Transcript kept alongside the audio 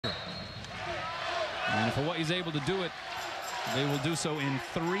And if Hawaii's able to do it, they will do so in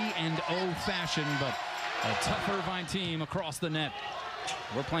 3-0 fashion, but a tough Irvine team across the net.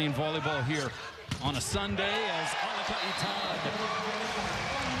 We're playing volleyball here on a Sunday as Alaka'i Todd,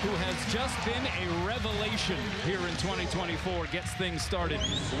 who has just been a revelation here in 2024, gets things started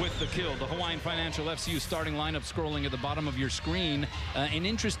with the kill. The Hawaiian Financial FCU starting lineup scrolling at the bottom of your screen. An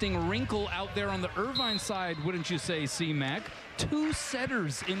interesting wrinkle out there on the Irvine side, wouldn't you say, C-Mac? 2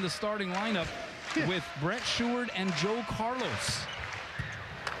 setters in the starting lineup with Brett Sheward and Joe Carlos.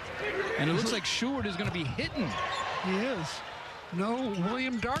 And it looks like Sheward is going to be hitting. He is. No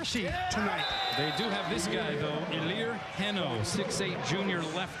William Darcy tonight. They do have this guy, though, Elir Heno, 6'8" junior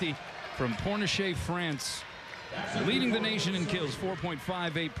lefty from Pornichet, France. Leading the nation in kills,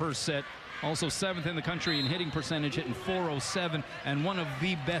 4.58 per set. Also 7th in the country in hitting percentage, hitting .407, and one of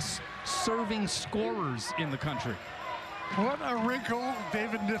the best serving scorers in the country. What a wrinkle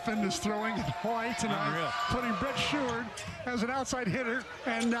David Niffen is throwing in Hawaii tonight, Unreal. putting Brett Sheward as an outside hitter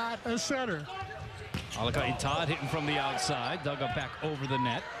and not a setter. Alaka'i Todd hitting from the outside, dug up back over the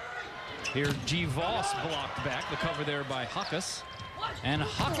net. Here, G. Voss blocked back, the cover there by Huckus. And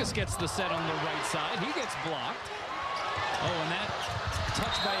Huckus gets the set on the right side. He gets blocked. Oh, and that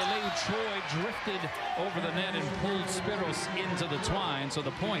touch by Eleu Choi drifted over the net and pulled Spiros into the twine. So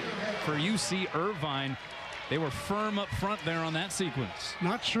the point for UC Irvine. They were firm up front there on that sequence.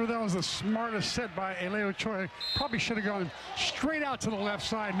 Not sure that was the smartest set by Eleu Choi. Probably should have gone straight out to the left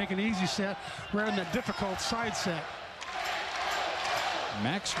side, make an easy set rather than a difficult side set.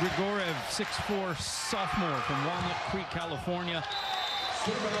 Max Grigorev, 6'4", sophomore from Walnut Creek, California,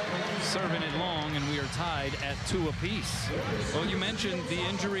 serving it long, and we are tied at 2 apiece. Well, you mentioned the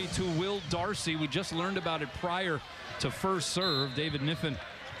injury to Will Darcy. We just learned about it prior to first serve. David Niffen,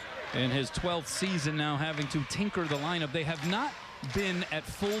 in his 12th season now, having to tinker the lineup. They have not been at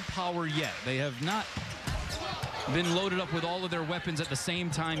full power yet. They have not been loaded up with all of their weapons at the same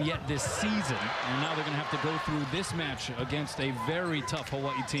time yet this season. And now they're going to have to go through this match against a very tough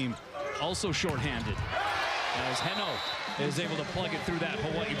Hawaii team, also shorthanded, as Heno is able to plug it through that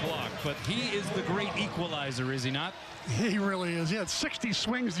Hawaii block. But he is the great equalizer, is he not? He really is. He had 60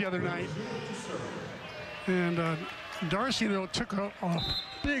 swings the other night. And Darcy, though, took a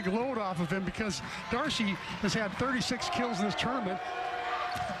big load off of him because Darcy has had 36 kills in this tournament.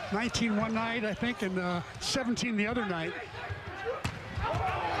 19 one night, I think, and 17 the other night.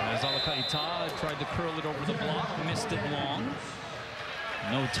 As Alaka'i Todd tried to curl it over the block, missed it long.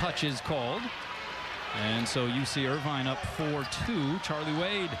 No touches called. And so UC Irvine up 4-2. Charlie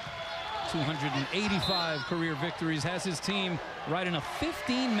Wade, 285 career victories, has his team right in a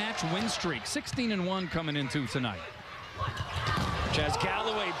 15-match win streak. 16-1 coming into tonight. Chaz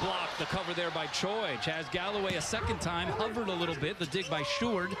Galloway blocked the cover there by Choi. Chaz Galloway a second time, hovered a little bit, the dig by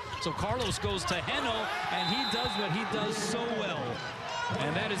Sheward. So Carlos goes to Heno, and he does what he does so well.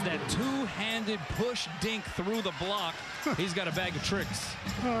 And that is that two-handed push dink through the block. He's got a bag of tricks.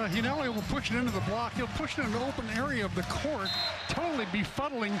 He not only will push it into the block, he'll push it in an open area of the court, totally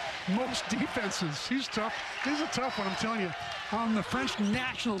befuddling most defenses. He's tough. He's a tough one, I'm telling you, on the French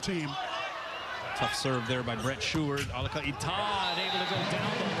national team. Tough serve there by Brett Sheward. Alaka'i Todd able to go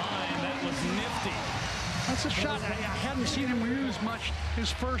down the line. That was nifty. That's a shot I hadn't seen him use much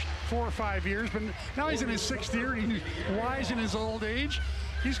his first 4 or 5 years, but now he's in his 6th year. He's wise in his old age.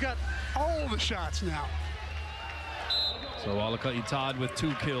 He's got all the shots now. So Alaka'i Todd with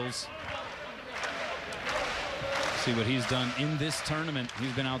 2 kills. See what he's done in this tournament.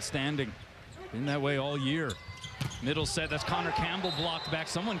 He's been outstanding. Been that way all year. Middle set, that's Connor Campbell blocked back.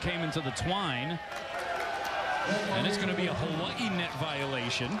 Someone came into the twine. And it's going to be a Hawaii net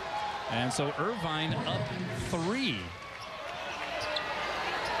violation. And so Irvine up 3.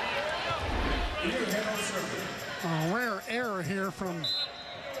 A rare error here from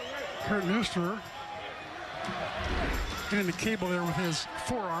Kurt Neusterer. Getting the cable there with his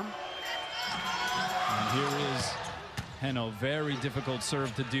forearm. And here is Heno, very difficult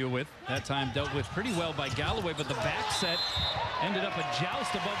serve to deal with. That time dealt with pretty well by Galloway, but the back set ended up a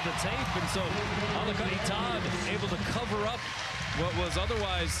joust above the tape, and so Alaka'i Todd able to cover up what was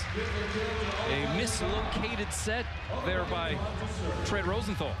otherwise a mislocated set there by Fred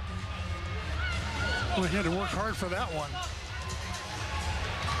Rosenthal. Well, he had to work hard for that one.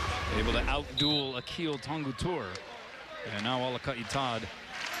 Able to outduel Akil Tongutur. And now Alaka'i Todd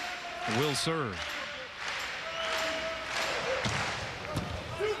will serve.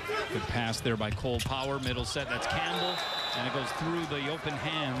 Good pass there by Cole Power. Middle set, that's Campbell. And it goes through the open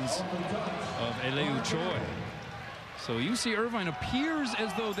hands of Eleu Choi. So UC Irvine appears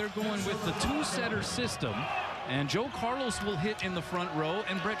as though they're going with the 2-setter system. And Joe Carlos will hit in the front row,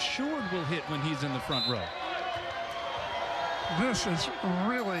 and Brett Sheward will hit when he's in the front row.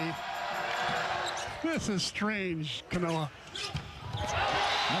 This is strange, Canoa.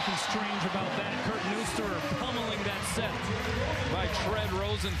 Nothing strange about that. Kurt Neuster pummeling that set by Tread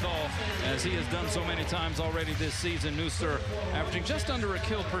Rosenthal, as he has done so many times already this season. Neuster averaging just under a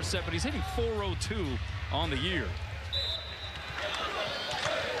kill per set, but he's hitting .402 on the year.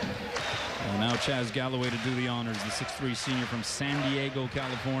 And now Chaz Galloway to do the honors, the 6'3" senior from San Diego,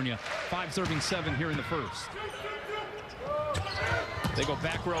 California. 5 serving 7 here in the first. They go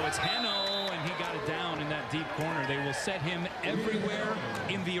back row. It's Heno, and he got it down in that deep corner. They will set him everywhere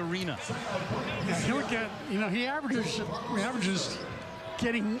in the arena. Yeah, he'll get, he averages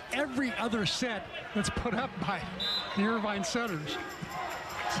getting every other set that's put up by the Irvine setters.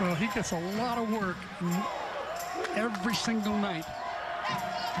 So he gets a lot of work every single night.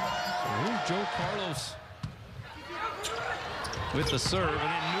 Joe Carlos with the serve, and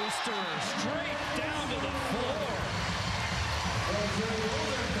then Neuster straight down to the floor.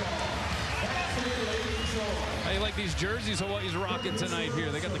 How you like these jerseys Hawaii's rocking tonight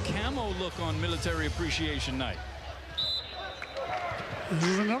here? They got the camo look on Military Appreciation Night. This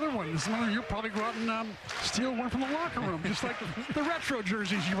is another one. This is one you'll probably go out and steal one from the locker room, just like the retro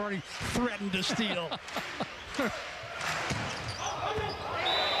jerseys you've already threatened to steal.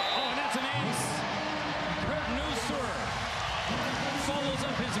 Follows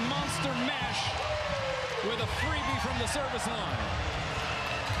up his monster mash with a freebie from the service line.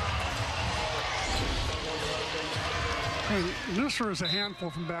 Hey, Neuster is a handful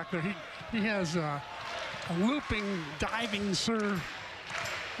from back there. He has a looping, diving serve,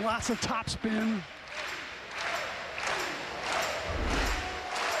 lots of top spin.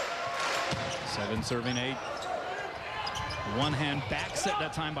 7 serving 8. One hand back set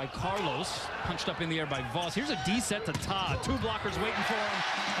that time by Carlos. Punched up in the air by Voss. Here's a D set to Todd. 2 blockers waiting for him.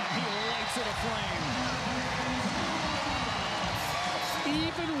 And he lights it aflame.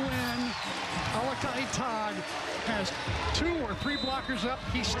 Even when Alakai Todd has 2 or 3 blockers up,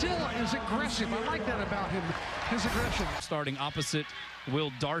 he still is aggressive. I like that about him, his aggression. Starting opposite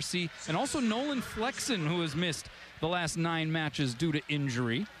Will Darcy. And also Nolan Flexen, who has missed the last 9 matches due to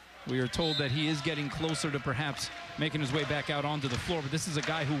injury. We are told that he is getting closer to perhaps making his way back out onto the floor. But this is a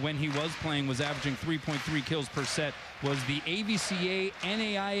guy who, when he was playing, was averaging 3.3 kills per set, was the AVCA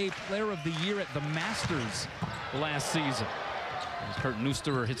NAIA Player of the Year at the Masters last season. As Kurt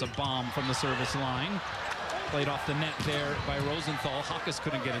Neuster hits a bomb from the service line. Played off the net there by Rosenthal. Hawkes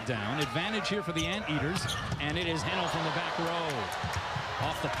couldn't get it down. Advantage here for the Anteaters, and it is Heno from the back row.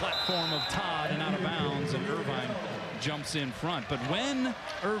 Off the platform of Todd and out of bounds, and Irvine jumps in front. But when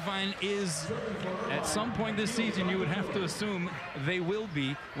Irvine is, at some point this season, you would have to assume they will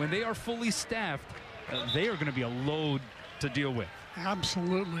be, when they are fully staffed, they are going to be a load to deal with.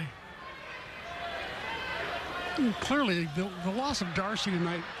 Absolutely. And clearly, the loss of Darcy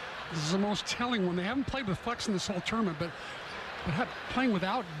tonight is the most telling one. They haven't played with Flex in this whole tournament, but playing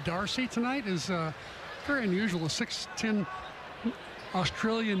without Darcy tonight is very unusual. A 6'10"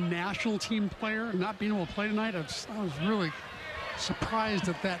 Australian national team player not being able to play tonight. I was really surprised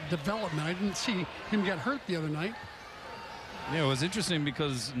at that development. I didn't see him get hurt the other night. Yeah, it was interesting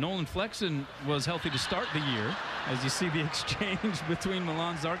because Nolan Flexen was healthy to start the year, as you see the exchange between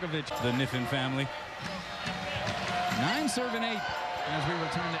Milan Zarkovic, the Niffin family. 9 serving 8 as we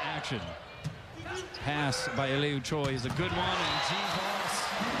return to action. Pass by Eleu Choi is a good one, and Gene Voss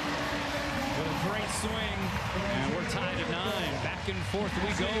with a great swing, and we're tied at 9. Back and forth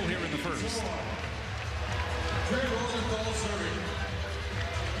we go here in the first.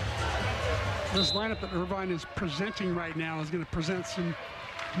 This lineup that Irvine is presenting right now is going to present some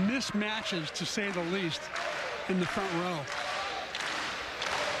mismatches, to say the least, in the front row.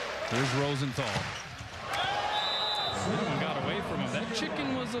 Here's Rosenthal. That one got away from him. That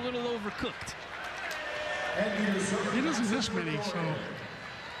chicken was a little overcooked. He doesn't miss many,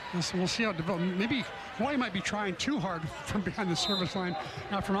 so we'll see how it develops. Maybe Hawaii might be trying too hard from behind the service line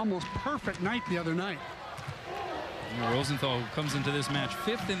after an almost perfect night the other night. Rosenthal comes into this match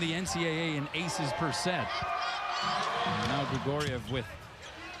 5th in the NCAA in aces per set. And now Grigoriev with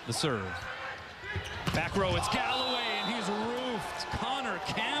the serve. Back row, it's Galloway, and he's roofed. Connor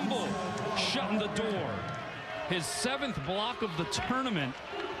Campbell shutting the door. His 7th block of the tournament.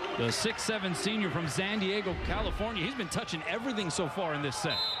 The 6'7" senior from San Diego, California. He's been touching everything so far in this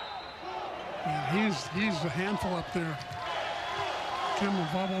set. Yeah, he's a handful up there. Campbell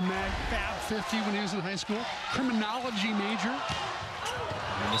Bubble Mag, Fab 50 when he was in high school. Criminology major.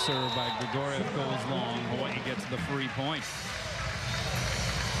 And the serve by Grigoriev goes long. Hawaii gets the free point.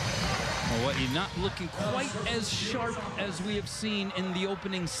 Hawaii not looking quite as sharp as we have seen in the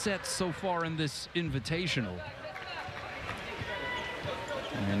opening sets so far in this invitational.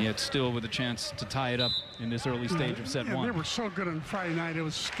 And yet still with a chance to tie it up in this early stage of set one. They were so good on Friday night, it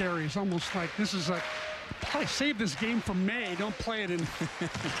was scary. It's almost like this is like, save this game for May. Don't play it in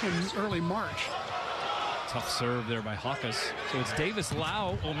early March. Tough serve there by Hawkes. So it's Davis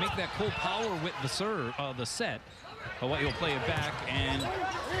Lau will make that full power with the serve, the set. Hawaii will play it back, and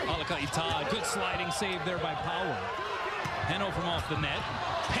Alaka'itai, good sliding save there by Power. Heno from off the net.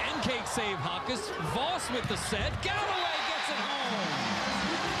 Pancake save, Hawkes. Voss with the set. Galloway gets it home.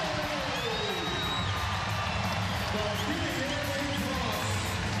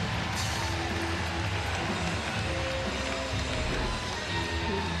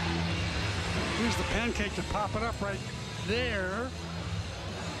 Here's the pancake to pop it up right there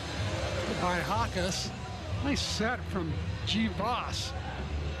by Hawkes. Nice set from G. Voss.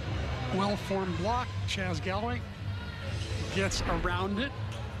 Well-formed block. Chaz Galloway gets around it.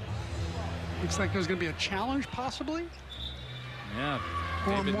 Looks like there's going to be a challenge, possibly. Yeah.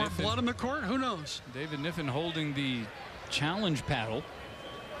 Or more blood in the court. Who knows? David Niffen holding the challenge paddle.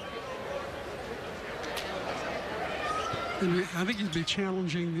 And I think he'd be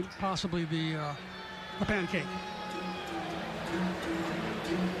challenging possibly the pancake.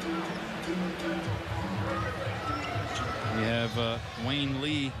 We have Wayne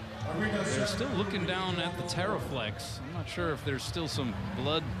Lee. They're still looking down at the Terraflex. I'm not sure if there's still some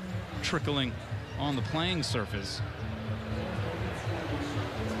blood trickling on the playing surface.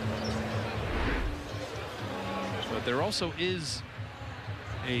 But there also is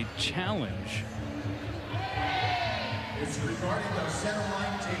a challenge. It's regarding the center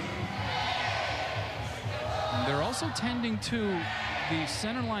line tape. And they're also tending to the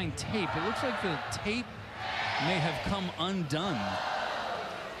center line tape. It looks like the tape may have come undone.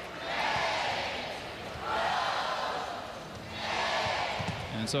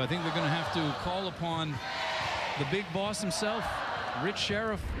 And so I think they're going to have to call upon the big boss himself, Rich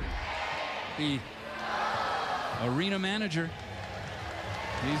Sheriff, the arena manager.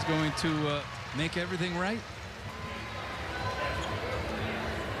 He's going to make everything right.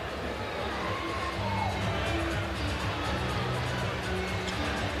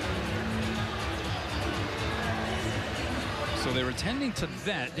 So they were tending to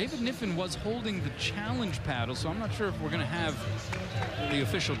that. David Niffen was holding the challenge paddle, so I'm not sure if we're going to have the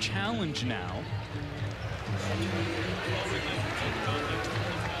official challenge now.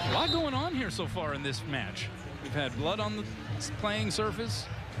 A lot going on here so far in this match. We've had blood on the playing surface,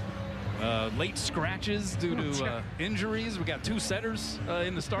 late scratches due to injuries. We got two setters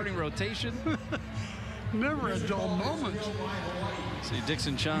in the starting rotation. Never a dull moment. See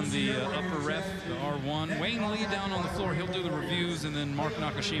Dixon Chun, the upper ref, the R1. Wayne Lee down on the floor. He'll do the reviews, and then Mark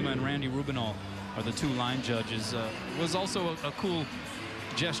Nakashima and Randy Rubinall are the two line judges. Was also a cool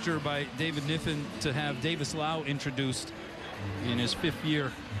gesture by David Niffen to have Davis Lau introduced in his 5th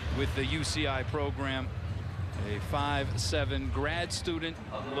year with the UCI program. A 5'7" grad student,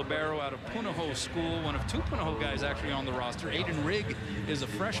 libero out of Punahou School, one of 2 Punahou guys actually on the roster. Aiden Rigg is a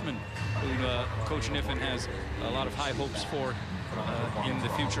freshman who Coach Niffen has a lot of high hopes for in the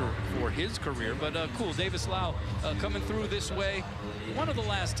future for his career. But cool, Davis Lau coming through this way. One of the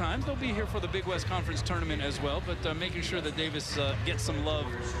last times. They'll be here for the Big West Conference tournament as well, but making sure that Davis gets some love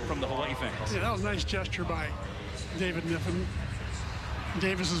from the Hawaii fans. Yeah, that was a nice gesture by David Niffen.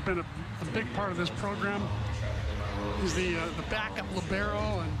 Davis has been a big part of this program. He's the backup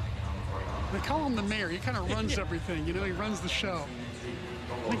libero, and they call him the mayor. He kind of runs everything, you know, he runs the show.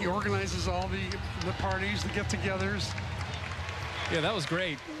 I think he organizes all the parties, the get-togethers. Yeah, that was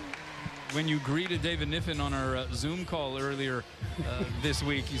great. When you greeted David Niffen on our Zoom call earlier this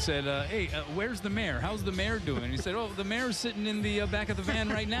week, you said, hey, where's the mayor? How's the mayor doing? And he said, oh, the mayor's sitting in the back of the van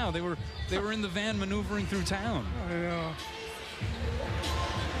right now. They were in the van maneuvering through town.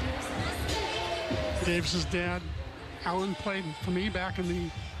 Davis's dad, Alan, played for me back in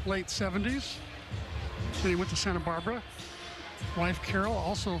the late 70s. Then he went to Santa Barbara. Wife Carol,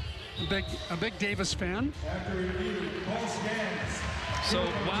 also a big Davis fan. So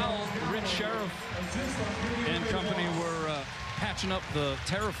while Rich Sheriff and company were patching up the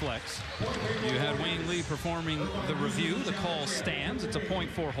Terraflex, you had Wayne Lee performing the review. The call stands. It's a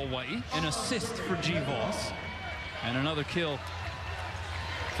point for Hawaii. An assist for G. Voss. And another kill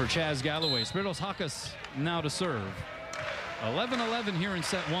for Chaz Galloway. Spiritos Hawkes now to serve. 11-11 here in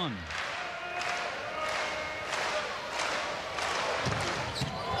set 1.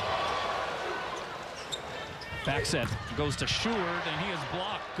 Back set goes to Sheward, and he is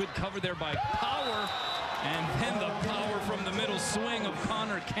blocked. Good cover there by Power. And then the power from the middle swing of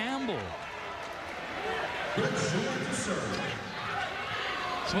Connor Campbell.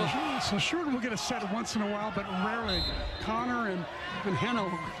 So Sheridan will get a set once in a while, but rarely. Connor and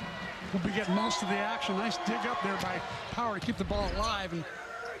Heno will be getting most of the action. Nice dig up there by Power to keep the ball alive. And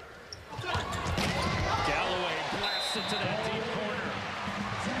Galloway blasts it to that deep corner.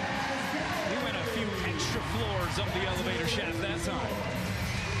 He went a few extra floors up the elevator shaft that time.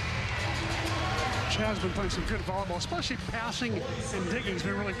 Chad's been playing some good volleyball, especially passing and digging. He's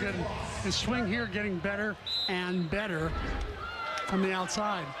been really good. His swing here getting better and better from the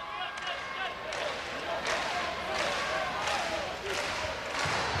outside.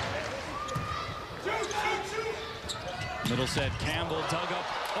 Middle set, Campbell dug up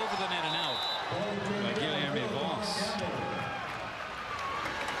over the net and out by Guilherme Voss.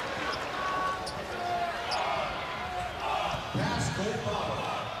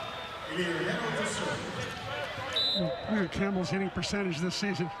 Look at Campbell's hitting percentage this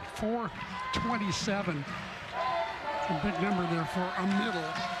season, .427. A big number there for a middle.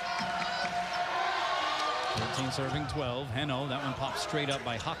 13 serving 12. Heno, that one popped straight up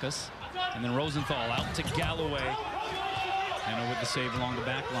by Huckus. And then Rosenthal out to Galloway. Heno with the save along the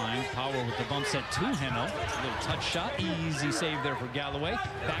back line. Power with the bump set to Heno. A little touch shot. Easy save there for Galloway.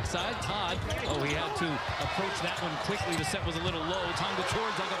 Backside, Todd. Oh, he had to approach that one quickly. The set was a little low. Tonga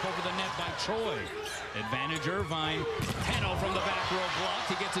Tour dug up over the net by Troy. Advantage Irvine. Heno from the back row blocked.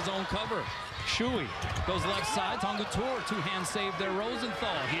 He gets his own cover. Shui goes left side. Tonga Tour, two-hand save there.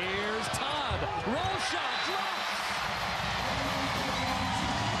 Rosenthal. Here's Todd. Roll shot. Drops.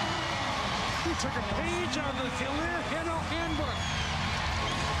 He took a page out of the Heno handbook.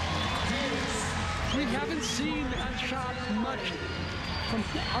 We haven't seen that shot much from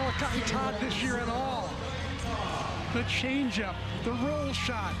Alakai Todd this year at all. The changeup, the roll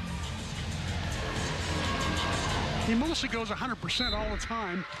shot. He mostly goes 100% all the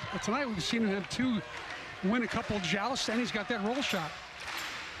time, but tonight we've seen him have win a couple jousts, and he's got that roll shot.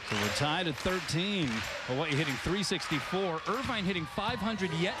 So we're tied at 13. Hawaii hitting 364. Irvine hitting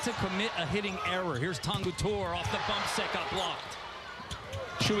 500, yet to commit a hitting error. Here's Tonga Tour off the bump set, got blocked.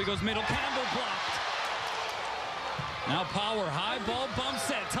 Shui goes middle, Campbell blocked. Now Power, high ball, bump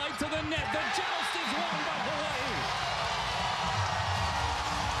set, tight to the net. The joust is won by Hawaii.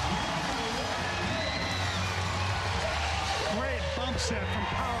 Great bump set from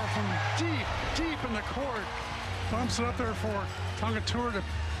Power from deep in the court. Bumps it up there for Tonga Tour to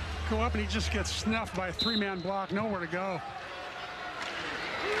go up, and he just gets snuffed by a three-man block. Nowhere to go.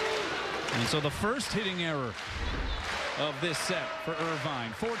 And so the first hitting error of this set for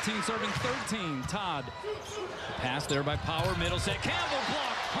Irvine. 14 serving 13. Todd. Pass there by Power. Middle set. Campbell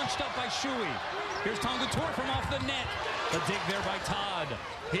blocked. Punched up by Shui. Here's Tonga Tour from off the net. The dig there by Todd.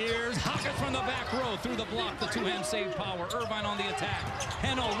 Here's Huckett from the back row through the block. The two-hand save Power. Irvine on the attack.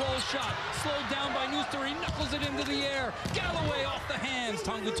 Heno roll shot. Slowed down by Nooster. He knuckles it into the air. Galloway off the hands.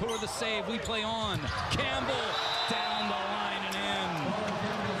 Tonga Tour the save. We play on. Campbell down the line and in.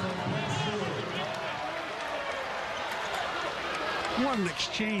 What an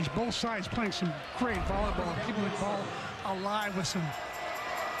exchange. Both sides playing some great volleyball, keeping the ball alive with some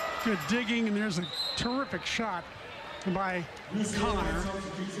good digging, and there's a terrific shot by Connor.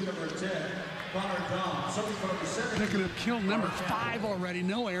 Picking up kill number 5 already,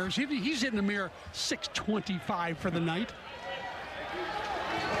 no errors. He's hitting the mirror 625 for the night.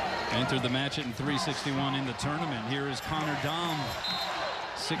 Entered the match at 361 in the tournament. Here is Connor Dom,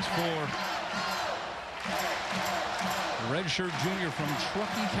 6'4". Redshirt junior from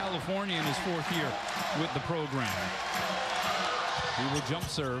Truckee, California in his 4th year with the program. He will jump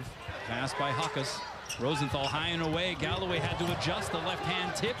serve. Pass by Huckus. Rosenthal high and away. Galloway had to adjust the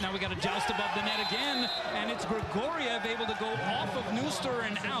left-hand tip. Now we got a joust above the net again. And it's Grigoriev able to go off of Nooster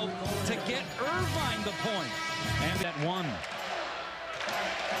and out to get Irvine the point. And that one.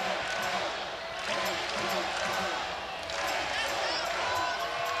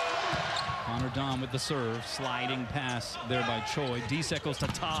 Connor Dom with the serve. Sliding pass there by Choi. Disek goes to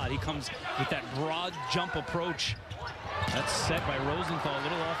Todd. He comes with that broad jump approach. That's set by Rosenthal. A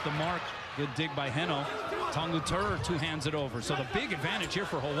little off the mark. Good dig by Heno. Tonga Tour two-hands it over. So the big advantage here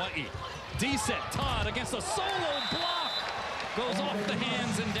for Hawaii. Disek, Todd against a solo block. Goes off the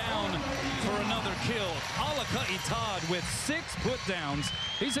hands and down for another kill. Alakai Todd with 6 put-downs.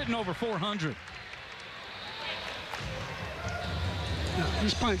 He's hitting over 400.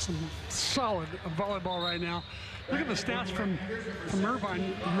 He's playing some solid volleyball right now. Look at the stats from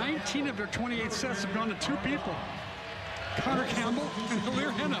Irvine. 19 of their 28 sets have gone to 2 people. Connor Campbell and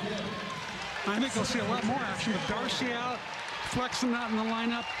Hilaire Heno. I think we'll see a lot more action with Darcy out, flexing out in the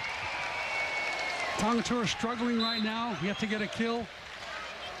lineup. Tonga Tour struggling right now. Yet to get a kill.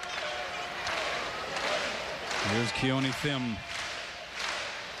 Here's Keone Thim.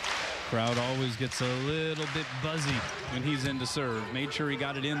 Crowd always gets a little bit buzzy when he's in to serve. Made sure he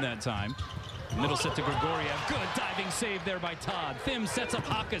got it in that time. Middle set to Grigoriev. Good diving save there by Todd. Thim sets up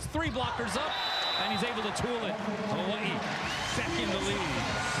Hakas. 3 blockers up, and he's able to tool it. Hawaii back in the lead.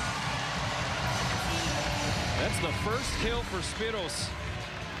 That's the first kill for Spiros.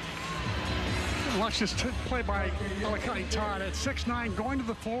 Watch this play by Alicante Todd at 6'9", going to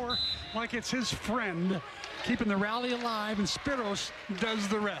the floor like it's his friend, keeping the rally alive, and Spiros does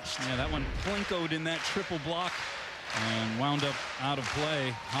the rest. Yeah, that one plinkoed in that triple block and wound up out of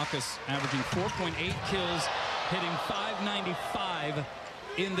play. Hakas averaging 4.8 kills, hitting .595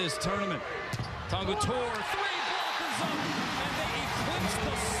 in this tournament. Tonga Tour, 3 blockers up, and they eclipse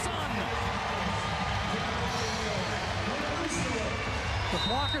the sun. The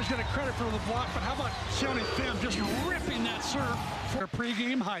blockers get a credit for the block, but how about Keone Thim just ripping that serve for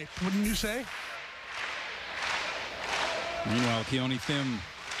pregame hype, wouldn't you say? Meanwhile, Keone Thim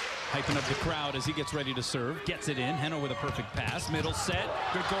hyping up the crowd as he gets ready to serve. Gets it in. Heno with a perfect pass. Middle set.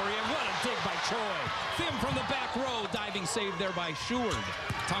 Grigoriev. What a dig by Choi. Thim from the back row. Diving save there by Seward.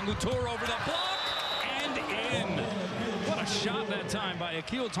 Tonga Tour over the block and in. What a shot that time by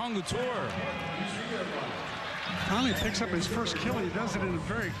Akil Tonga Tour. Finally picks up his first kill, and he does it in a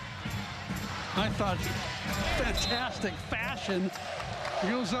very, I thought, fantastic fashion. He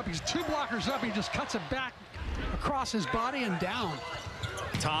goes up, he's 2 blockers up, he just cuts it back across his body and down.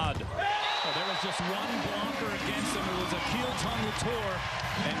 Todd. Oh, there was just 1 blocker against him. It was Akil Tonga Tour.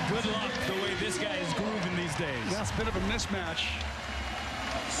 And good luck the way this guy is grooving these days. That's a bit of a mismatch.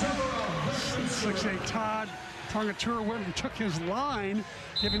 6'8" Todd. Tonga Tour went and took his line,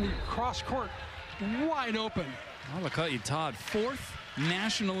 giving the cross court wide open. Alicante Todd, 4th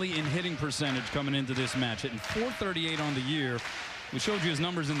nationally in hitting percentage coming into this match, hitting .438 on the year. We showed you his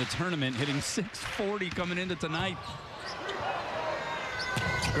numbers in the tournament, hitting .640 coming into tonight.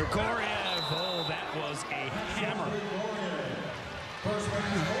 Grigoriev, oh, that was a hammer.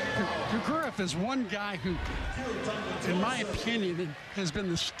 Grigoriev is one guy who, in my opinion, has been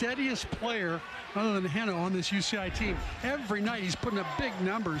the steadiest player other than Heno on this UCI team. Every night he's putting up big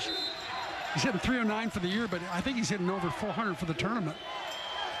numbers. He's hitting .309 for the year, but I think he's hitting over 400 for the tournament.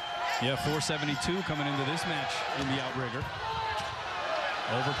 Yeah, .472 coming into this match in the outrigger.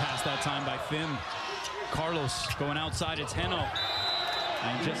 Overpass that time by Thim. Carlos going outside, it's Heno.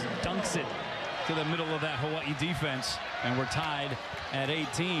 And just dunks it to the middle of that Hawaii defense. And we're tied at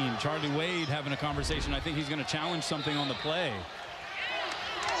 18. Charlie Wade having a conversation. I think he's going to challenge something on the play.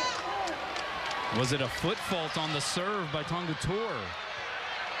 Was it a foot fault on the serve by Tonga Tour?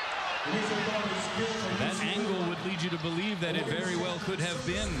 That angle would lead you to believe that it very well could have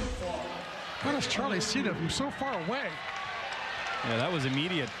been. How does Charlie see that from so far away? Yeah, that was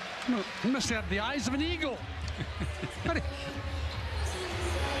immediate. No, he must have the eyes of an eagle. A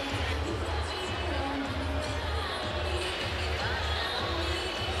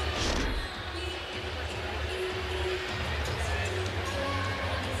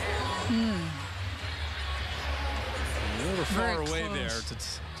little far away there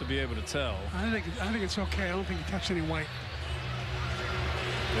to be able to tell. I think it's okay. I don't think he touched any white.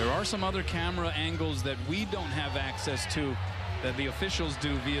 There are some other camera angles that we don't have access to that the officials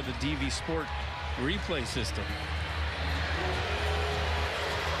do via the DV Sport replay system.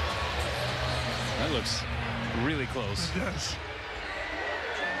 That looks really close. It does.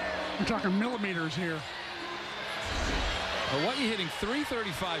 We're talking millimeters here. Hawaii hitting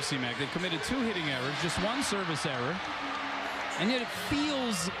 .335 CMAC. They've committed 2 hitting errors, just 1 service error. And yet it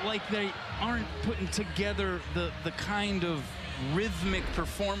feels like they aren't putting together the kind of rhythmic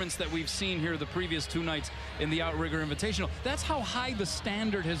performance that we've seen here the previous 2 nights in the Outrigger Invitational. That's how high the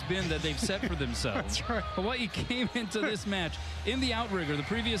standard has been that they've set for themselves. That's right. Hawaii came into this match in the Outrigger the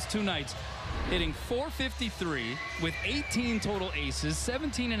previous 2 nights hitting .453 with 18 total aces,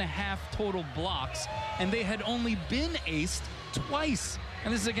 17.5 total blocks, and they had only been aced twice.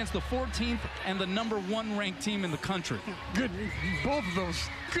 And this is against the 14th and the #1 ranked team in the country. Good, both of those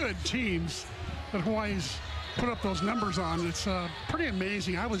good teams that Hawaii's put up those numbers on. It's pretty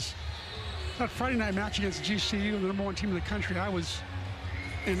amazing. That Friday night match against GCU, the #1 team in the country, I was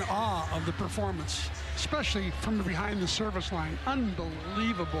in awe of the performance, especially from behind the service line.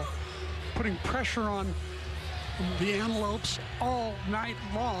 Unbelievable. Putting pressure on the Antelopes all night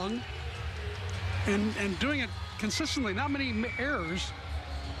long and doing it consistently. Not many errors,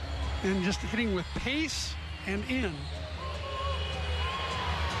 and just hitting with pace and in.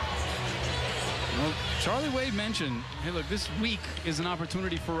 Well, Charlie Wade mentioned, hey, look, this week is an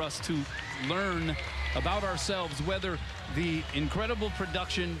opportunity for us to learn about ourselves, whether the incredible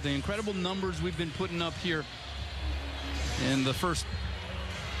production, the incredible numbers we've been putting up here in the first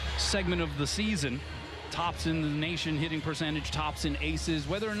segment of the season, tops in the nation hitting percentage, tops in aces,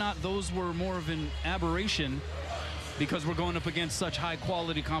 whether or not those were more of an aberration because we're going up against such high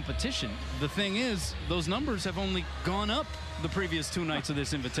quality competition. The thing is, those numbers have only gone up the previous 2 nights of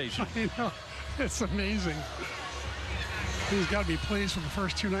this invitation. I know. It's amazing. He's got to be pleased with the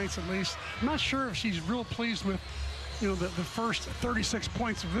first 2 nights at least. I'm not sure if she's real pleased with, the first 36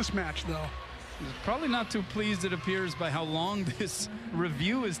 points of this match, though. He's probably not too pleased, it appears, by how long this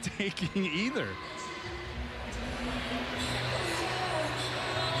review is taking either.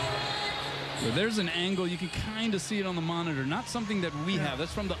 So there's an angle. You can kind of see it on the monitor. Not something that we have.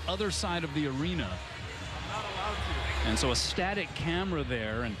 That's from the other side of the arena. And so a static camera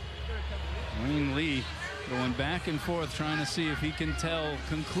there. And Wayne Lee going back and forth trying to see if he can tell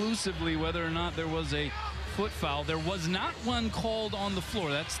conclusively whether or not there was a foot foul. There was not one called on the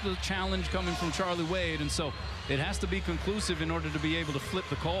floor. That's the challenge coming from Charlie Wade, and so it has to be conclusive in order to be able to flip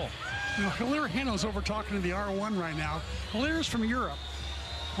the call. Hilaire Heno's over talking to the R1 right now. Hilaire's from Europe,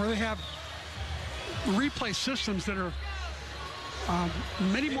 where they have replay systems that are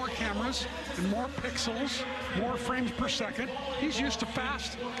many more cameras and more pixels, more frames per second. He's used to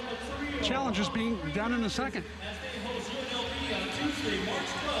fast challenges being done in a second.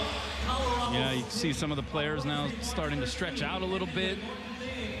 Yeah, you can see some of the players now starting to stretch out a little bit,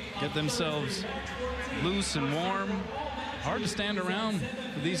 get themselves loose and warm. Hard to stand around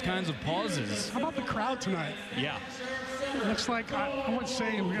for these kinds of pauses. How about the crowd tonight? Yeah. Looks like, I would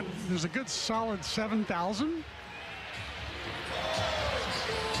say there's a good solid 7,000.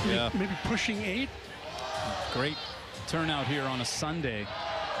 Yeah. Maybe pushing 8. Great turnout here on a Sunday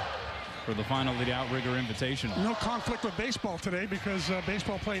for the final of the Outrigger Invitational. No conflict with baseball today because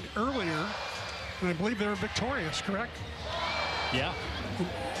baseball played earlier, and I believe they were victorious, correct? Yeah.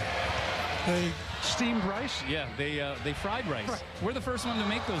 They steamed rice? Yeah, they fried rice. Right. We're the first one to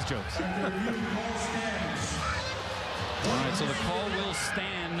make those jokes. All right, so the call will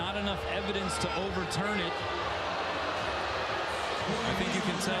stand. Not enough evidence to overturn it. I think you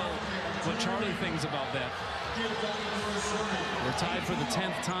can tell what Charlie thinks about that. We're tied for the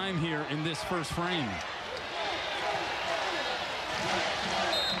 10th time here in this first frame.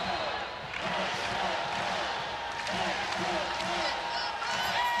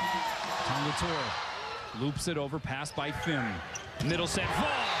 Tongator loops it over, pass by Finn. Middle set,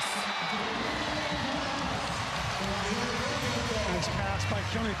 Voss! Nice pass by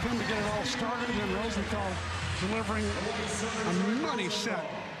Kelly Finn to get it all started, and then Rosenthal delivering a money set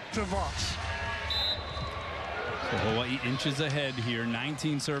to Voss. So Hawaii inches ahead here,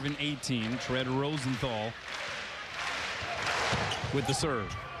 19 serving 18. Tread Rosenthal with the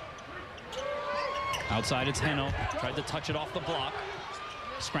serve. Outside it's Heno, tried to touch it off the block.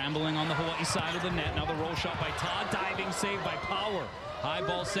 Scrambling on the Hawaii side of the net. Now the roll shot by Todd, diving save by Power. High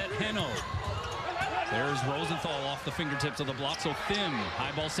ball set Heno. There's Rosenthal off the fingertips of the block, so Thim.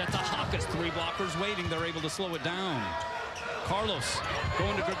 High ball set to Hakas. 3 blockers waiting. They're able to slow it down. Carlos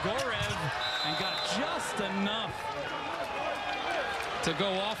going to Grigorev and got just enough to go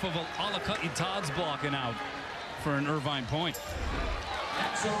off of Alakati Todd's blocking out for an Irvine point.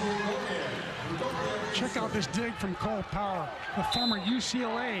 Check out this dig from Cole Power, the former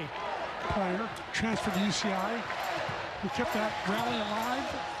UCLA player, transferred to UCI. He kept that rally alive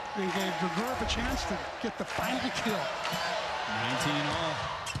and gave Grigorev a chance to get the final kill. 19 all.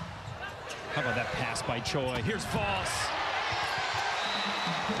 How about that pass by Choi? Here's Voss.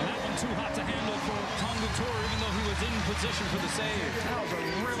 And that one too hot to handle for Tongator, even though he was in position for the save. That was a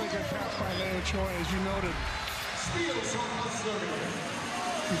really good pass by Leo Choi, as you noted.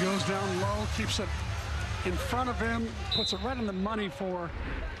 He goes down low, keeps it in front of him, puts it right in the money for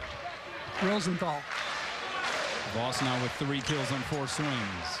Rosenthal. Voss now with 3 kills on 4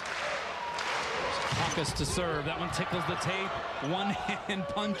 swings. Hakas to serve. That one tickles the tape. One-hand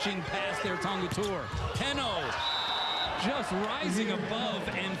punching pass there, Tongator. Heno just rising above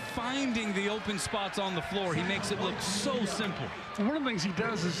and finding the open spots on the floor. He makes it look so simple. And one of the things he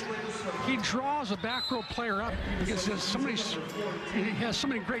does is he draws a back row player up because he has so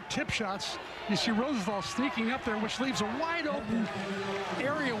many great tip shots. You see Rosenthal sneaking up there, which leaves a wide open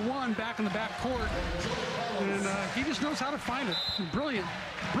area 1 back in the back court. And he just knows how to find it. Brilliant,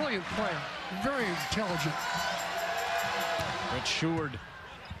 brilliant player. Very intelligent. Brett Sheward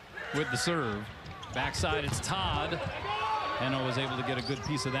with the serve. Backside, it's Todd. Heno was able to get a good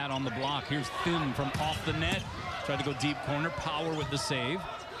piece of that on the block. Here's Finn from off the net. Tried to go deep corner. Power with the save.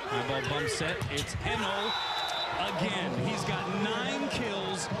 High ball bump set. It's Heno again. He's got 9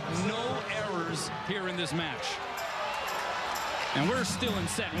 kills, no errors here in this match. And we're still in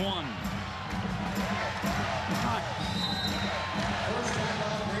set 1.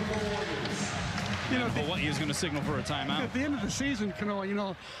 You know, Hawaii is going to signal for a timeout. At the end of the season, Kanoa, you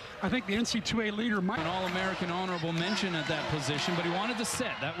know, I think the NCAA leader might... An All-American honorable mention at that position, but he wanted to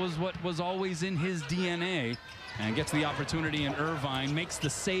set. That was what was always in his DNA. And gets the opportunity in Irvine, makes the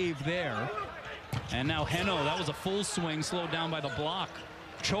save there. And now Heno, that was a full swing, slowed down by the block.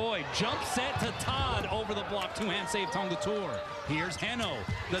 Choi, jump set to Todd over the block. 2-hand save, Tonga Tour. Here's Heno,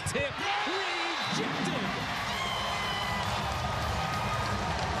 the tip, rejected.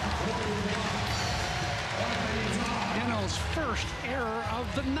 Heno's first error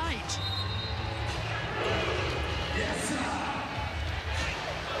of the night.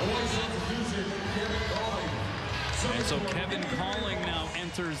 And so Kevin Calling now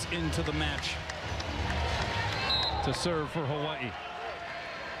enters into the match to serve for Hawaii.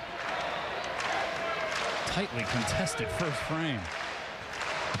 Tightly contested first frame.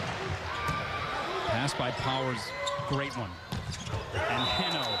 Pass by Powers, great one. And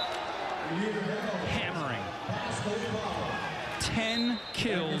Heno hammering. 10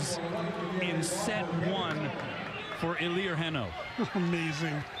 kills in set 1 for Ilir Heno.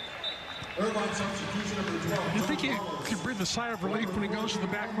 Amazing. Irvine substitution number 12. You think he could breathe a sigh of relief when he goes to the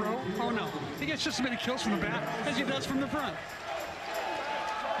back row? Oh no, he gets just as many kills from the back as he does from the front.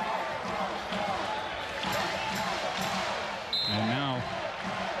 And now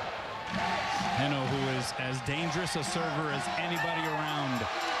Heno, who is as dangerous a server as anybody around.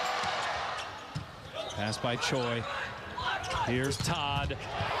 Pass by Choi. Here's Todd.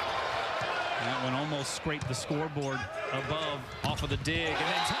 That one almost scraped the scoreboard above, off of the dig, and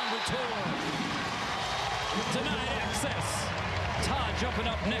then Tonga Tour. Denied access. Todd jumping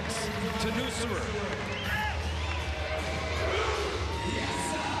up next to Nusser.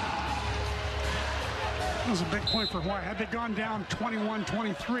 That was a big point for Hawaii. Had they gone down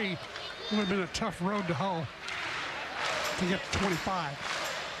 21-23, it would have been a tough road to hoe to get to 25.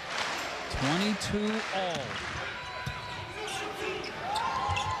 22 all.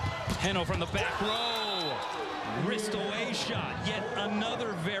 Heno from the back row. Wrist away shot. Yet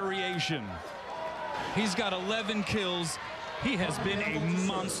another variation. He's got 11 kills. He has been a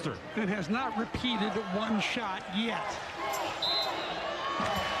monster. And has not repeated one shot yet.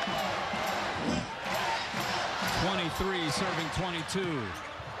 23 serving 22.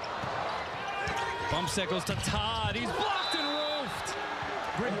 Bump set goes to Todd. He's blocked and roofed.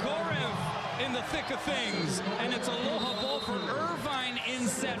 Grigorev in the thick of things. And it's aloha ball for Irvine in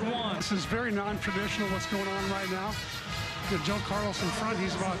set 1. This is very non-traditional what's going on right now. With Joe Carlos in front,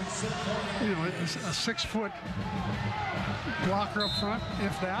 he's about, you know, a 6-foot blocker up front,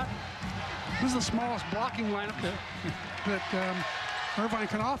 if that. This is the smallest blocking lineup that Irvine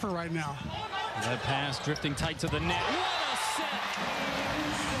can offer right now. That pass drifting tight to the net. What a set!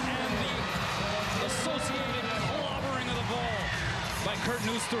 And the associated clobbering of the ball by Kurt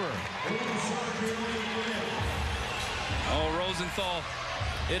Nusser. Oh, Rosenthal.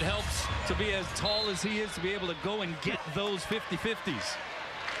 It helps to be as tall as he is to be able to go and get those 50-50s.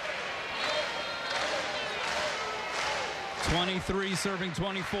 23 serving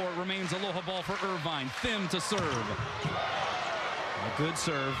 24. Remains aloha ball for Irvine. Thim to serve. A good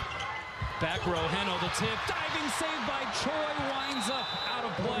serve. Back row, Heno the tip. Diving save by Choi, winds up out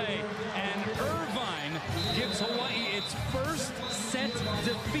of play. And Irvine gives Hawaii its first set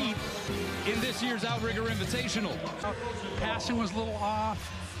defeat in this year's Outrigger Invitational. Passing was a little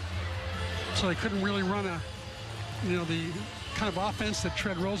off, so they couldn't really run the kind of offense that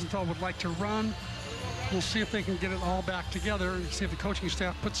Tread Rosenthal would like to run. We'll see if they can get it all back together and see if the coaching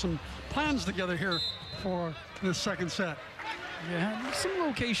staff puts some plans together here for this second set. Yeah, some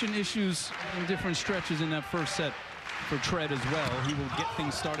location issues in different stretches in that first set for Tread as well. He will get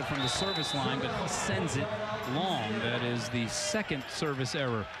things started from the service line, but he sends it long. That is the second service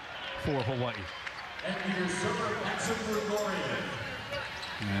error for Hawaii. And your server, Maxim Grigorev.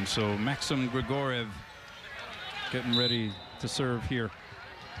 And so Maxim Grigorev getting ready to serve here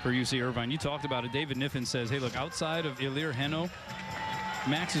for UC Irvine. You talked about it. David Niffen says, hey, look, outside of Ilir Heno,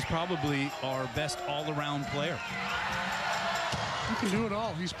 Max is probably our best all-around player. He can do it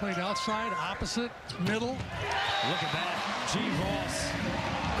all. He's played outside, opposite, middle. Look at that. G. Voss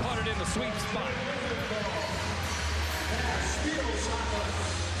caught it in the sweet spot.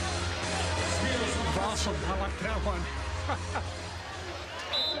 Awesome. I like that one.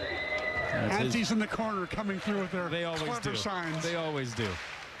 Auntie's in the corner coming through with their clever signs. They always do.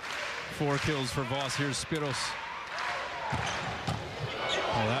 4 kills for Voss. Here's Spiros.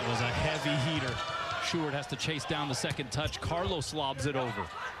 Oh, that heavy heater. Stewart has to chase down the second touch. Carlos lobs it over.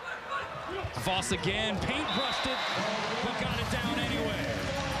 Voss again, paintbrushed it, but got it down anyway.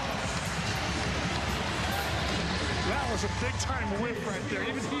 That was a big-time whip right there.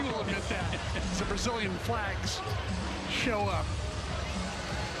 Even he will admit that. The Brazilian flags show up.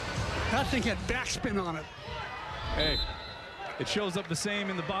 That thing had backspin on it. Hey, it shows up the same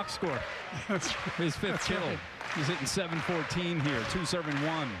in the box score. His fifth kill. Right. He's hitting 7-14 here, 2 serving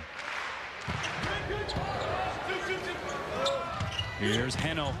 1. Here's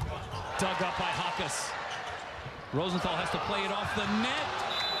Heno, dug up by Hawkes. Rosenthal has to play it off the net,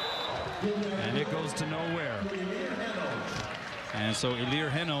 and it goes to nowhere. And so Ilir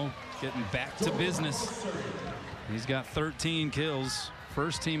Heno getting back to business. He's got 13 kills.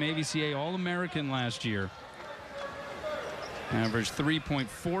 First team AVCA All-American last year. Averaged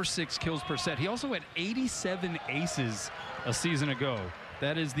 3.46 kills per set. He also had 87 aces a season ago.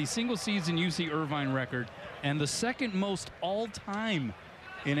 That is the single season UC Irvine record and the second most all-time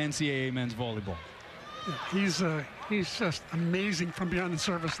in NCAA men's volleyball. Yeah, he's just amazing from beyond the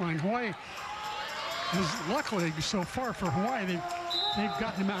service line. Hawaii is luckily so far for Hawaii. They've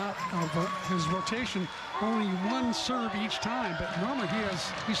gotten him out of his rotation only 1 serve each time, but normally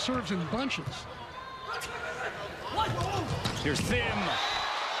he serves in bunches. Here's Thim.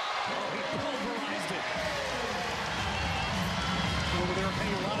 He pulverized it. Over there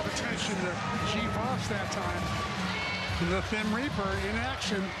paying a lot of attention to G. Voss that time. And the Thim Reaper in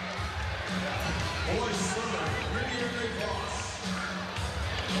action.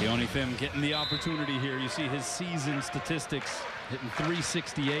 Keone Thim getting the opportunity here. You see his season statistics, hitting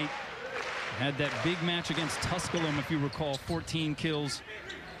 368. Had that big match against Tusculum, if you recall, 14 kills.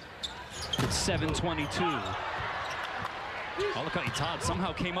 It's 722. Alakati Todd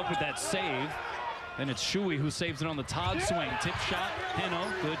somehow came up with that save. Then it's Shui who saves it on the Todd swing. Tip shot, Heno,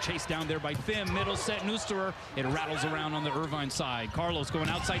 good chase down there by Thim. Middle set, Nusterer. It rattles around on the Irvine side. Carlos going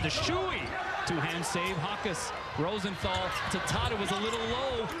outside to Shui. 2-hand save, Hawkes. Rosenthal to Todd. It was a little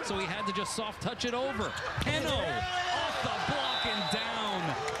low, so he had to just soft touch it over. Heno off the block and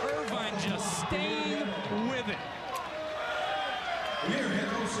down. Irvine just staying with it.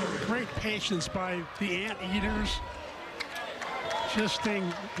 Great patience by the Anteaters. Just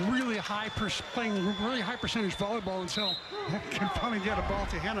staying really high, playing really high percentage volleyball until they can finally get a ball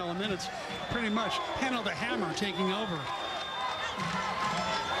to Heno, and then it's pretty much Heno the Hammer taking over.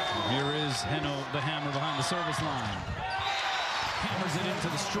 Here is Heno the Hammer behind the service line. Hammers it into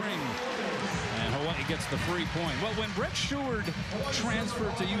the string, and Hawaii gets the free point. Well, when Brett Stewart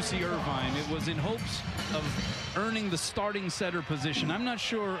transferred to UC Irvine, it was in hopes of earning the starting setter position. I'm not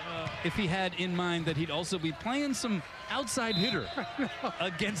sure if he had in mind that he'd also be playing some outside hitter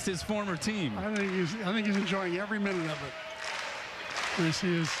against his former team. I think he's enjoying every minute of it. Can you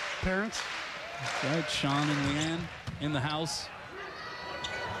see his parents? Right, Sean and Leanne in the house.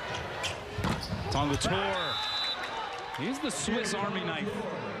 Tonguator. He's the Swiss Army knife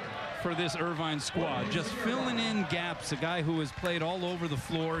for this Irvine squad, just filling in gaps. A guy who has played all over the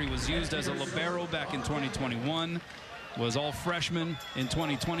floor. He was used as a libero back in 2021, was all freshman in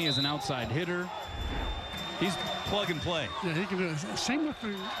 2020 as an outside hitter. He's plug and play. Yeah, he can do it. Same with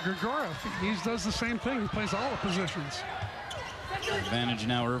Grigorov. He does the same thing. He plays all the positions. Advantage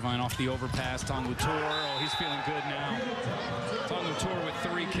now, Irvine off the overpass. Tonguator, oh, he's feeling good now. Tonguator with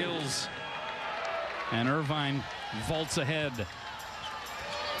 3 kills. And Irvine vaults ahead.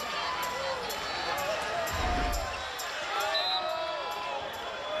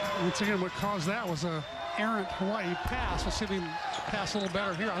 Once again, what caused that was a errant Hawaii pass. Let's see if he can pass a little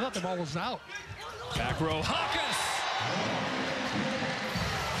better here. I thought the ball was out. Back row, Hawkes!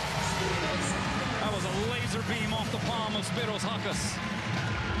 That was a laser beam off the palm of Spiros Hawkes.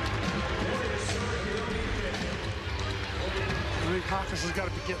 I think Hawkes has got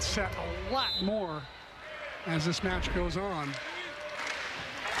to get set a lot more as this match goes on.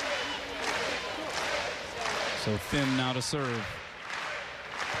 So Thim now to serve.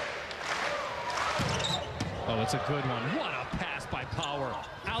 Oh, it's a good one. What a pass by Power.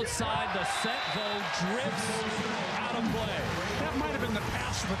 Outside the set, though, drifts out of play. That might have been the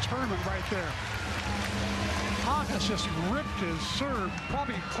pass of the tournament right there. Hawkes just ripped his serve,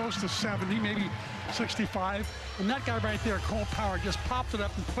 probably close to 70, maybe 65. And that guy right there, Cole Power, just popped it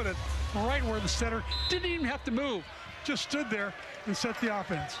up and put it right where the setter didn't even have to move. Just stood there and set the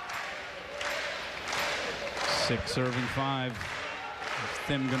offense. 6 serving 5.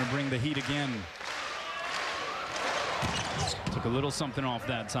 Thim going to bring the heat again. Took a little something off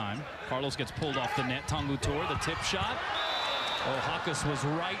that time. Carlos gets pulled off the net. Tonguator, the tip shot. Oh, Hawkes was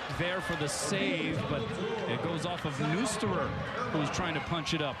right there for the save, but it goes off of Nusterer, who's trying to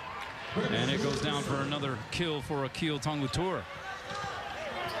punch it up. And it goes down for another kill for Akil Tongutur.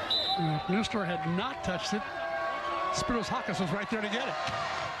 If Newstar had not touched it, Spiros Hakas was right there to get it.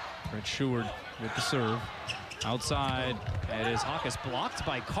 Brett Sheward with the serve. Outside, it is Hakas blocked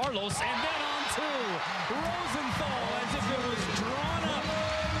by Carlos, and then on to Rosenthal as if it was drawn up.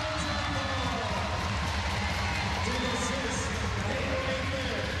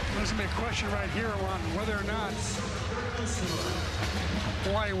 There's going to be a question right here on whether or not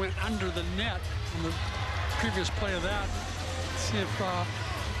Hawaii went under the net on the previous play of that. Let's see if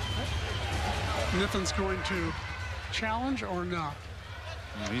Nathan's going to challenge or not.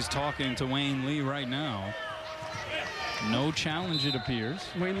 Well, he's talking to Wayne Lee right now. No challenge, it appears.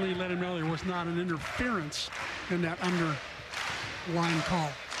 Wayne Lee let him know there was not an interference in that underline call.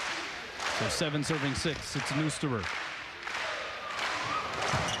 So 7 serving 6. It's Newsterer.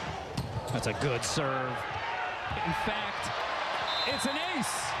 That's a good serve. In fact, it's an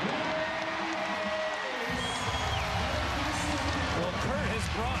ace. Well, Kurt has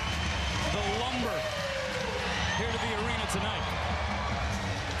brought the lumber here to the arena tonight.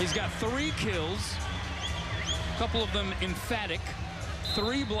 He's got 3 kills, a couple of them emphatic,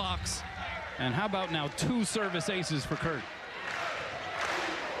 3 blocks, and how about now 2 service aces for Kurt?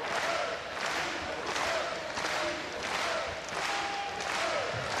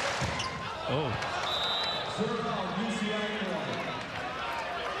 Oh.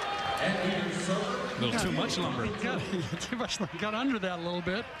 A little too much lumber. Got under that a little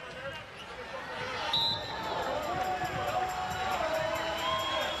bit.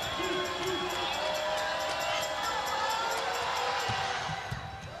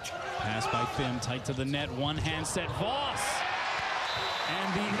 Pass by Thim, tight to the net, one hand set, Voss.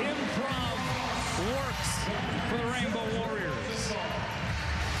 And the improv works for the Rainbow Warriors.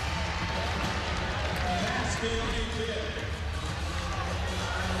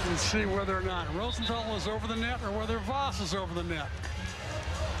 Let's see whether or not Rosenthal is over the net or whether Voss is over the net.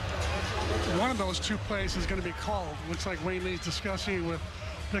 One of those 2 plays is going to be called. Looks like Wayne Lee's discussing with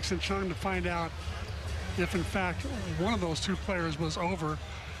Dixon Chung to find out if, in fact, one of those 2 players was over.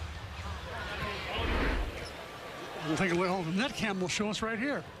 We'll take a look. The net cam will show us right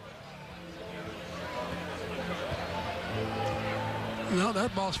here. No,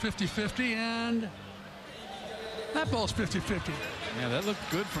 that ball's 50-50, and that ball's 50-50. Yeah, that looked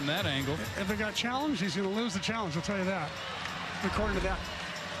good from that angle. If it got challenged, he's going to lose the challenge, I'll tell you that, according to that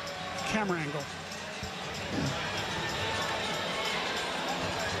camera angle.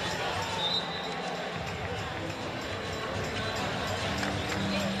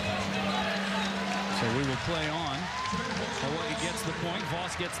 So we will play on. Hawaii gets the point.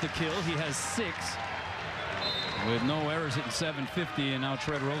 Voss gets the kill. He has 6 with no errors, hitting 750, and now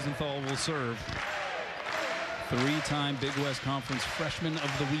Tread Rosenthal will serve. 3-time Big West Conference Freshman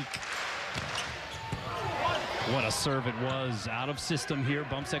of the Week. What a serve it was. Out of system here.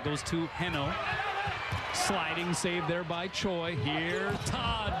 Bump set goes to Heno. Sliding save there by Choi. Here,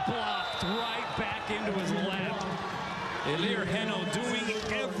 Todd blocked right back into his lap. Elir Heno doing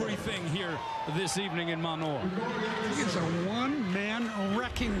everything here this evening in Manoa. It's a one-man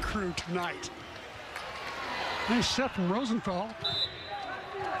wrecking crew tonight. Nice set from Rosenthal.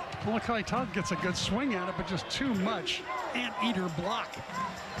 Malachi Todd gets a good swing at it, but just too much anteater block.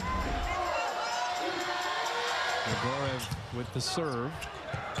 Grigorev with the serve.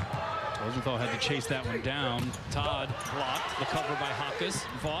 Rosenthal had to chase that one down. Todd blocked. The cover by Hakas.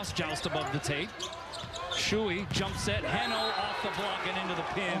 Voss joust above the tape. Shui jump set. Heno off the block and into the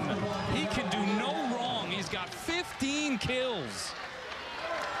pin. He can do no wrong. He's got 15 kills.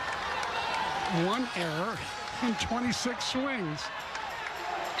 1 error and 26 swings.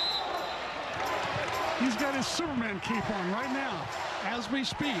 He's got his Superman cape on right now as we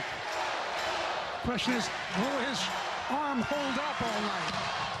speak. Question is, will his arm hold up all night?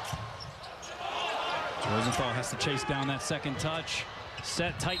 Rosenthal has to chase down that second touch.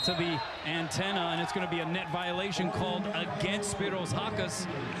 Set tight to the antenna, and it's going to be a net violation called against Spiros Hakas.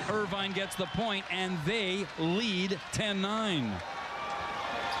 Irvine gets the point, and they lead 10-9.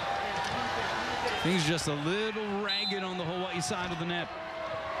 Things just a little ragged on the Hawaii side of the net.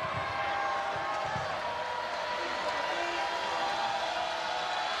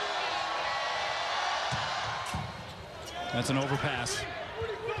 That's an overpass.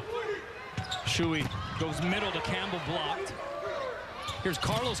 Shui goes middle to Campbell, blocked. Here's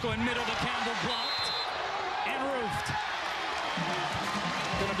Carlos going middle to Campbell, blocked and roofed.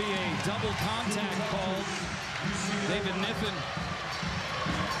 Going to be a double contact called. David Niffen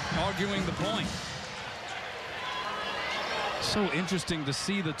arguing the point. So interesting to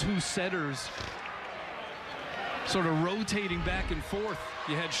see the 2 setters sort of rotating back and forth.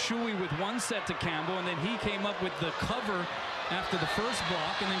 You had Shui with one set to Campbell, and then he came up with the cover after the first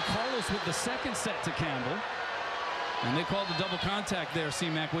block, and then Carlos with the second set to Campbell. And they called the double contact there,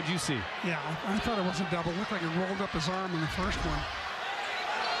 C-Mac. What'd you see? Yeah, I thought it was a double. It looked like it rolled up his arm in the first one.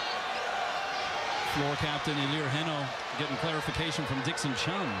 Floor captain Ilir Heno getting clarification from Dixon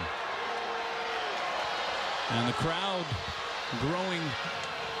Chun. And the crowd growing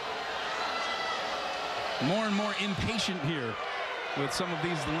more and more impatient here with some of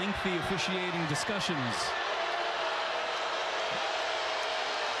these lengthy officiating discussions.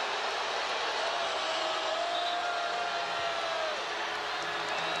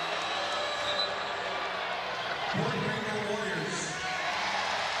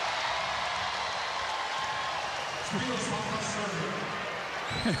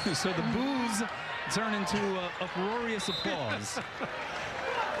 So the boos turn into uproarious applause.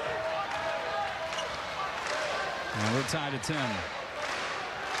 And we're tied at 10.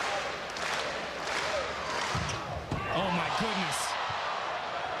 Oh my goodness.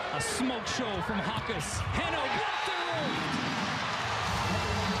 A smoke show from Hawkes. Heno blocked and rolled.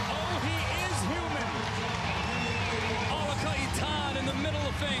 Oh, he is human. Alakai Todd in the middle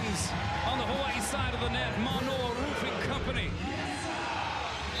of things on the Hawaii side of the net. Manoa Roofing Company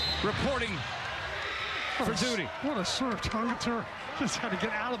reporting for duty. What a serve. Tongatur just had to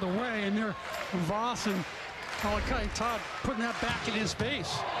get out of the way, and there Voss and Alakai Todd putting that back in his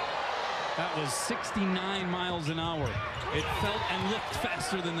face. That was 69 miles an hour. It felt and looked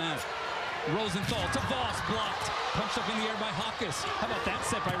faster than that. Rosenthal to Voss, blocked. Punched up in the air by Hawkes. How about that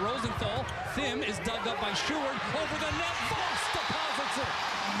set by Rosenthal? Thim is dug up by Stewart. Over the net, Voss deposits it.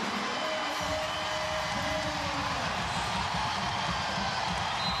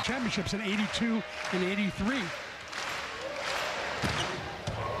 Championships in 82 and 83.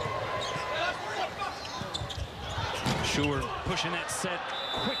 Stewart pushing that set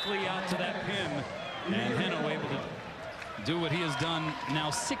quickly out to that pin, and Heno able to do what he has done now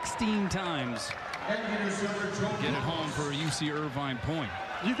 16 times. Get it home for a UC Irvine point.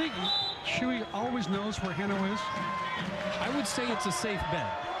 Do you think Shui always knows where Heno is? I would say it's a safe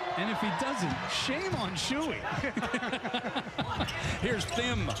bet. And if he doesn't, shame on Shui. Here's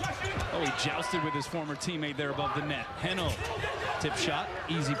Thim. Oh, he jousted with his former teammate there above the net. Heno, tip shot.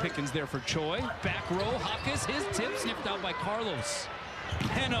 Easy pickings there for Choi. Back row, Hawkes, his tip sniffed out by Carlos.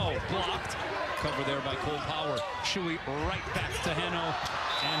 Heno blocked. Cover there by Cole Power. Shui right back to Heno.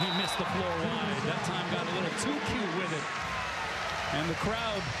 And he missed the floor wide. That time got a little too cute with it. And the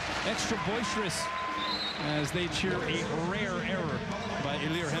crowd extra boisterous as they cheer a rare error by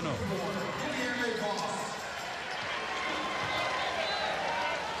Ilir Heno.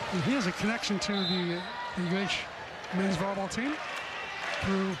 He has a connection to the UH men's volleyball team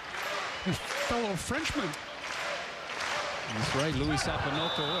through his fellow Frenchman. That's right, Louis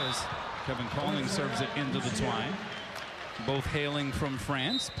Sapinotto, as Kevin Calling serves it into the twine. Both hailing from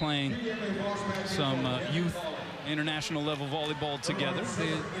France, playing some youth international level volleyball together.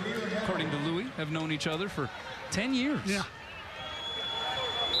 They, according to Louis, have known each other for 10 years. Yeah.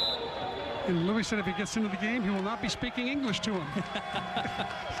 And Louis said if he gets into the game, he will not be speaking English to him.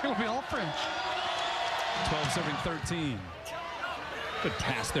 He'll be all French. 12 serving 13. Good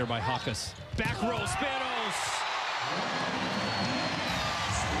pass there by Hawkes. Back row, Spiros.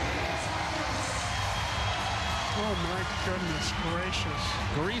 Oh my goodness gracious.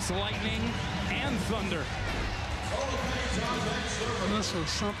 Grease lightning and thunder. This was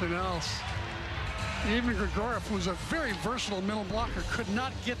something else. Even Grigoriev, who's a very versatile middle blocker, could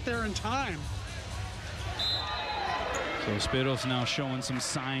not get there in time. So Spiros now showing some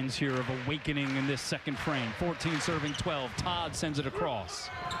signs here of awakening in this second frame. 14 serving 12. Todd sends it across.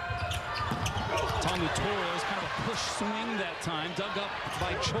 Tongu Torres kind of a push swing that time. Dug up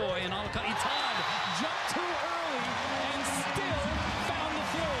by Choi, and Alakai Todd jumped too early and still found the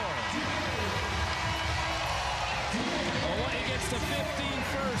floor. Hawaii gets to 15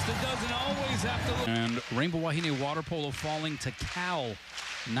 first. It doesn't always have to look. And Rainbow Wahine water polo falling to Cal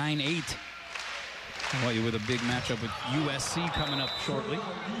 9-8. Hawaii with a big matchup with USC coming up shortly.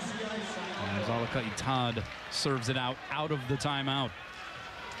 As Alakai Todd serves it out of the timeout.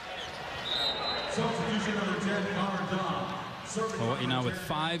 Substitution number 10, Connor Dom. Hawaii now with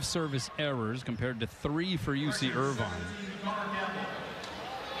 5 service errors compared to 3 for UC Irvine.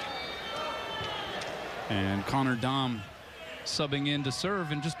 And Connor Dom subbing in to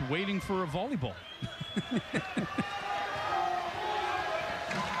serve and just waiting for a volleyball.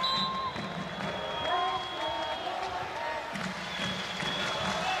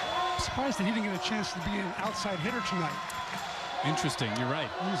 Surprised that he didn't get a chance to be an outside hitter tonight. Interesting, you're right.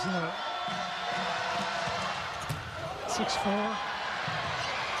 He's 6'4".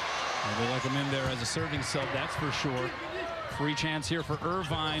 They like him in there as a serving sub, that's for sure. Free chance here for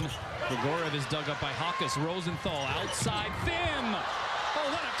Irvine. Grigorev is dug up by Hawkes. Rosenthal outside. Thim! Oh,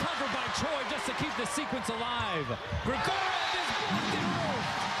 what a cover by Troy just to keep the sequence alive. Grigorev is blocked and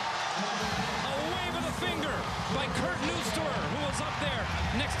moved. A wave of the finger by Kurt Neusterer, who was up there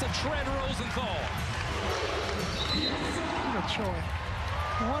next to Tread Rosenthal. Look at Troy.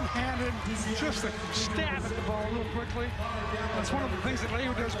 One-handed, just a stab at the ball real quickly. That's one of the things that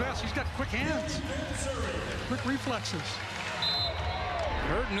Leo does best. He's got quick hands, quick reflexes.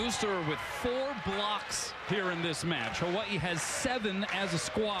 Kurt Neusterer with 4 blocks here in this match. Hawaii has 7 as a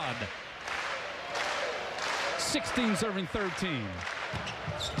squad. 16 serving 13.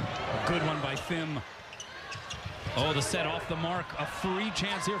 A good one by Thim. Oh, the set off the mark. A free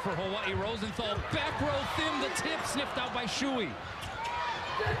chance here for Hawaii. Rosenthal, back row, Thim, the tip, sniffed out by Shuey.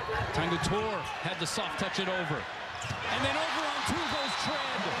 Tangutor had to soft touch it over. And then over on 2 goes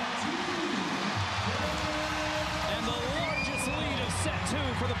Tread. And the largest lead of set 2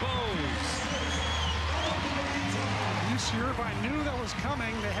 for the Bows. UC Irvine knew that was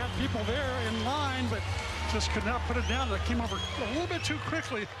coming. They had people there in line, but just could not put it down. That came over a little bit too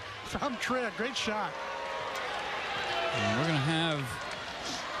quickly from Tread. Great shot. And we're going to have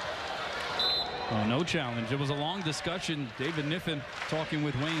no challenge. It was a long discussion. David Niffen talking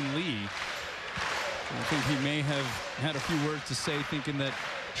with Wayne Lee. I think he may have had a few words to say, thinking that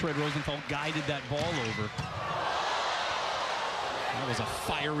Tread Rosenthal guided that ball over. That was a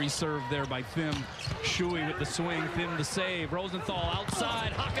fiery serve there by Thim. Shuey with the swing, Thim the save. Rosenthal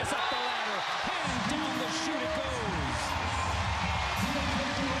outside, Hawkes up the ladder, hand down the chute it goes.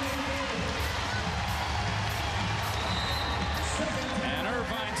 And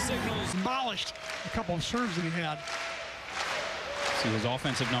Irvine signals. Demolished a couple of serves that he had. See his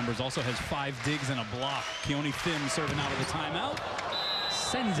offensive numbers. Also has 5 digs and a block. Keone Thim serving out of the timeout.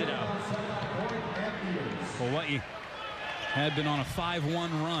 Sends it out. Hawaii had been on a 5-1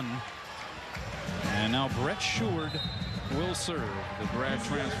 run. And now Brett Sheward will serve. The grad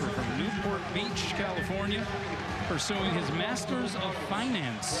transfer from Newport Beach, California, pursuing his Masters of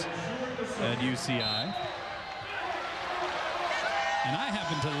Finance at UCI. And I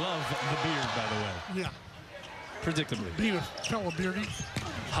happen to love the beard, by the way. Yeah. Predictably. Being a fellow beardy.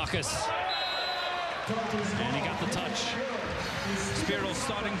 Hawkes. And he got the touch. Spiro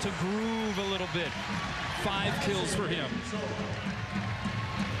starting to groove a little bit. 5 kills for him.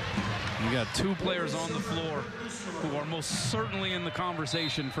 You got 2 players on the floor who are most certainly in the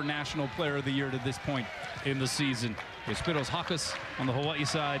conversation for National Player of the Year to this point in the season. Spiros Hawkes on the Hawaii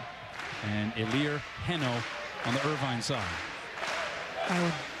side and Elir Heno on the Irvine side. I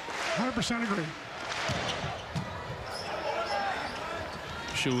would 100% agree.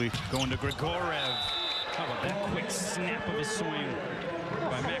 Shuey going to Grigorev. How about that quick snap of a swing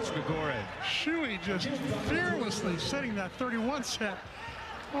by Max Grigorev? Shuey just fearlessly setting that 31 set.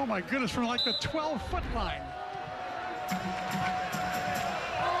 Oh my goodness, from like the 12-foot line.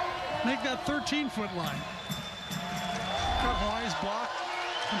 Make that 13-foot line. Got Hawaii's block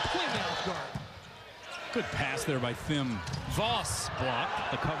completely off guard. Good pass there by Thim. Voss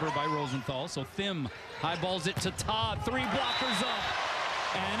blocked. The cover by Rosenthal. So Thim highballs it to Todd. 3 blockers up.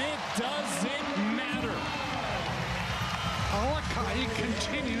 And it doesn't matter. Alakai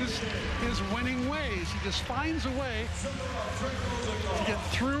continues his winning ways. He just finds a way to get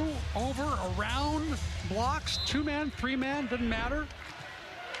through, over, around, blocks, 2-man, 3-man, doesn't matter.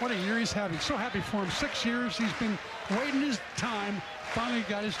 What a year he's having. So happy for him. 6 years he's been waiting his time. Finally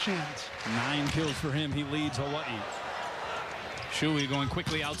got his chance. 9 kills for him. He leads Hawaii. Shuey going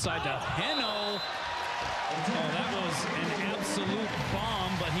quickly outside to Heno. Oh, that was an absolute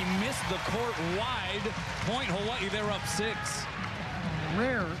bomb, but he missed the court wide. Point Hawaii, they're up 6.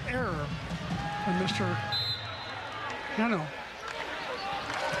 Rare error from Mr. Heno.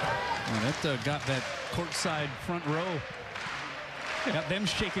 Well, that got that courtside front row. Got them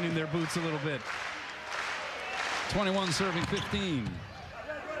shaking in their boots a little bit. 21 serving 15.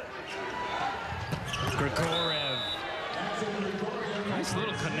 Grigorev. Nice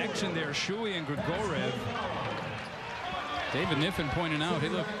little connection there, Shuey and Grigorev. David Niffen pointing out, hey,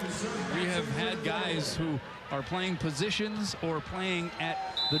 look, we have had guys who are playing positions or playing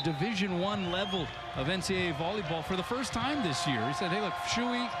at the Division I level of NCAA volleyball for the first time this year. He said, hey, look,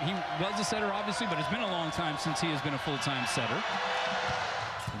 Shuey, he was a setter, obviously, but it's been a long time since he has been a full-time setter.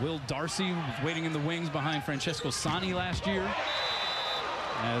 Will Darcy was waiting in the wings behind Francesco Sani last year,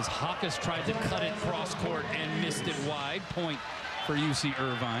 as Hawkes tried to cut it cross court and missed it wide. Point for UC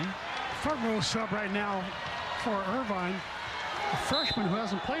Irvine. Front row sub right now for Irvine, a freshman who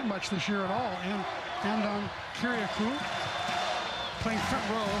hasn't played much this year at all, and and Kiriakou playing front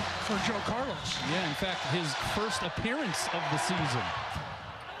row for Joe Carlos. Yeah, in fact, his first appearance of the season.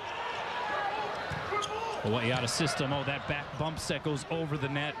 Hawaii out of system. Oh, that back bump set goes over the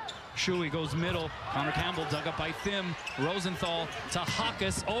net. Shuey goes middle. Connor Campbell dug up by Thim. Rosenthal to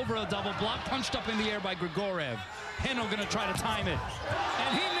Hawkes over a double block. Punched up in the air by Grigorev. Heno gonna try to time it.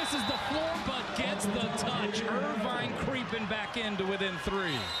 And he misses the floor, but gets the touch. Irvine creeping back into within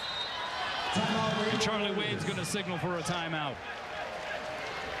 3. And Charlie Wade's gonna signal for a timeout.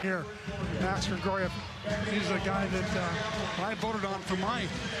 Here, Max Grigorev, he's the guy that I voted on for my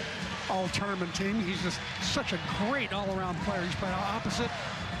all-tournament team. He's just such a great all-around player. He's played opposite,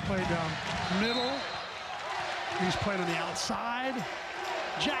 played middle, he's played on the outside.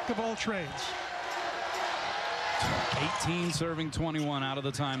 Jack of all trades. 18 serving 21 out of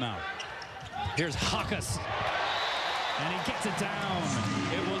the timeout. Here's Hawkes. And he gets it down.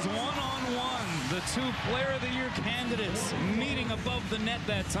 It was one-on-one. The 2 Player of the Year candidates meeting above the net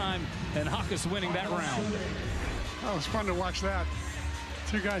that time, and Hawkes winning that round. That was fun to watch that.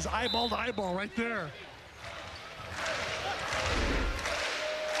 2 guys eyeball to eyeball right there.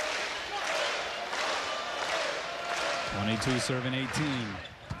 (22) serving 18.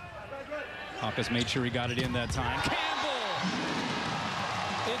 Hawkes made sure he got it in that time. Campbell!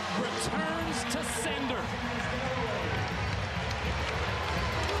 It returns to sender.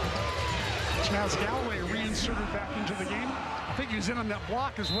 Chaz Galloway reinserted back into the game. I think he was in on that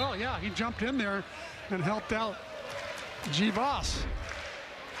block as well. Yeah, he jumped in there and helped out G. Voss.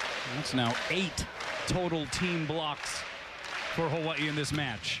 That's now 8 total team blocks for Hawaii in this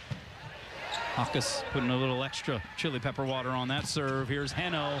match. Hawkes putting a little extra chili pepper water on that serve. Here's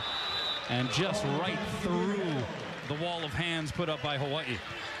Heno, and just right through the wall of hands put up by Hawaii.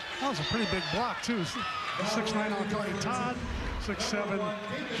 That was a pretty big block, too. 6'9" Alcali Todd, 6'7"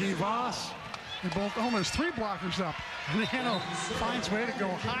 G. Voss. They both, there's 3 blockers up. And Heno finds way to go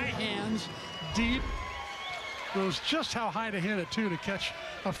high hands, deep. Knows just how high to hit it, too, to catch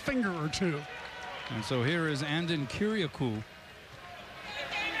a finger or 2. And so here is Andon Kiriakou,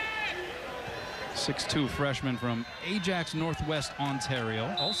 6'2" freshman from Ajax, Northwest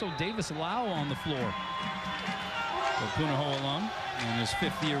Ontario. Also Davis Lau on the floor. A Punahou alum in his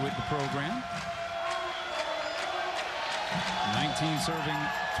 5th year with the program. 19 serving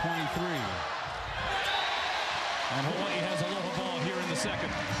 23. And Hawaii has a little ball here in the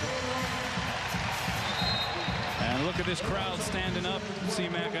second. And look at this crowd standing up.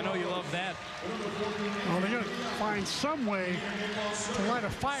 C-Mac, I know you love that. Well, they got to find some way to light a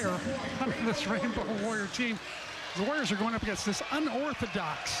fire under this Rainbow Warrior team. The Warriors are going up against this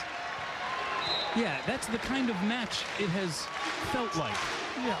unorthodox. Yeah, that's the kind of match it has felt like.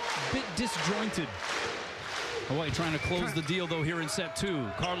 Yeah. A bit disjointed. Hawaii trying to close the deal, though, here in set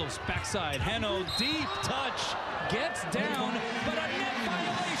 2. Carlos backside. Heno, deep touch. Gets down, but a net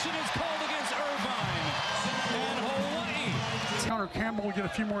violation is called against Irvine. And Hawaii. Connor Campbell will get a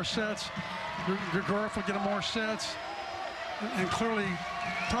few more sets. Grigorev will get more sets. And clearly,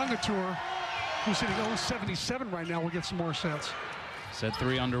 Tongatur, who's hitting 0.77 right now, will get some more sets. Set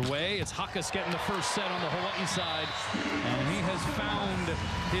 3 underway. It's Hawkes getting the first set on the Hawaii side. And he has found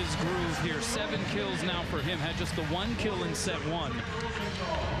his groove here. 7 kills now for him. Had just the 1 kill in set 1.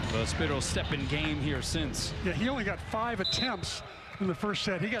 The Spiro step in game here since. Yeah, he only got 5 attempts in the first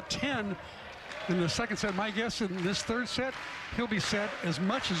set. He got 10 in the second set. My guess in this 3rd set, he'll be set as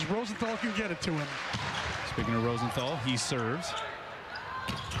much as Rosenthal can get it to him. Speaking of Rosenthal, he serves.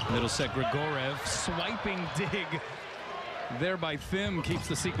 Middle set, Grigorev swiping dig. There by Thim keeps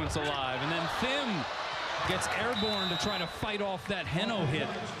the sequence alive. And then Thim gets airborne to try to fight off that Heno hit.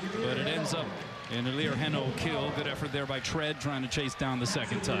 But it ends up in a Lear Heno kill. Good effort there by Tread trying to chase down the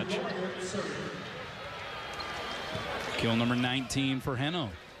second touch. Kill number 19 for Heno.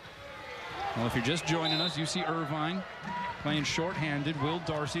 Well, if you're just joining us, you see Irvine playing shorthanded. Will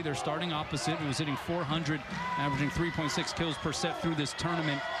Darcy, their starting opposite, who was hitting .400, averaging 3.6 kills per set through this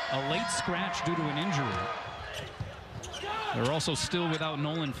tournament. A late scratch due to an injury. They're also still without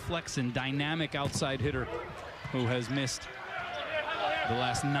Nolan Flexen, dynamic outside hitter who has missed the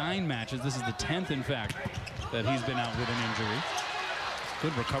last 9 matches. This is the 10th, in fact, that he's been out with an injury.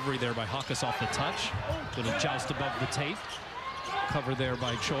 Good recovery there by Hawkes off the touch. Little joust above the tape. Cover there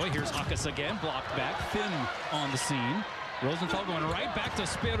by Choi. Here's Hawkes again, blocked back. Thin on the scene. Rosenthal going right back to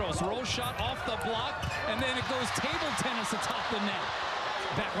Spiros. Roll shot off the block, and then it goes table tennis atop the net.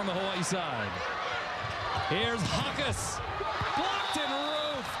 Back on the Hawaii side. Here's Hawkes. Blocked and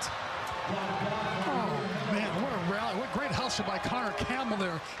roofed. Oh, man, what a rally. What great hustle by Connor Campbell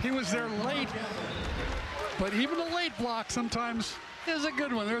there. He was there late, but even the late block sometimes is a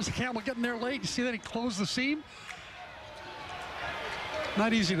good one. There's Campbell getting there late. You see that he closed the seam?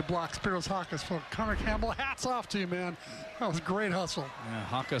 Not easy to block Spiros Hawkes. For Connor Campbell, hats off to you, man. That was a great hustle. Yeah,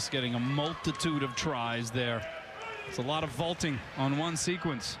 Hawkes getting a multitude of tries there. It's a lot of vaulting on one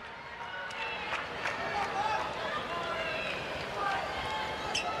sequence.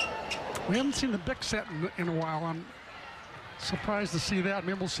 We haven't seen the Bick set in a while. I'm surprised to see that.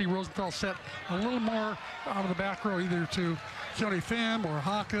 Maybe we'll see Rosenthal set a little more out of the back row, either to Keone Pham or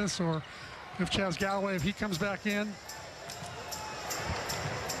Hawkes, or if Chaz Galloway, if he comes back in.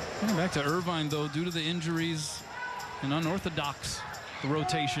 Back to Irvine, though, due to the injuries and unorthodox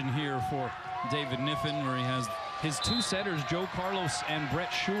rotation here for David Kniffen, where he has his two setters, Joe Carlos and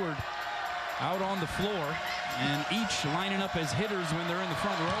Brett Sheward, out on the floor, and each lining up as hitters when they're in the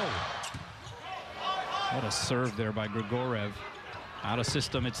front row. What a serve there by Grigorev. Out of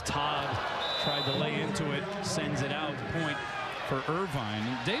system, it's Todd. Tried to lay into it, sends it out. Point for Irvine.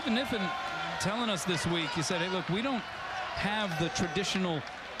 And David Kniffen telling us this week, he said, hey, look, we don't have the traditional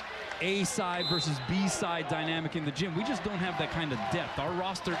A side versus B side dynamic in the gym. We just don't have that kind of depth. Our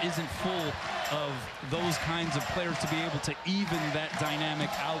roster isn't full of those kinds of players to be able to even that dynamic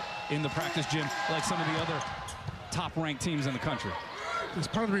out in the practice gym like some of the other top-ranked teams in the country. It's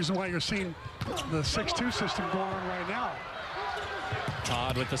part of the reason why you're seeing the 6-2 system going on right now.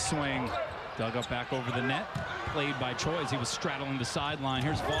 Todd with the swing. Dug up back over the net. Played by Troy as he was straddling the sideline.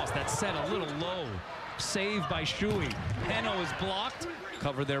 Here's Voss. That's set a little low. Saved by Shuey. Heno is blocked.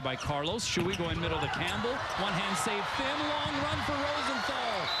 Covered there by Carlos. Shuey going middle to Campbell. One-hand save. Thin, long run for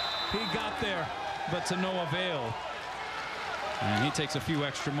Rosenthal. He got there, but to no avail. And he takes a few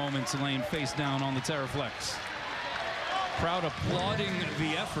extra moments laying face down on the Terraflex. Crowd applauding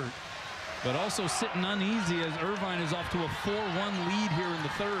the effort, but also sitting uneasy as Irvine is off to a 4-1 lead here in the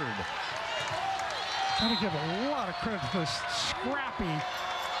third. Got to give a lot of credit to this scrappy,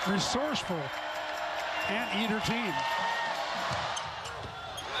 resourceful, anteater team.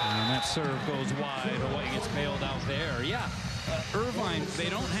 And that serve goes wide. Hawaii gets bailed out there. Yeah, Irvine, they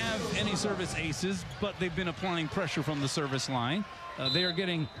don't have any service aces, but they've been applying pressure from the service line. They are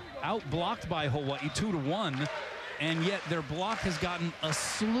getting out-blocked by Hawaii 2-1. And yet their block has gotten a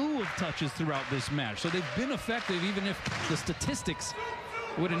slew of touches throughout this match. So they've been effective, even if the statistics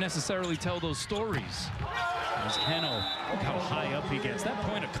wouldn't necessarily tell those stories. There's Heno. Look how high up he gets. That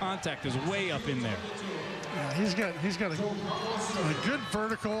point of contact is way up in there. Yeah, he's got a good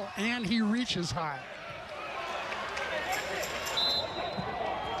vertical, and he reaches high.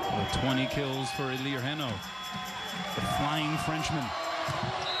 20 kills for Elir Heno, the flying Frenchman.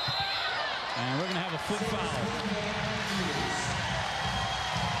 And we're going to have a foot foul.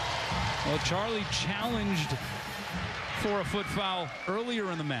 Well, Charlie challenged for a foot foul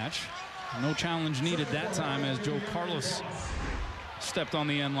earlier in the match. No challenge needed that time as Joe Carlos stepped on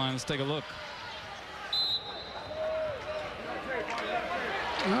the end line. Let's take a look.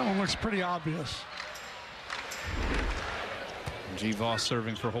 That one looks pretty obvious. G. Voss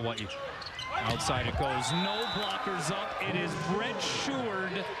serving for Hawaii. Outside it goes. No blockers up. It is Brett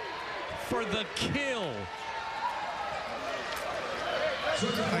Sheward for the kill.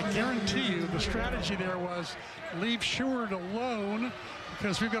 I guarantee you the strategy there was leave Sheward alone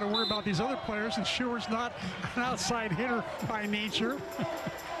because we've got to worry about these other players, and Sheward's not an outside hitter by nature.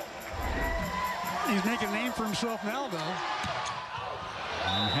 He's making a name for himself now, though.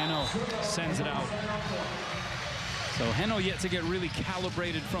 And Heno sends it out. So Heno yet to get really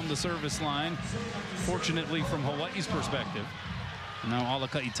calibrated from the service line, fortunately from Hawaii's perspective. Now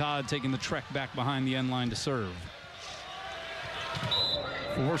Alakai Todd taking the trek back behind the end line to serve.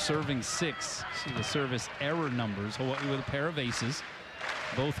 4 serving 6. See the service error numbers. Hawaii with a pair of aces,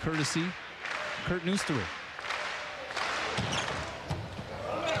 both courtesy Kurt Neusterer.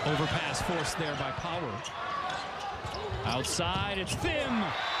 Overpass forced there by Power. Outside, it's Phim.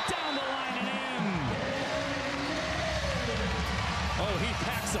 Down the line and in. Oh, he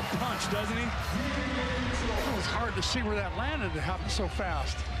packs a punch, doesn't he? It was hard to see where that landed. It happened so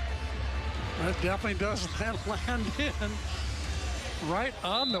fast. That definitely does land in right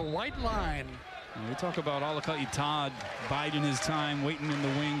on the white line. And we talk about Alakai Todd biding his time, waiting in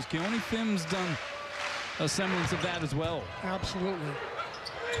the wings. Keone Phim's done a semblance of that as well. Absolutely.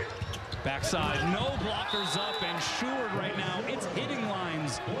 Backside, no blockers up, and Sheward right now, it's hitting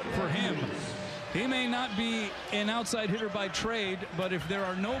lines for him. He may not be an outside hitter by trade, but if there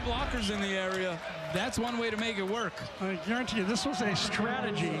are no blockers in the area, that's one way to make it work. I guarantee you this was a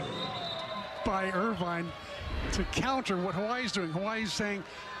strategy by Irvine to counter what Hawaii's doing. Hawaii's saying,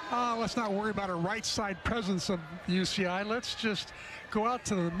 let's not worry about a right side presence of UCI. Let's just go out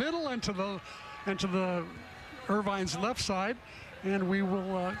to the middle and to the Irvine's left side and we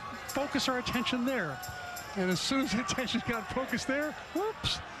will focus our attention there. And as soon as the attention got focused there,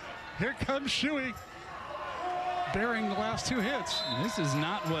 whoops, here comes Shuey, bearing the last 2 hits. This is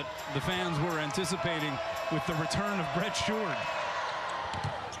not what the fans were anticipating with the return of Brett Sheward.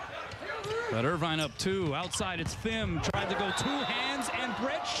 But Irvine up 2. Outside, it's Thim. Tried to go 2 hands, and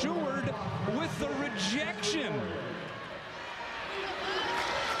Brett Sheward with the rejection.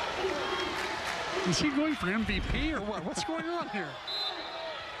 Is he going for MVP or what? What's going on here?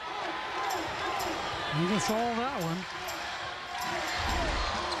 He gets all that one.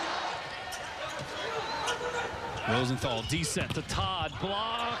 Rosenthal, D-set to Todd,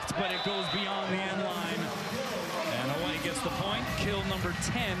 blocked, but it goes beyond the end line. And Hawaii gets the point. Kill number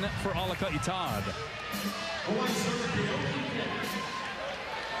 10 for Alaka'i Todd.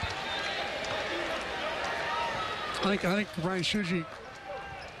 I think Ryan Shuji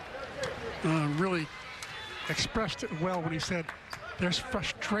really expressed it well when he said there's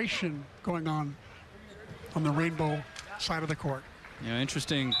frustration going on the Rainbow side of the court. Yeah,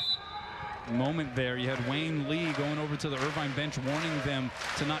 interesting moment there. You had Wayne Lee going over to the Irvine bench warning them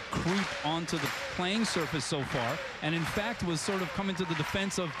to not creep onto the playing surface so far, and in fact was sort of coming to the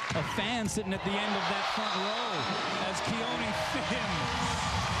defense of a fan sitting at the end of that front row as Keone Thim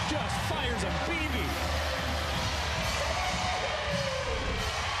just fires a BB.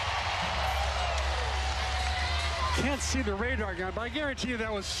 Can't see the radar gun, but I guarantee you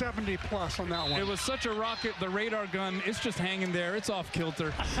that was 70 plus on that one. It was such a rocket, the radar gun, it's just hanging there. It's off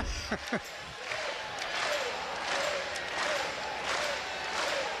kilter.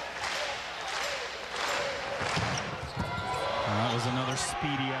 That was another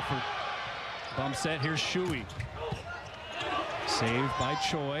speedy effort. Bump set, here's Shuey. Saved by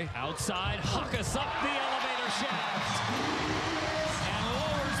Choi. Outside, Huckus up the elevator shaft. And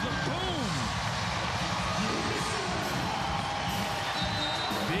lowers the boom.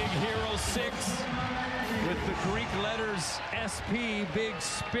 Big Hero 6 with the Greek letters SP, Big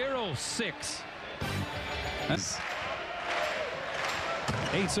Spiro 6. That's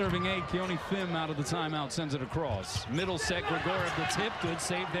 8 serving 8. Keone Thim out of the timeout, sends it across. Middle set, Grigoriev the tip. Good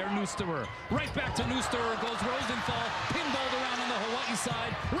save there, Neusterer. Right back to Neusterer goes Rosenthal. Pinballed around on the Hawaii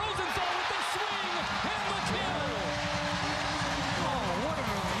side. Rosenthal with the swing and the kill. Oh, what an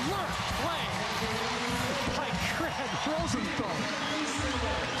alert play by Craig Rosenthal.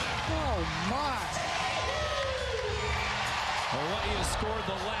 Oh, my. Hawaii has scored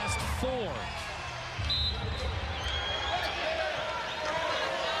the last 4.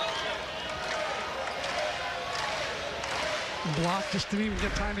 Block just didn't even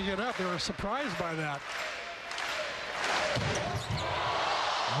get time to get up. They were surprised by that.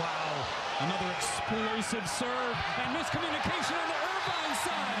 Wow, another explosive serve and miscommunication on the Irvine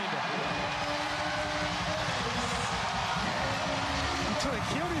side. Until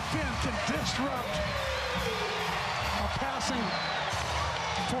Keone Thim can disrupt a passing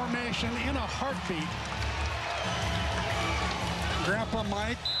formation in a heartbeat. Grandpa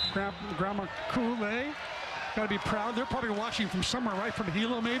Mike, Grandma Kool-Aid. Got to be proud. They're probably watching from somewhere right from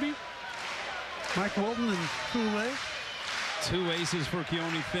Hilo, maybe. Mike Wilton and Kool-Aid. 2 aces for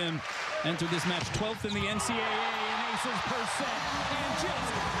Keone Thim. Entered this match 12th in the NCAA in aces per set. And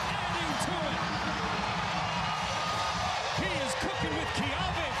just adding to it. He is cooking with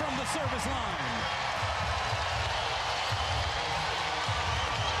Kiave from the service line.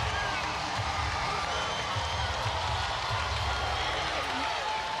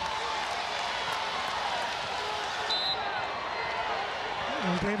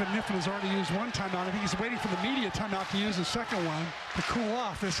 David Niffen has already used 1 timeout. I think he's waiting for the media timeout to use the second one to cool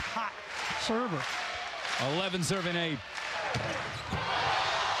off this hot server. 11 serving 8.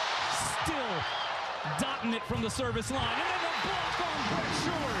 Still dotting it from the service line. And then the block on Brett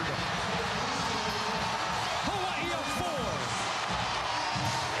Sheward. Hawaii up 4.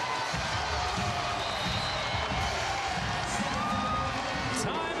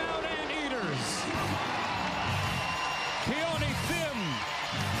 Timeout and eaters. Keone Thim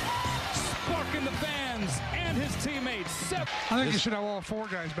sparking the fans and his teammates. I think you should have all 4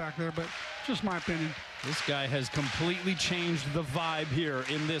 guys back there, but just my opinion. This guy has completely changed the vibe here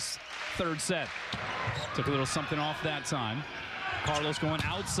in this 3rd set. Took a little something off that time. Carlos going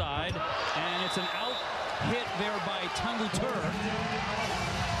outside, and it's an out hit there by Tangutur.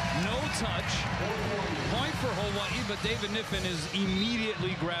 No touch. Point for Hawaii, but David Niffen is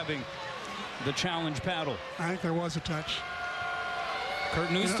immediately grabbing the challenge paddle. I think there was a touch. Kurt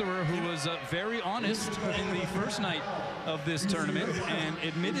Neusterer, who was very honest in the first night of this tournament and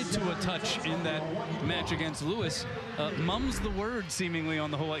admitted to a touch in that match against Lewis, mums the word seemingly on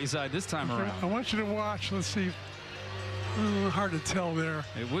the Hawaii side this time around. I want you to watch. Let's see. Hard to tell there.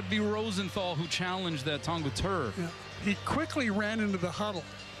 It would be Rosenthal who challenged that Tonguateur. Yeah. He quickly ran into the huddle.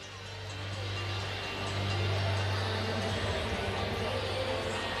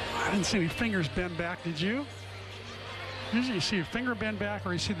 I didn't see any fingers bend back, did you? Usually you see a finger bend back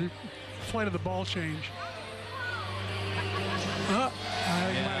or you see the flight of the ball change. You might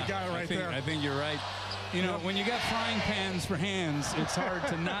have got it right there. I think you're right. You know, when you got frying pans for hands, it's hard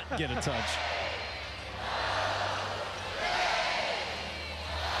to not get a touch.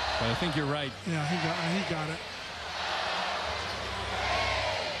 But I think you're right. Yeah, he got it.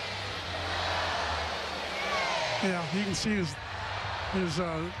 Yeah, you can see his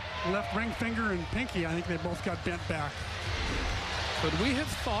left ring finger and pinky. I think they both got bent back. But we have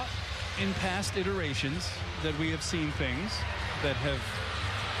thought in past iterations that we have seen things that have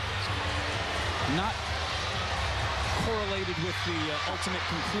not correlated with the ultimate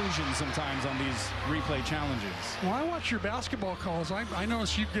conclusion sometimes on these replay challenges. Well, I watch your basketball calls. I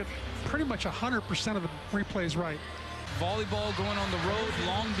notice you get pretty much 100% of the replays right. Volleyball going on the road,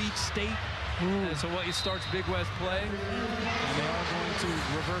 Long Beach State. As Hawaii starts Big West play, and they are going to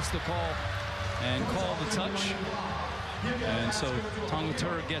reverse the call and call the touch. And so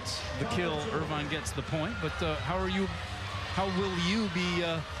Tonguateur gets the kill, Irvine gets the point. But how will you be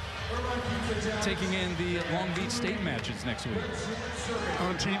taking in the Long Beach State matches next week?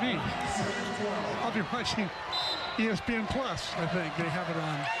 On TV. I'll be watching ESPN Plus, I think. They have it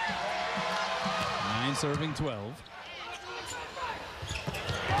on. 9 serving 12.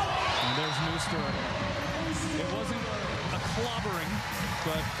 And there's Nooster. It wasn't a clobbering,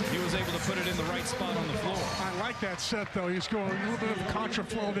 but he was able to put it in the right spot on the floor. I like that set, though. He's going a little bit of a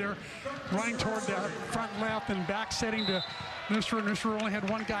contraflow there, running toward that front left and back setting to Nooster. Nooster only had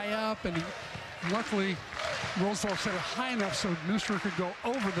one guy up, and luckily Rosenthal set it high enough so Nooster could go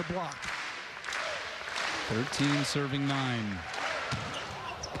over the block. 13 serving 9.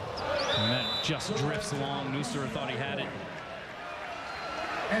 And that just drifts along. Nooster thought he had it.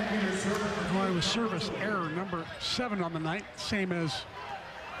 Well, it was service error number 7 on the night, same as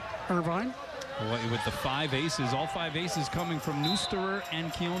Irvine. Hawaii with the 5 aces, all 5 aces coming from Nooster and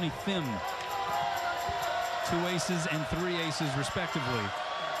Keone Thim. 2 aces and 3 aces respectively.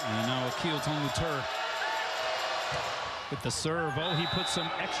 And now Akil Tonguateur with the serve. Oh, he put some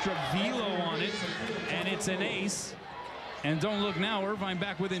extra velo on it, and it's an ace. And don't look now, Irvine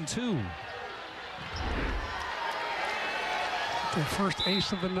back within 2. The first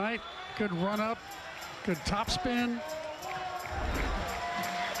ace of the night. Good run up, good top spin.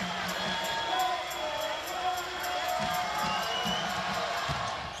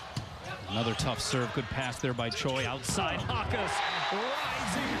 Another tough serve, good pass there by Choi. Outside, Hakas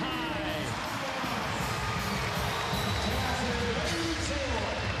rising high.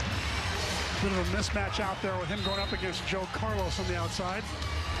 Bit of a mismatch out there with him going up against Joe Carlos on the outside.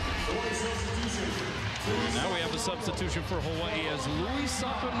 Now we have a substitution for Hawaii as Luis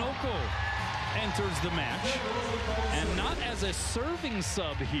Sakonoko enters the match. And not as a serving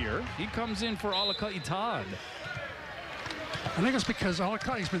sub here. He comes in for Alakai Todd. I think it's because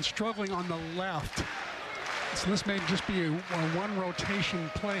Alakai's been struggling on the left. So this may just be a one rotation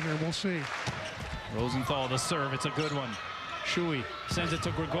play here. We'll see. Rosenthal, the serve. It's a good one. Shui sends it to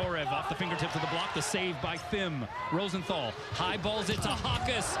Grigorev off the fingertips of the block. The save by Thim. Rosenthal high balls it to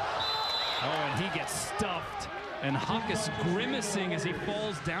Hakas. Oh, and he gets stuffed. And Hakas grimacing as he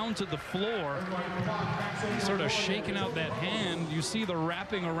falls down to the floor. He's sort of shaking out that hand. You see the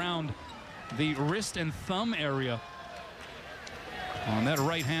wrapping around the wrist and thumb area on that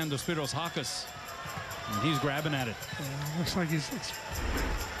right hand of Spiros Hakas. And he's grabbing at it. Looks like it's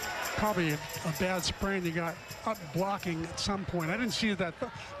probably a bad sprain. He got up blocking at some point. I didn't see that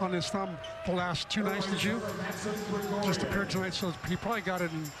on his thumb the last 2 nights, did you? Just appeared tonight, so he probably got it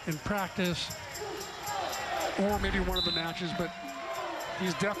in practice or maybe one of the matches, but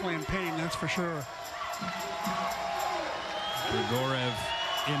he's definitely in pain, that's for sure. Grigorev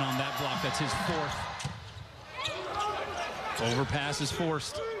in on that block. That's his 4th. Overpass is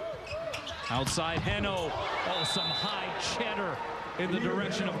forced. Outside, Heno. Oh, some high cheddar in the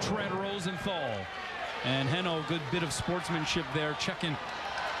direction of Trent Rosenthal. And Heno, good bit of sportsmanship there, checking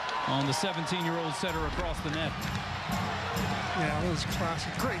on the 17-year-old setter across the net. Yeah, that was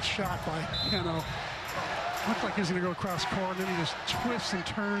classic. Great shot by Heno. Looked like he was going to go across court, and then he just twists and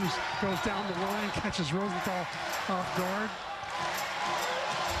turns, goes down the line, catches Rosenthal off guard.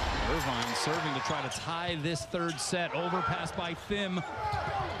 Irvine serving to try to tie this 3rd set. Overpass by Thim.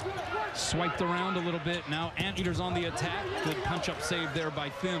 Swiped around a little bit. Now Anteater's on the attack. Good punch-up save there by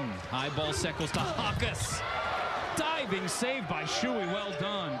Thim. High ball set goes to Hakas. Diving save by Shui. Well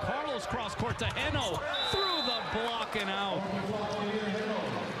done. Carlos cross court to Heno. Through the blocking out.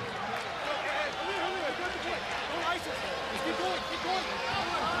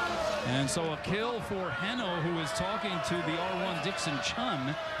 And so a kill for Heno, who is talking to the R1 Dixon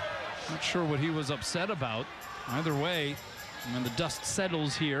Chun. Not sure what he was upset about. Either way, when the dust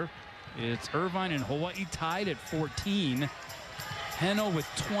settles here, it's Irvine and Hawaii tied at 14. Heno with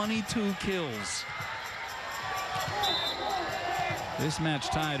 22 kills. This match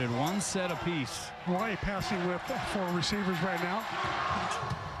tied at 1 set apiece. Hawaii passing with 4 receivers right now.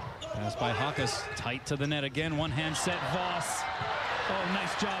 Pass by Hakas, tight to the net again. One hand set, Voss. Oh,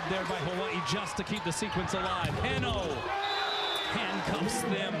 nice job there by Hawaii just to keep the sequence alive. Heno handcuffs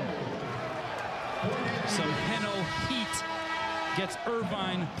them. Some Heno heat gets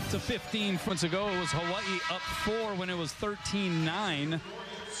Irvine to 15. Months ago, it was Hawaii up 4 when it was 13-9.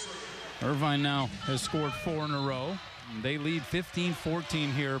 Irvine now has scored 4 in a row. They lead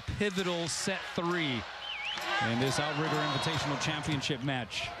 15-14 here. Pivotal set 3 in this Outrigger Invitational Championship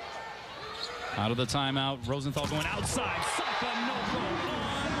match. Out of the timeout, Rosenthal going outside. Sakanoko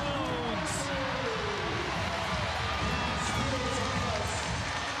unloads.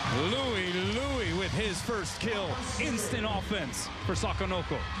 Louis with his first kill. Instant offense for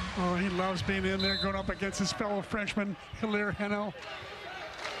Sakanoko. Oh, he loves being in there, going up against his fellow Frenchman, Hilaire Heno.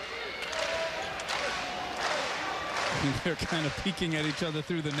 They're kind of peeking at each other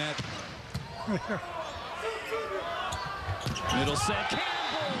through the net. Middle set. Campbell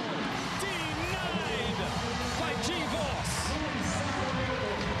denied by G. Voss.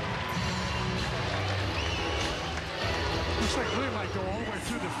 Looks like Louis might go all the way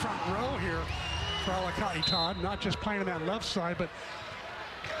through the front row here for Alakai Todd. Not just playing on that left side, but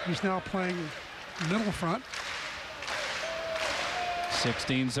he's now playing middle front.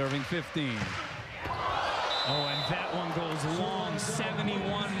 16 serving 15. Oh, and that one goes long,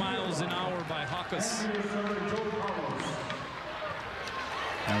 71 miles an hour by Hakas.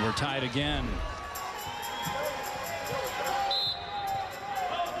 And we're tied again.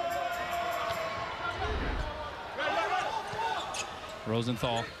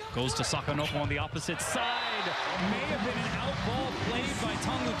 Rosenthal goes to Sakanoko on the opposite side. May have been an out ball played by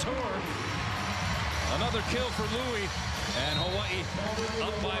Tangutor. Another kill for Louis, and Hawaii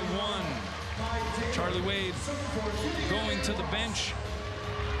up by 1. Charlie Wade going to the bench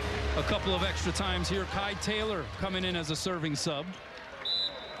a couple of extra times here. Kai Taylor coming in as a serving sub.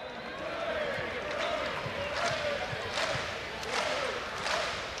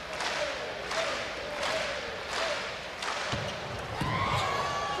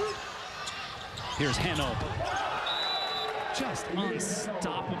 Here's Heno. Just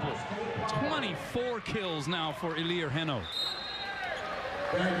unstoppable. 24 kills now for Hilaire Heno.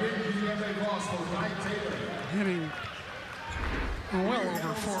 Hitting well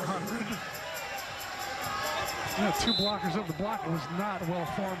over 400. Yeah, 2 blockers up. The block was not well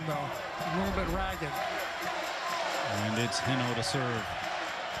formed, though. A little bit ragged. And it's Heno to serve.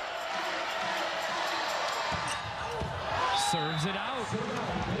 Serves it out.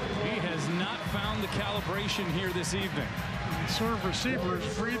 He has not found the calibration here this evening. Serve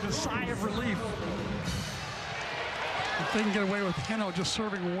receivers breathe a sigh of relief. If they can get away with Heno just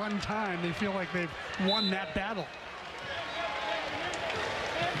serving 1 time, they feel like they've won that battle.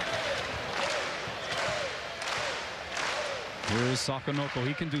 Here is Sakanoko.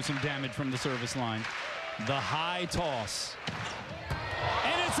 He can do some damage from the service line. The high toss.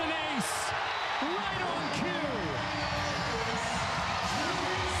 And it's an ace. Right on cue.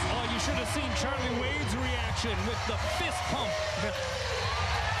 Oh, you should have seen Charlie Wade's reaction with the fist pump.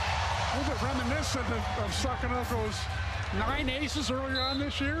 A little bit reminiscent of Sakanoko's 9 aces earlier on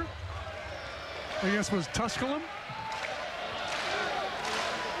this year. I guess was Tusculum.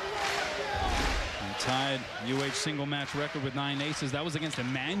 And tied UH single match record with 9 aces. That was against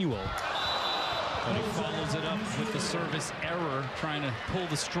Emmanuel. But he follows it up with the service error, trying to pull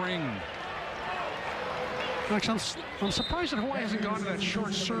the string. Actually, I'm surprised that Hawaii hasn't gone to that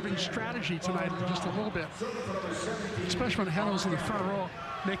short serving strategy tonight just a little bit. Especially when Heno's in the front row.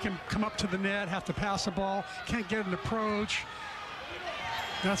 They can come up to the net, have to pass the ball, can't get an approach.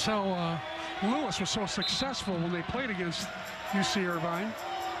 That's how Lewis was so successful when they played against UC Irvine.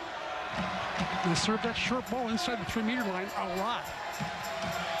 They served that short ball inside the 3-meter line a lot.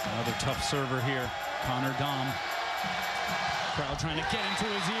 Another tough server here, Connor Dom. Crowd trying to get into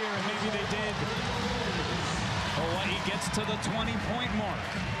his ear, and maybe they did. Hawaii gets to the 20-point mark.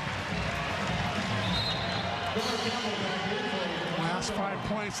 Last 5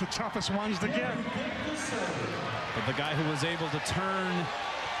 points, the toughest ones to get. But the guy who was able to turn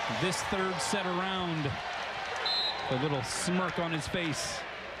this 3rd set around, the little smirk on his face,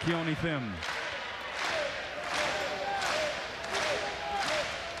 Keone Thim.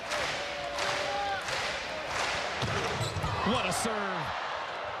 What a serve.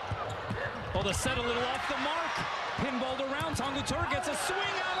 Well, to set a little off the mark. Pinballed around. Tongutur gets a swing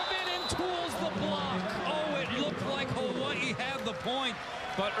out of it and tools the block. Oh, it looked like Hawaii had the point,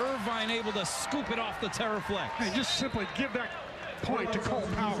 but Irvine able to scoop it off the Terraflex. Hey, just simply give that point to Cole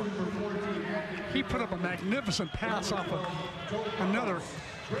Power. He put up a magnificent pass off of another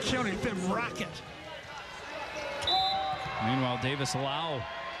county thin racket. Meanwhile, Davis Lau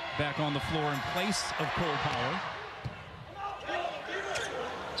back on the floor in place of Cole Power.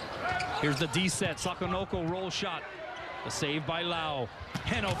 Here's the D-set. Sakonoko roll shot. The save by Lau.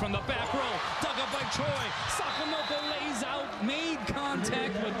 Heno from the back row. Dug up by Choi. Sakonoko lays out, made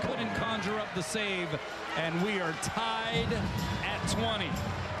contact, but couldn't conjure up the save. And we are tied at 20.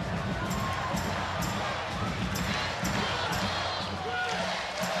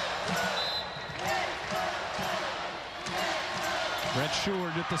 Brett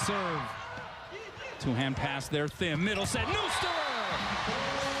Sheward at the serve. Two-hand pass there, thin. Middle set. Neuster!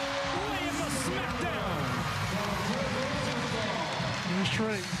 Laying the smackdown.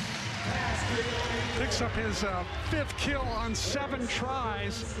 Straight. Picks up his 5th kill on 7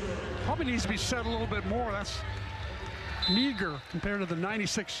 tries. Probably needs to be set a little bit more. That's meager compared to the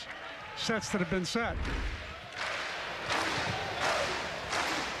 96 sets that have been set.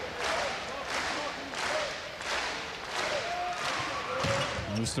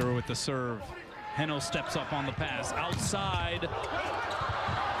 Neuster with the serve. Heno steps up on the pass. Outside.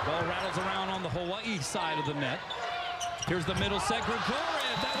 Ball rattles around on the Hawaii side of the net. Here's the middle set.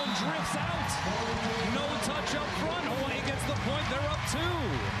 Grigoriev. That one drifts out. No touch up front. Hawaii gets the point. They're up 2.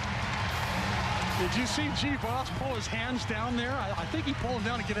 Did you see G. Voss pull his hands down there? I think he pulled them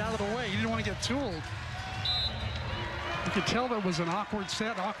down to get out of the way. He didn't want to get tooled. You could tell that was an awkward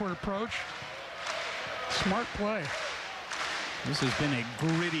set, awkward approach. Smart play. This has been a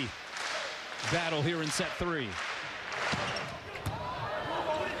gritty battle here in set 3.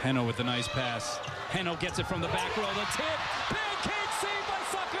 Heno with the nice pass. Heno gets it from the back row. The tip. Pancake save by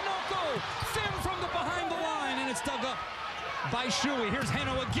Sakonoko. Thin from the behind the line, and it's dug up by Shui. Here's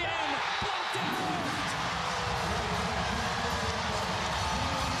Heno again. Blocked out.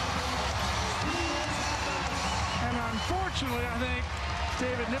 And unfortunately, I think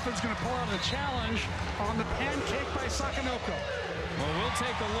David Nippon's going to pull out the challenge on the pancake by Sakonoko. Well, we'll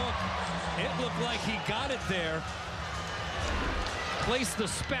take a look. It looked like he got it there. Placed the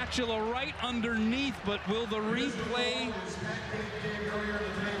spatula right underneath, but will the replay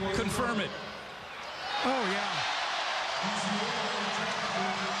confirm it? Oh, yeah.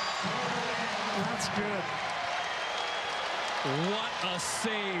 That's good. What a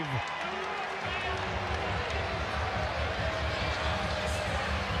save.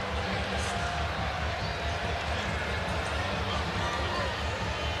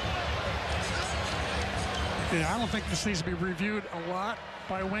 Yeah, I don't think this needs to be reviewed a lot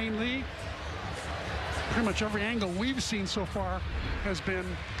by Wayne Lee. Pretty much every angle we've seen so far has been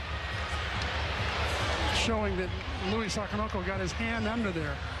showing that Louis Sakonoko got his hand under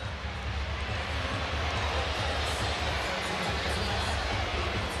there.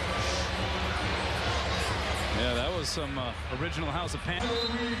 Yeah, that was some original House of Pan.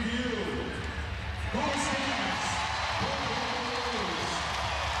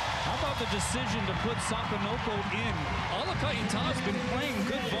 How about the decision to put Sakonoko in? Alakaita's been playing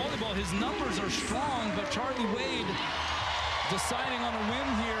good volleyball. His numbers are strong, but Charlie Wade deciding on a whim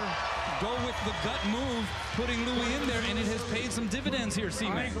here, go with the gut move, putting Louis in there, and it has paid some dividends here,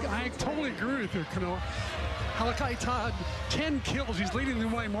 C-Man. I totally agree with you, Kano. Halakaita, 10 kills. He's leading the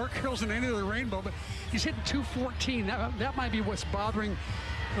way, more kills than any other Rainbow, but he's hitting 214. That might be what's bothering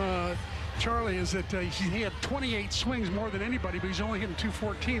Charlie, is that he had 28 swings more than anybody, but he's only hitting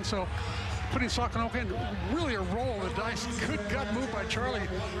 214. So putting Sakonoko in really a roll of the dice. Good gut move by Charlie,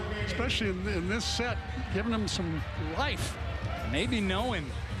 especially in this set, giving him some life. Maybe knowing,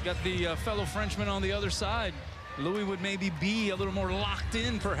 got the fellow Frenchman on the other side. Louis would maybe be a little more locked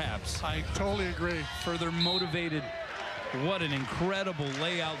in, perhaps. I totally agree. Further motivated. What an incredible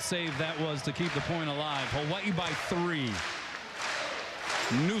layout save that was to keep the point alive. Hawaii by 3.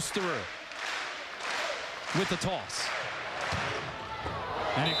 Neusterer with the toss.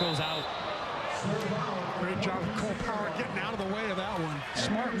 And it goes out. Great job of Cole Power getting out of the way of that one.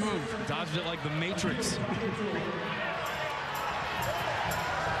 Smart move. Dodged it like the Matrix.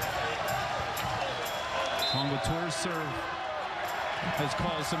 Tongutur's serve has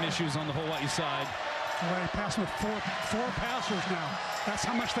caused some issues on the Hawaii side. Hawaii passing with four passers now. That's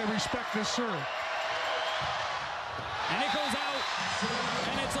how much they respect this serve. And it goes out.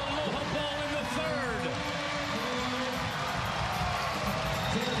 And it's Aloha ball in the third.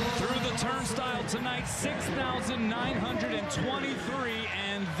 Through the turnstile tonight, 6,923,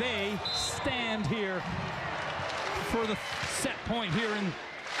 and they stand here for the set point here in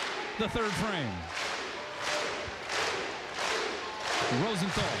the third frame.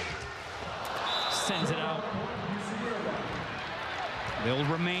 Rosenthal sends it out. They'll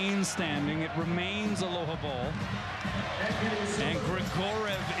remain standing. It remains Aloha ball. And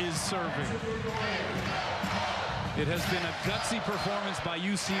Grigorev is serving. It has been a gutsy performance by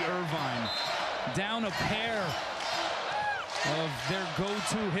UC Irvine. Down a pair of their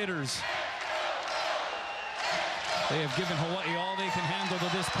go-to hitters. They have given Hawaii all they can handle to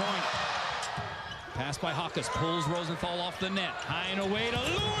this point. Pass by Hawkes, pulls Rosenthal off the net. High and away to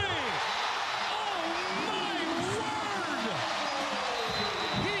Louis! Oh, my word!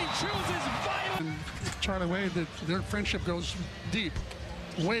 He chooses violence. Charlie Wade, that their friendship goes deep,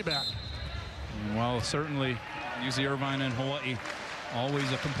 way back. Well, certainly, UC Irvine and Hawaii,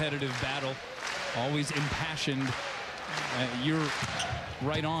 always a competitive battle, always impassioned. You're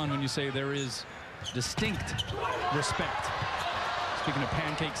right on when you say there is distinct respect. Speaking of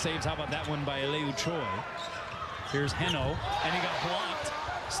pancake saves, how about that one by Eleu Choi? Here's Heno, and he got blocked.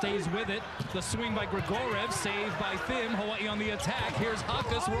 Stays with it. The swing by Grigorev, saved by Thim. Hawaii on the attack. Here's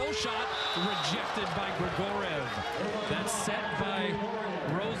Hawkes, roll shot, rejected by Grigorev. That's set by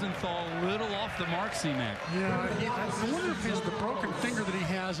Rosenthal, a little off the mark, C-Mac. Yeah, I wonder if the broken finger that he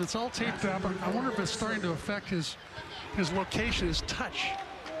has, it's all taped up. I wonder if it's starting to affect his location, his touch.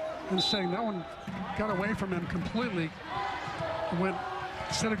 And saying that one got away from him completely. Went,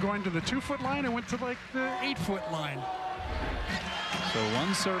 instead of going to the 2-foot line, it went to like the 8-foot line. So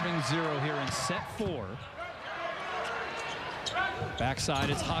 1 serving 0 here in set 4. Backside,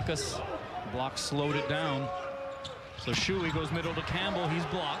 it's Hawkes. Block slowed it down. So Shuey goes middle to Campbell. He's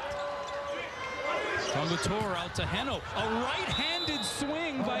blocked. Tongator out to Heno. A right-handed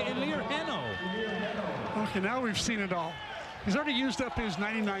swing by Elir Heno. Okay, now we've seen it all. He's already used up his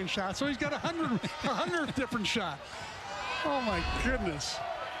 99 shots, so he's got 100 different shot. Oh my goodness.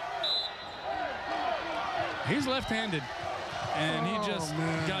 He's left-handed, and he just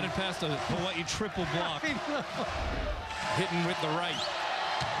got it past a Hawaii triple block. Hitting with the right.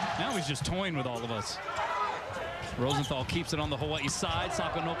 Now he's just toying with all of us. Rosenthal keeps it on the Hawaii side.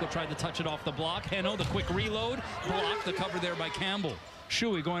 Sakonoko tried to touch it off the block. Heno, the quick reload. Blocked, the cover there by Campbell.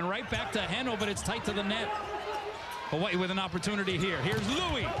 Shuey going right back to Heno, but it's tight to the net. Hawaii with an opportunity here. Here's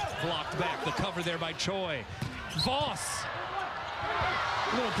Louis. Blocked back, the cover there by Choi. Voss.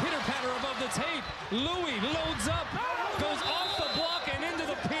 A little pitter-patter above the tape. Louis loads up, goes off the block and into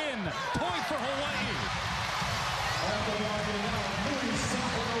the pin. Point for Hawaii.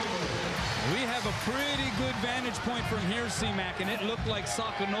 We have a pretty good vantage point from here, C-Mac, and it looked like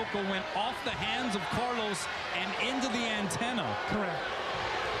Sakonoko went off the hands of Carlos and into the antenna. Correct.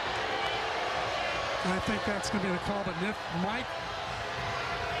 I think that's going to be the call, but Nick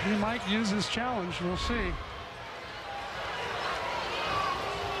he might use his challenge. We'll see.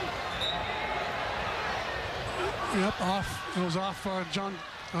 Yep, off. It was off Joe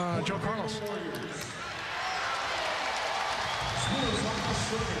Carlos.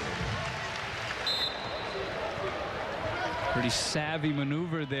 Pretty savvy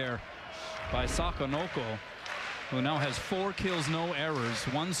maneuver there by Sakonoko, who now has 4 kills, no errors,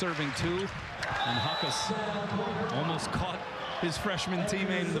 1 serving 2, and Hawkes almost caught his freshman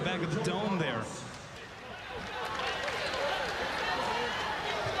teammate in the back of the dome there.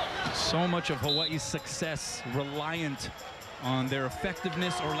 So much of Hawaii's success reliant on their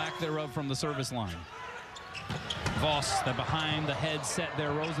effectiveness or lack thereof from the service line. Voss, the behind the head set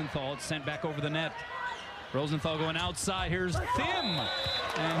there. Rosenthal, it's sent back over the net. Rosenthal going outside. Here's Thim,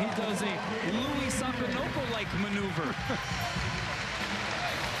 and he does a Louis Sakonoko-like maneuver.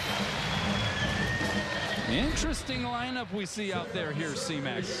 Interesting lineup we see out there here,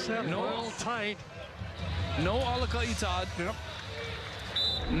 C-Mac. No tight. No Alaka Itad. Yep.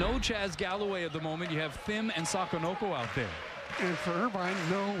 No Chaz Galloway at the moment. You have Thim and Sakonoko out there. And for Irvine,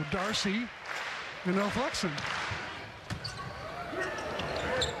 no Darcy and no Flexen.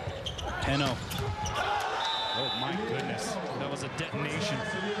 Heno. Oh my goodness, that was a detonation.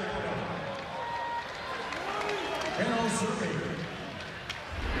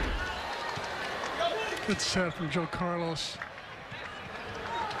 Good set from Joe Carlos.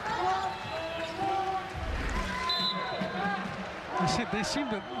 They seem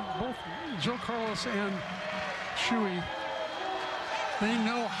to, both Joe Carlos and Shuey, they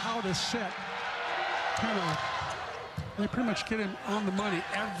know how to set Heno. They pretty much get him on the money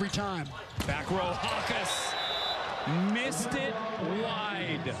every time. Back row, Hawkes missed it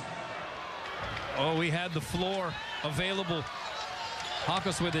wide. Oh, we had the floor available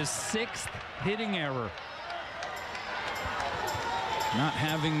Hawkes with his 6th hitting error. Not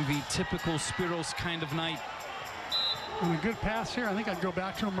having the typical Spiros kind of night. And a good pass here. I think I'd go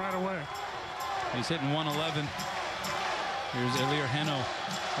back to him right away. He's hitting 111. Here's Ilir Heno.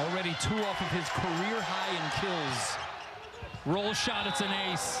 Already 2 off of his career high in kills. Roll shot, it's an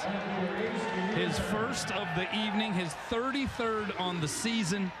ace. His first of the evening, his 33rd on the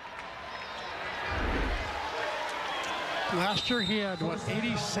season. Last year he had, what,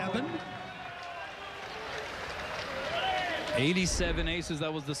 87? 87 aces.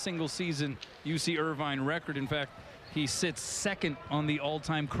 That was the single season UC Irvine record. In fact, he sits 2nd on the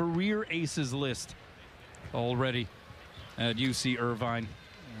all-time career aces list already at UC Irvine.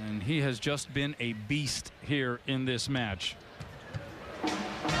 And he has just been a beast here in this match.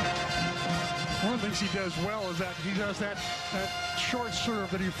 One of the things he does well is that he does that short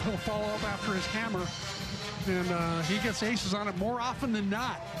serve that he'll follow up after his hammer. And he gets aces on it more often than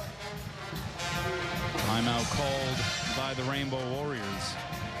not. Timeout called by the Rainbow Warriors.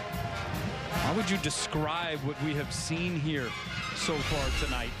 How would you describe what we have seen here so far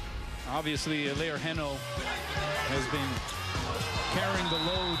tonight? Obviously, Ilir Heno has been carrying the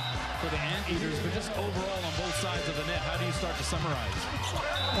load for the Anteaters, but just overall on both sides of the net, how do you start to summarize?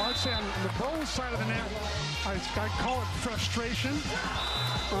 Well, I'd say on the both side of the net, I'd call it frustration.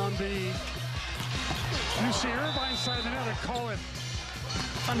 On the UC Irvine side of the net, I'd call it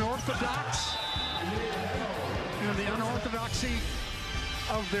unorthodox. And the unorthodoxy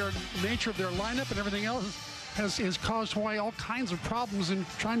of their nature of their lineup and everything else has caused Hawaii all kinds of problems in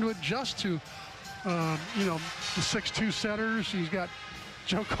trying to adjust to, you know, the 6-2 setters. He's got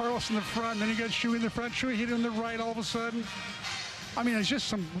Joe Carlos in the front, and then he got Shuey in the front. Shuey hit in the right all of a sudden. I mean, it's just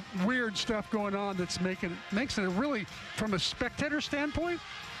some weird stuff going on that's makes it really, from a spectator standpoint,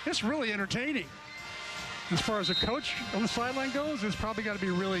 it's really entertaining. As far as a coach on the sideline goes, it's probably got to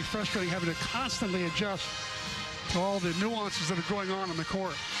be really frustrating having to constantly adjust to all the nuances that are going on the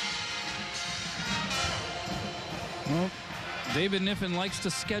court. Well, David Niffen likes to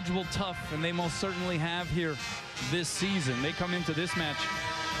schedule tough, and they most certainly have here this season. They come into this match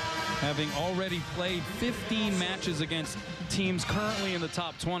having already played 15 matches against teams currently in the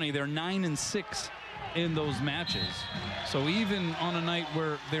top 20. They're 9-6 in those matches. So even on a night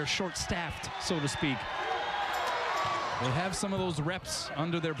where they're short-staffed, so to speak, they have some of those reps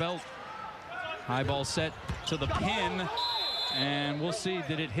under their belt. High ball set to the pin, and we'll see,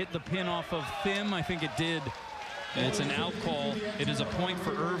 did it hit the pin off of Thim? I think it did. It's an out call. It is a point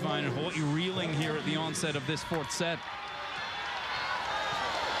for Irvine, and Hawaii reeling here at the onset of this 4th set.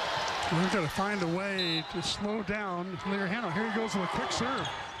 We're going to find a way to slow down Ilir Heno. Here he goes with a quick serve.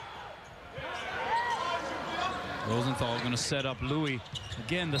 Rosenthal going to set up Louis.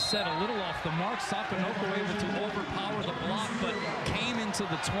 Again, the set a little off the mark. Sakanoko able to overpower the block, but came into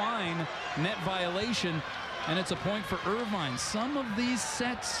the twine. Net violation, and it's a point for Irvine. Some of these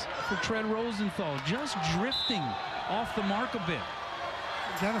sets for Tread Rosenthal just drifting off the mark a bit.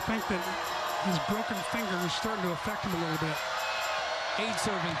 You got to think that his broken finger is starting to affect him a little bit. 8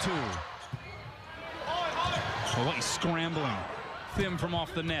 serving 2. Hawaii scrambling. Thim from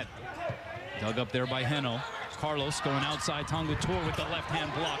off the net. Dug up there by Heno. Carlos going outside. Tonga Tour with the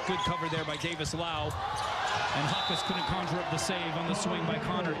left-hand block. Good cover there by Davis Lau. And Hawkes couldn't conjure up the save on the swing by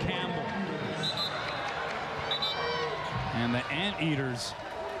Connor Campbell. And the Anteaters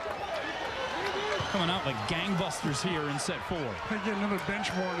coming out like gangbusters here in set 4. They get another bench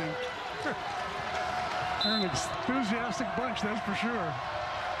warning. They're an enthusiastic bunch, that's for sure.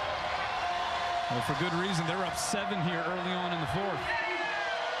 Well, for good reason. They're up 7 here early on in the 4th.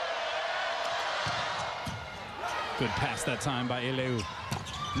 Good pass that time by Eleu.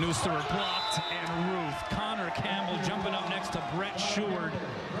 Neusterer blocked and roofed. Connor Campbell jumping up next to Brett Sheward.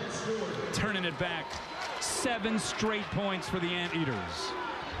 Turning it back. 7 straight points for the Anteaters.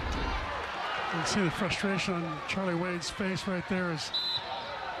 You can see the frustration on Charlie Wade's face right there as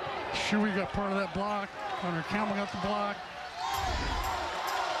Shuey got part of that block. Connor Campbell got the block.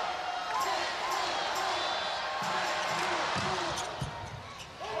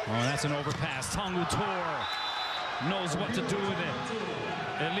 Oh, that's an overpass. Tongu Tor knows what to do with it.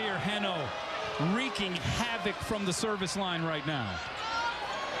 Ilir Heno wreaking havoc from the service line right now.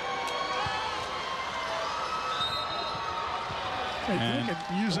 They could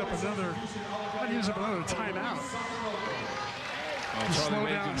use up another timeout.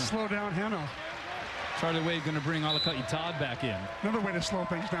 Oh, slow down Heno. Charlie Wade going to bring Alaka'i Todd back in. Another way to slow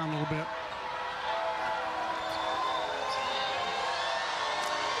things down a little bit.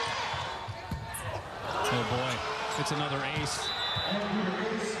 Oh boy, it's another ace.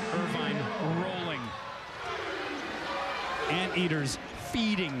 Irvine rolling. Anteaters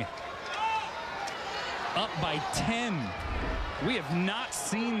feeding. Up by 10. We have not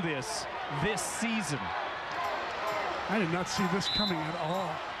seen this season. I did not see this coming at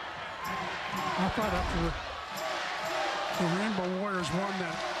all. I thought after the Rainbow Warriors won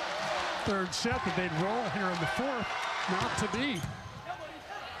that third set that they'd roll here in the fourth. Not to be.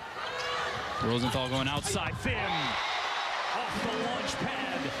 Rosenthal going outside. Thim off the launch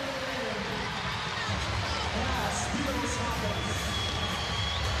pad.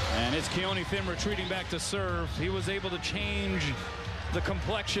 And it's Keone Thim retreating back to serve. He was able to change the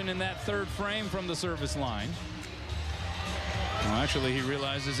complexion in that third frame from the service line. Well, actually, he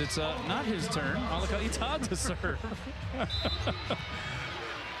realizes it's not his turn. Alaka'i Todd to serve.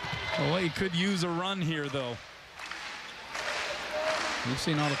 Hawaii could use a run here, though. We've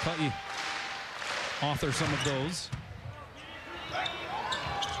seen Alaka'i author some of those.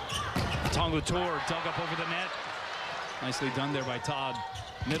 Tonga Tour dug up over the net. Nicely done there by Todd.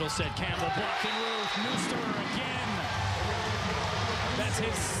 Middle set, Campbell blocking Ruth. Newster again. That's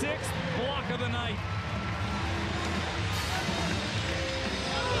his 6th block of the night.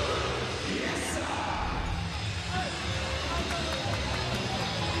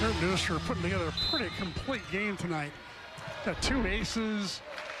 Kurt Newster putting together a pretty complete game tonight. Got 2 aces,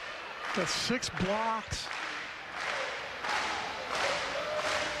 got 6 blocks,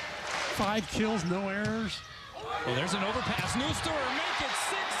 5 kills, no errors. Well, there's an overpass. Newster make it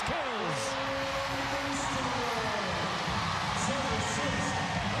 6 kills.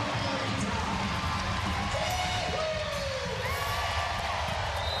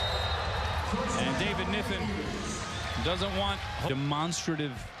 And David Niffen doesn't want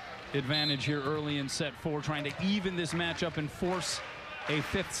demonstrative advantage here early in set 4, trying to even this match up and force a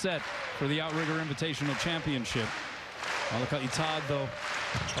 5th set for the Outrigger Invitational Championship. Alaka'i Todd, though,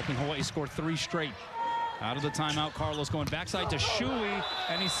 helping Hawaii score 3 straight. Out of the timeout, Carlos going backside to Shui,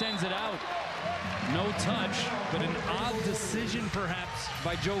 and he sends it out. No touch, but an odd decision perhaps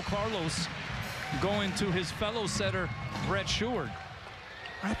by Joe Carlos going to his fellow setter, Brett Sheward.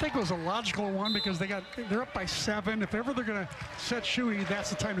 I think it was a logical one because they're up by 7. If ever they're going to set Shui, that's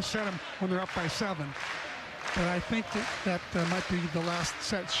the time to set him when they're up by 7. But I think that might be the last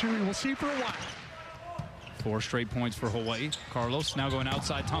set Shui. We'll see for a while. 4 straight points for Hawaii. Carlos now going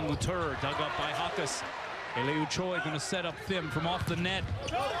outside. Tonga Tour dug up by Hakas. Eleu Choi going to set up Thim from off the net.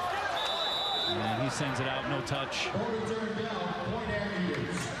 And he sends it out, no touch.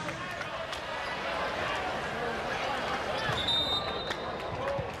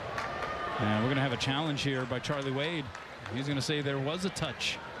 And we're going to have a challenge here by Charlie Wade. He's going to say there was a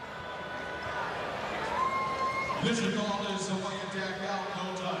touch. This call is Hawaii attack out,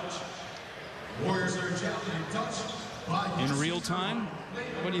 no touch. Warriors are challenging touch by in real time.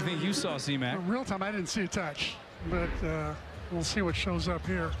 What do you think you saw, C-Mac? In real time, I didn't see a touch, but we'll see what shows up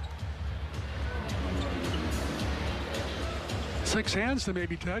here. 6 hands to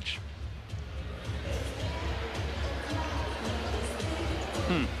maybe touch.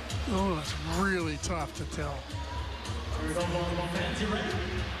 Oh, that's really tough to tell.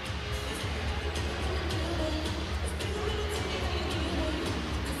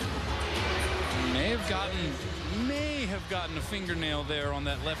 May have gotten a fingernail there on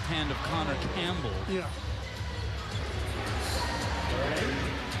that left hand of Connor Campbell. Yeah.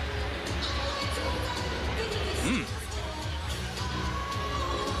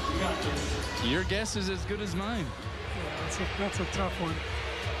 Your guess is as good as mine. Yeah, that's a tough one.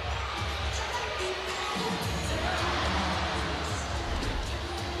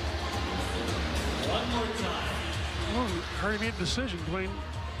 One more time. Oh, already made a decision.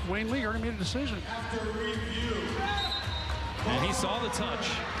 Wayne Lee already made a decision. After review. And he saw the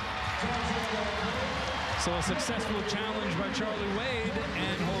touch. So a successful challenge by Charlie Wade,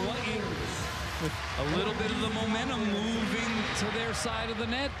 and Hawaii with a little bit of the momentum moving to their side of the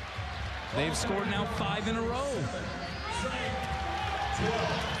net. They've scored now 5 in a row.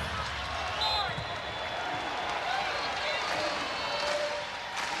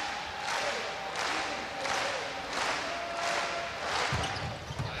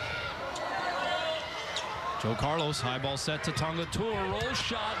 Joe Carlos, high ball set to Tonga Tour, roll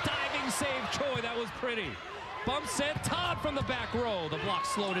shot, diving save, Choi, that was pretty. Bump set, Todd from the back row, the block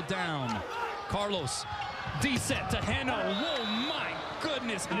slowed it down. Carlos, D set to Heno, whoa, my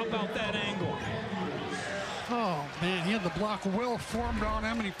goodness, how about that angle? Oh, man, he had the block well formed on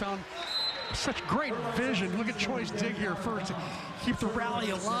him, and he found such great vision. Look at Choi's dig here first to keep the rally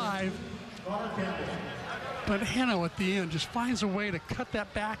alive. But Heno at the end just finds a way to cut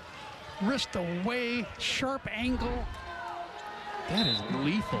that back wrist away, sharp angle. That is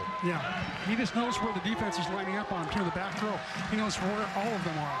lethal. Yeah, he just knows where the defense is lining up on to the back row. He knows where all of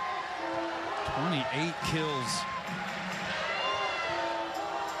them are. 28 kills.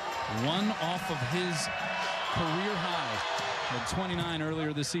 One off of his career high. Had 29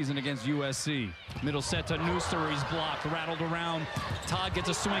 earlier this season against USC. Middle set to Nooster. He's blocked, rattled around. Todd gets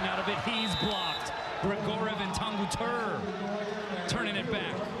a swing out of it. He's blocked. Grigorev and Tangutur turning it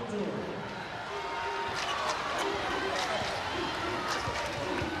back.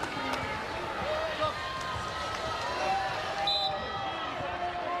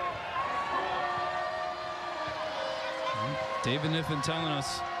 David Niffen telling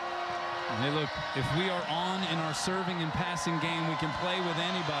us, hey, look, if we are on in our serving and passing game, we can play with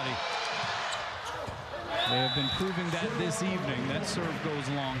anybody. They have been proving that this evening. That serve goes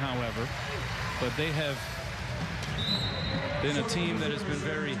long, however. But they have been a team that has been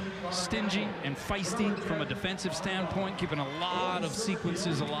very stingy and feisty from a defensive standpoint, keeping a lot of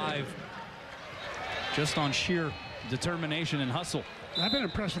sequences alive just on sheer determination and hustle. I've been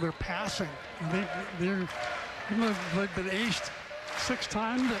impressed with their passing. They've been aced 6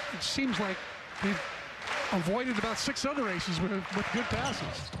 times. It seems like they've avoided about 6 other aces with good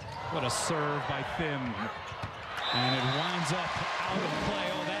passes. What a serve by Thim. And it winds up out of play.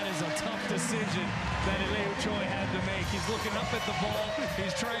 Oh, that is a tough decision that Eleu Choi had to make. He's looking up at the ball.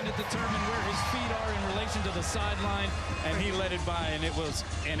 He's trying to determine where his feet are in relation to the sideline, and he let it by, and it was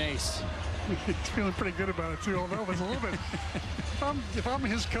an ace. He's feeling pretty good about it, too, although it was a little bit... If I'm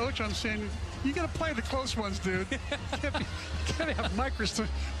his coach, I'm saying, you got to play the close ones, dude. You can't have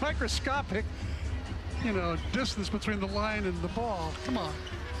microscopic, distance between the line and the ball. Come on.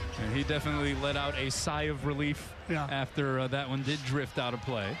 And he definitely let out a sigh of relief after that one did drift out of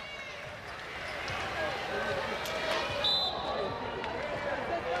play.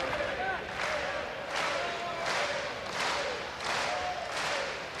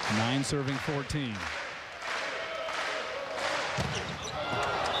 Nine serving 14.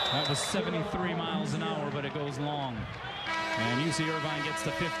 That was 73 miles an hour, but it goes long. And UC Irvine gets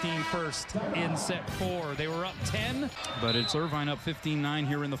to 15 first in set 4. They were up 10, but it's Irvine up 15-9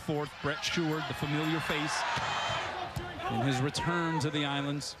 here in the 4th. Brett Stewart, the familiar face, in his return to the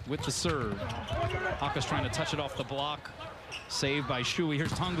Islands with the serve. Haka's trying to touch it off the block. Saved by Shui.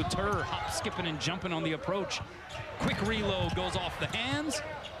 Here's Tangutur hop, skipping and jumping on the approach. Quick reload goes off the hands.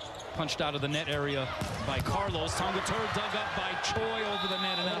 Punched out of the net area by Carlos. Tangutur dug up by Choi over the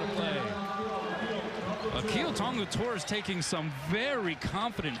net and out of play. Akil Tangutur is taking some very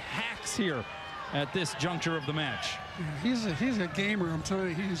confident hacks here at this juncture of the match. Yeah, he's a gamer. I'm telling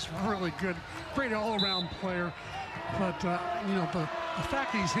you, he's really good. Great all-around player. But, the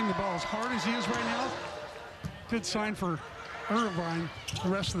fact that he's hitting the ball as hard as he is right now, good sign for Irvine the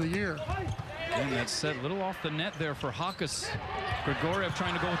rest of the year. And that's set a little off the net there for Hakas. Grigorev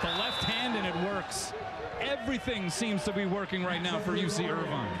trying to go with the left hand, and it works. Everything seems to be working right now for UC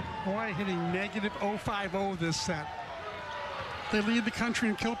Irvine. Hawaii hitting negative .050 this set. They lead the country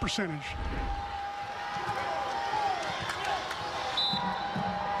in kill percentage.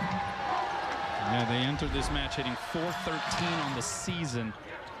 Yeah, they entered this match hitting .413 on the season.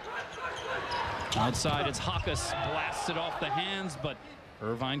 Outside, it's Hakas, blasted off the hands, but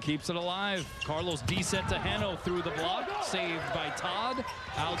Irvine keeps it alive. Carlos D set to Heno through the block, saved by Todd.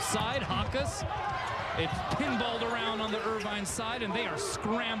 Outside, Hakas. It's pinballed around on the Irvine side, and they are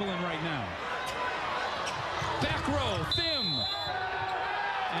scrambling right now. Back row, Thim.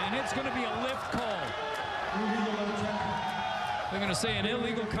 And it's going to be a lift call. They're going to say an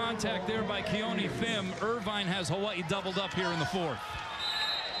illegal contact there by Keone Thim. Irvine has Hawaii doubled up here in the 4th.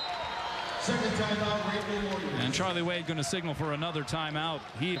 Second timeout, Rainbow Warriors. And Charlie Wade going to signal for another timeout,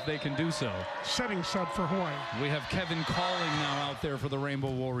 if they can do so. Setting sub for Hawaii. We have Kevin Calling now out there for the Rainbow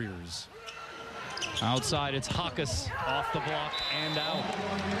Warriors. Outside, it's Hakas off the block and out.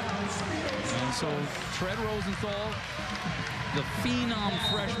 And so Tread Rosenthal, the phenom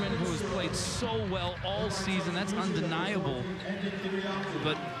freshman who has played so well all season, that's undeniable.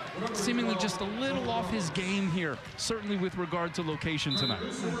 But seemingly just a little off his game here, certainly with regard to location tonight. I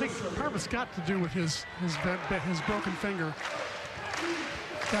think part of it's got to do with his broken finger.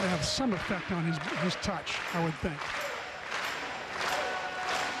 Got to have some effect on his touch, I would think.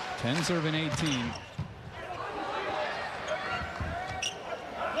 10 serving 18.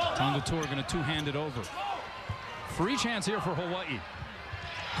 Tangutur going to two-hand it over. Free chance here for Hawaii.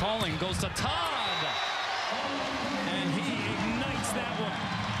 Calling goes to Todd. And he ignites that one.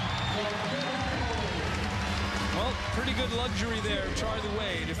 Well, pretty good luxury there, Charlie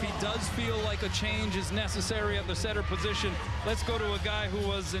Wade. If he does feel like a change is necessary at the setter position, let's go to a guy who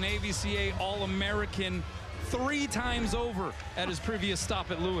was an AVCA All-American 3 times over at his previous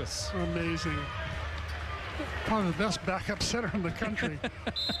stop at Lewis. Amazing. Probably the best backup center in the country.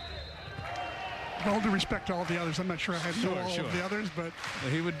 With all due respect to all the others, I'm not sure I have all of the others, but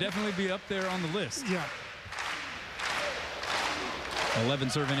he would definitely be up there on the list. Yeah. 11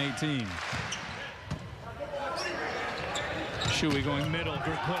 serving 18. Shuey going middle.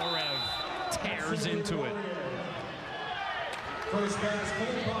 Grigorev tears into it.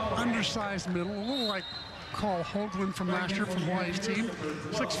 Undersized middle, a little like Carl Hoagland from last year from Hawaii's team.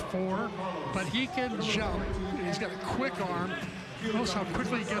 6'4", but he can jump. He's got a quick arm. Knows how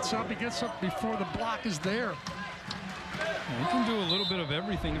quickly he gets up. He gets up before the block is there. He can do a little bit of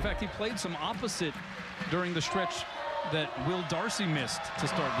everything. In fact, he played some opposite during the stretch that Will Darcy missed to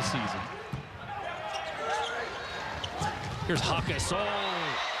start the season. Here's Hawkes,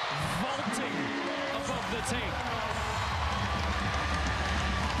 vaulting above the tape.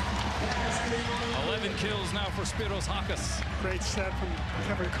 11 kills now for Spiros Hawkes. Great set from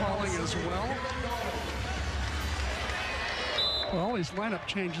Kevin Calling as well. Well, all these lineup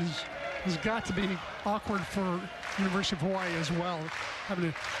changes has got to be awkward for University of Hawaii as well,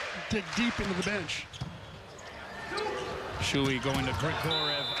 having to dig deep into the bench. Shuey going to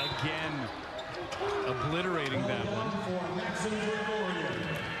Grigorev again, obliterating that one.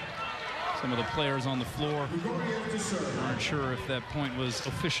 Some of the players on the floor aren't sure if that point was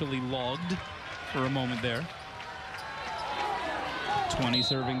officially logged for a moment there. 20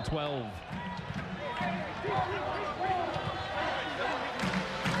 serving 12.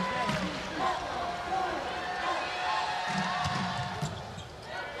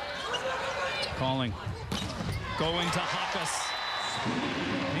 Calling. Going to Hawkes.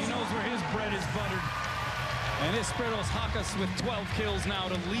 He knows where his bread is buttered. And it's Spiros Hawkes with 12 kills now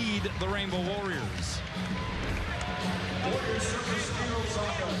to lead the Rainbow Warriors.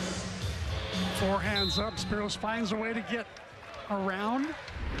 Four hands up. Spiros finds a way to get around.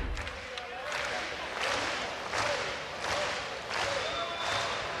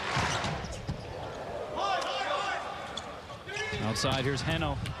 Outside, here's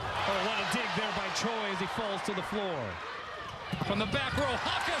Heno. Oh, what a dig there by Choi as he falls to the floor. From the back row,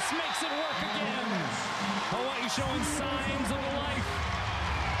 Hawkes makes it work again. Hawaii showing signs of life.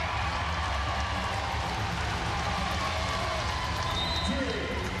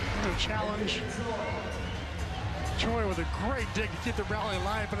 A challenge. Choi with a great dig to keep the rally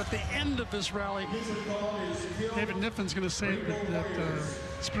alive, but at the end of this rally, David Niffin's going to say that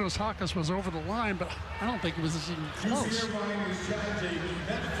Spiros Hawkes was over the line, but I don't think it was even close. And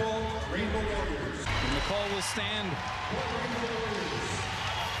the call will stand.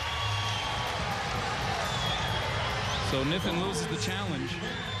 So Niffin loses the challenge.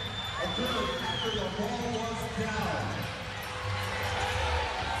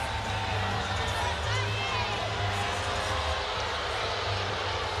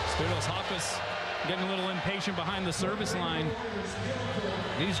 Spiros Hawkes getting a little impatient behind the service line.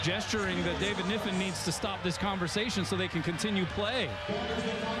 He's gesturing that David Niffin needs to stop this conversation so they can continue play.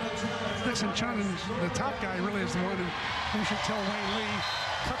 Dixon Chun, the top guy, really is the one who should tell Wayne Lee,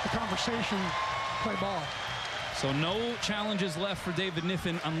 cut the conversation, play ball. So no challenges left for David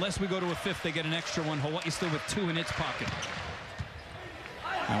Niffin unless we go to a fifth. They get an extra one. Hawaii still with 2 in its pocket.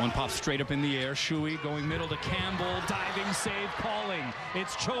 That one pops straight up in the air. Shuey going middle to Campbell. Diving save, Calling.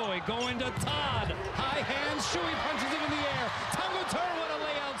 It's Choi going to Todd. High hands. Shuey punches it in the air. Tangutur, what a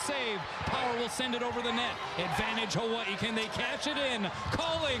layout save. Power will send it over the net. Advantage Hawaii. Can they catch it in?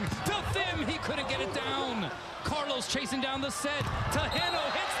 Calling to Thim. He couldn't get it down. Carlos chasing down the set. To Heno.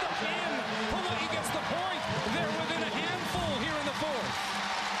 Hits the pin. Hawaii gets the point. They're within a handful here in the fourth.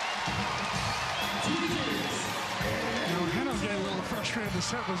 Heno getting a little frustrated. The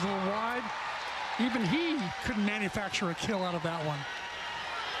set was a little wide. Even he couldn't manufacture a kill out of that one.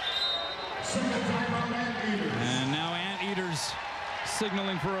 And now Anteaters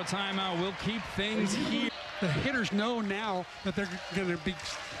signaling for a timeout. We'll keep things here. The hitters know now that they're going to be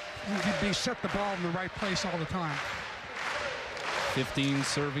set the ball in the right place all the time. 15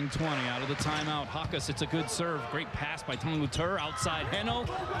 serving 20 out of the timeout. Hawkes, it's a good serve. Great pass by Tangutur outside Heno,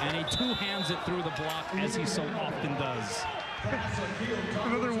 and he two-hands it through the block as he so often does.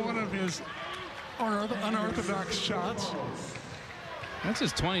 Another one of his unorthodox shots. That's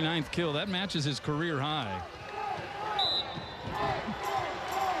his 29th kill. That matches his career high.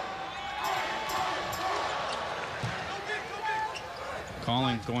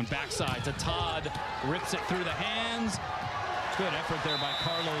 Calling, going backside to Todd. Rips it through the hands. Good effort there by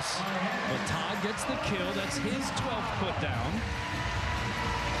Carlos. But Todd gets the kill. That's his 12th put down.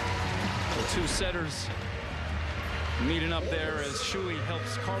 The two setters meeting up there as Shuey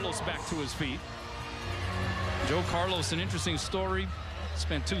helps Carlos back to his feet. Joe Carlos, an interesting story.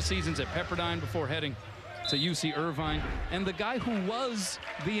 Spent 2 seasons at Pepperdine before heading to UC Irvine. And the guy who was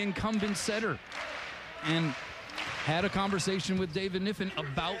the incumbent setter. And had a conversation with David Niffen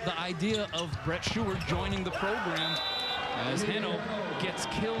about the idea of Brett Stewart joining the program as Heno gets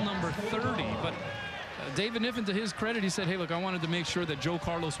kill number 30. But David Niffen, to his credit, he said, hey, look, I wanted to make sure that Joe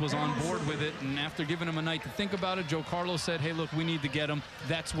Carlos was on board with it. And after giving him a night to think about it, Joe Carlos said, hey, look, we need to get him.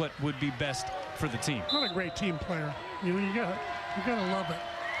 That's what would be best for the team. What a great team player. You gotta love it.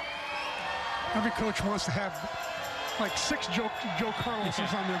 Every coach wants to have like 6 Joe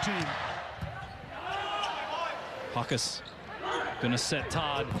Carloses on their team. Hawkes gonna set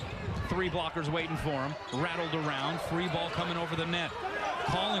Todd. 3 blockers waiting for him. Rattled around. Free ball coming over the net.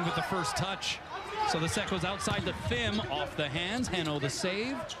 Calling with the first touch. So the set goes outside the Thim, off the hands. Heno the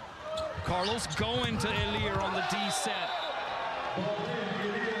save. Carlos going to Elir on the D set.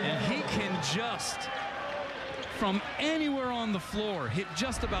 And he can just, from anywhere on the floor, hit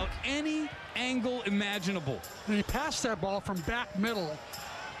just about any angle imaginable. And he passed that ball from back middle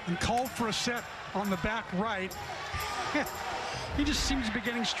and called for a set on the back right. He just seems to be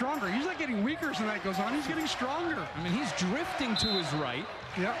getting stronger. He's not getting weaker as the night goes on. He's getting stronger. I mean, he's drifting to his right.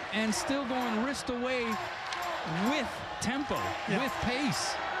 Yep. And still going wrist away with tempo, with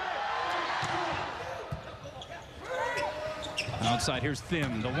pace. Outside, here's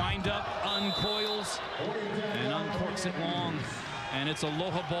Thim. The windup uncoils and uncorks it long. And it's a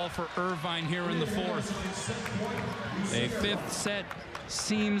Aloha ball for Irvine here in the 4th. A 5th set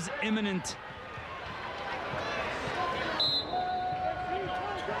seems imminent.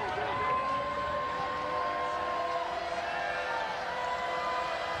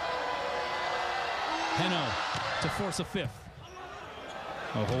 Heno to force a 5th.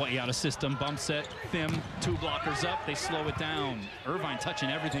 Oh, Hawaii out of system. Bump set. Thim, 2 blockers up. They slow it down. Irvine touching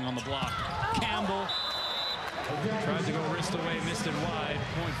everything on the block. Campbell tried to go wrist away, missed it wide.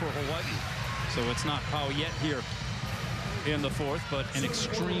 Point for Hawaii. So it's not Pau yet here in the 4th, but an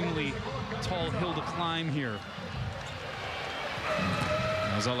extremely tall hill to climb here.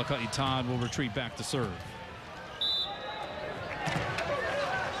 As Alaka'i Todd will retreat back to serve.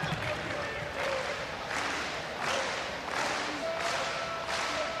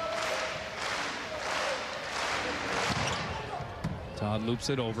 Todd loops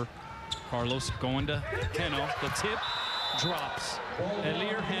it over. Carlos going to Heno. The tip drops.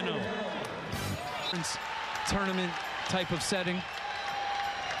 Elir Heno. Tournament type of setting.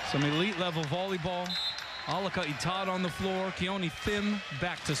 Some elite level volleyball. Alaka'i Todd on the floor. Keone Thim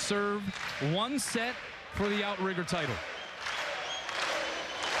back to serve. 1 set for the outrigger title.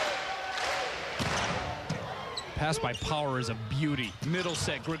 Pass by Power is a beauty. Middle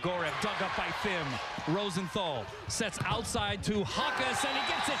set, Grigorev dug up by Thim. Rosenthal sets outside to Hawkes, and he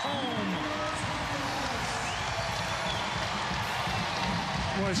gets it home.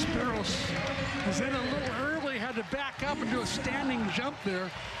 Boy, Spiros was in a little early, had to back up and do a standing jump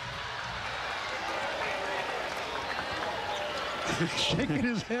there. Shaking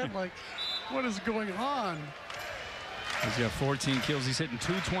his head like, what is going on? He's got 14 kills. He's hitting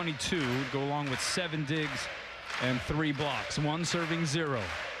 222, go along with 7 digs and 3 blocks. 1 serving 0.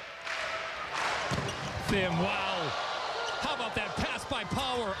 Thim, wow. How about that pass by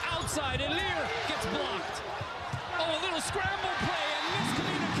Power? Outside, Elir gets blocked. Oh, a little scramble play and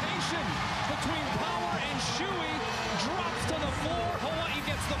miscommunication between Power and Shui. Drops to the floor. Hawaii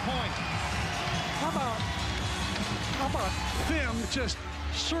gets the point. How about Thim just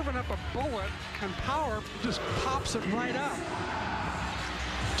serving up a bullet and Power just pops it right up.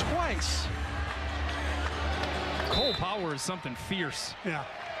 Twice. Cole Power is something fierce. Yeah,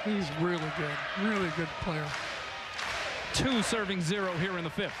 he's really good player. 2 serving 0 here in the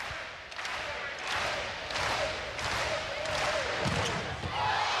 5th.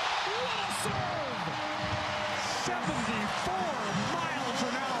 What a serve! 74 miles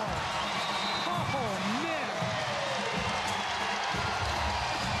an hour. Oh, man.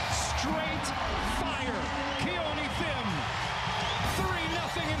 Straight fire. Keone Thim.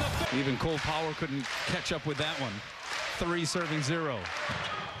 3-0 in the 5th. Even Cole Power couldn't catch up with that one. 3 serving 0.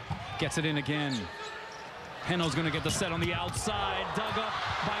 Gets it in again. Heno's going to get the set on the outside. Dug up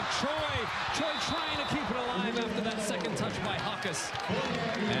by Troy. Troy trying to keep it alive after that second touch by Hawkes.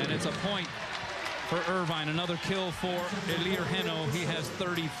 And it's a point for Irvine. Another kill for Elir Heno. He has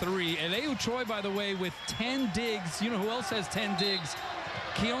 33. Eleu Troy, by the way, with 10 digs. You know who else has 10 digs?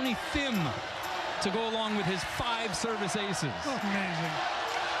 Keone Thim to go along with his 5 service aces. Oh, amazing.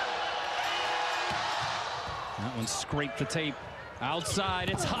 That one scraped the tape.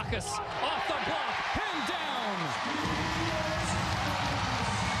 Outside, it's Hawkes. Off the block, him down.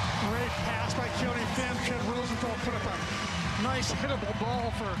 Great pass by Keone Finn. Trent Rosenthal put up a nice hittable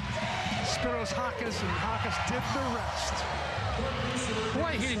ball for Spiros Hakas, and Hakas did the rest.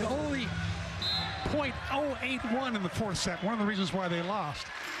 Hawaii hitting only .081 in the fourth set. One of the reasons why they lost.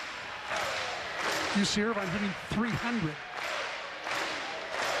 UC Irvine hitting 300.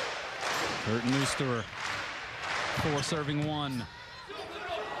 Kurt Neusterer, 4 serving 1.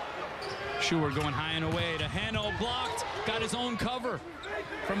 Schuer going high and away to Heno, blocked, got his own cover.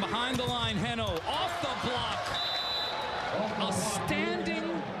 From behind the line, Heno off the block. A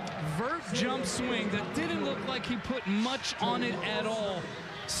standing vert jump swing that didn't look like he put much on it at all.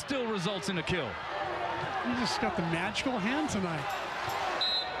 Still results in a kill. He just got the magical hand tonight.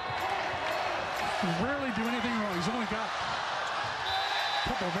 Can rarely do anything wrong. He's only got a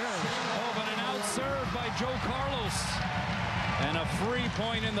couple of errors. Oh, but an out serve by Joe Carlos. And a free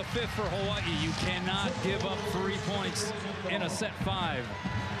point in the 5th for Hawaii. You cannot give up 3 points in a set 5.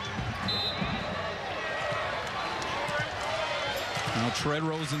 Now Trent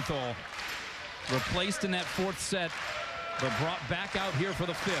Rosenthal, replaced in that 4th set, but brought back out here for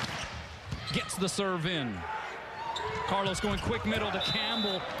the 5th. Gets the serve in. Carlos going quick middle to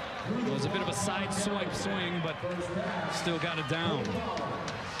Campbell. It was a bit of a side swipe swing, but still got it down.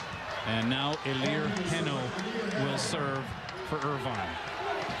 And now Elir Heno will serve for Irvine.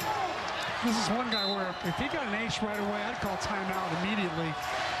 This is one guy where if he got an ace right away, I'd call timeout immediately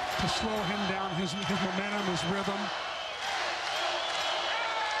to slow him down, his momentum, his rhythm.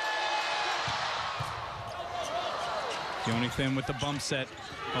 Keone Finn with the bump set.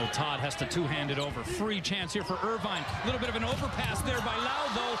 Oh, Todd has to two-hand it over. Free chance here for Irvine. A little bit of an overpass there by Lau,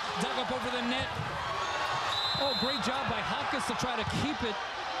 though. Dug up over the net. Oh, great job by Hakas to try to keep it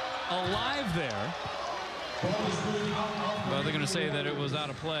alive there. Well, they're going to say that it was out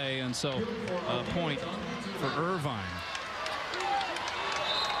of play, and so a point for Irvine.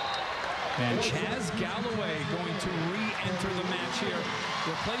 And Chaz Galloway going to re-enter the match here,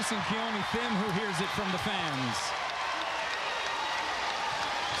 replacing Keone Finn, who hears it from the fans.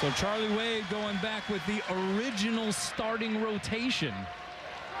 So Charlie Wade going back with the original starting rotation.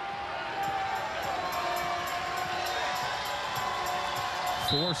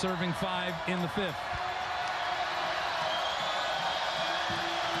 Four serving 5 in the 5th.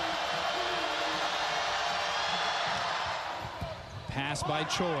 Pass by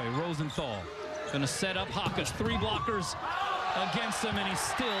Choi. Rosenthal going to set up Hakas. 3 blockers against him, and he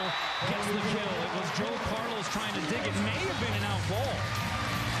still gets the kill. It was Joe Carlos trying to dig. It may have been an out ball.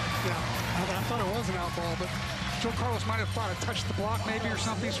 Yeah, I thought it was an out ball, but Joe Carlos might have thought it touched the block maybe or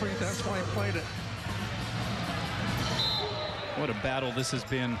something, so that's why he played it. What a battle this has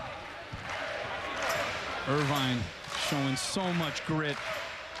been. Irvine showing so much grit.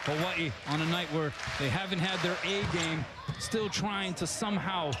 Hawaii on a night where they haven't had their A game, still trying to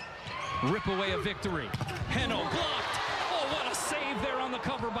somehow rip away a victory. Heno blocked. Oh, what a save there on the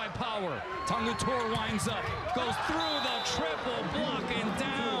cover by Power. Tangutor winds up, goes through the triple block and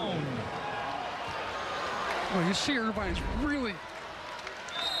down. Well, you see Irvine's really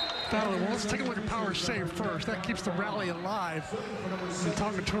battling. Well, let's take a look at Power's save first. That keeps the rally alive. And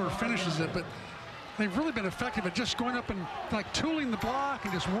Tangutor finishes it, but they've really been effective at just going up and like tooling the block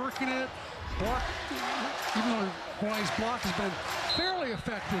and just working it. Block, even though Hawaii's block has been fairly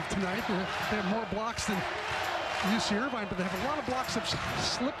effective tonight. They have more blocks than UC Irvine, but they have a lot of blocks that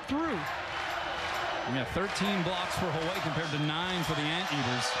slipped through. Yeah, 13 blocks for Hawaii compared to 9 for the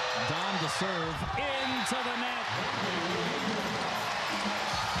Anteaters. Dom to serve into the net.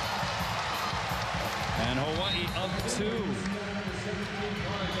 And Hawaii up 2.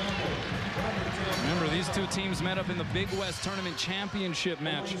 Remember, these two teams met up in the Big West Tournament Championship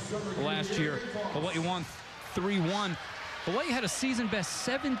match last year. Hawaii won 3-1. Hawaii had a season-best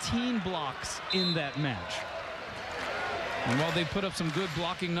 17 blocks in that match. And while they put up some good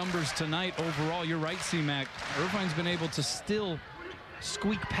blocking numbers tonight overall, you're right, C-Mac, Irvine's been able to still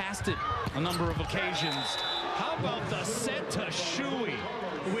squeak past it a number of occasions. How about the set to Shuey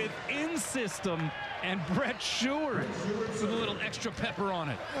with in-system and Brett Schuer with a little extra pepper on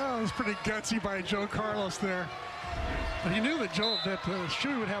it. Oh, it was pretty gutsy by Joe Carlos there. But he knew that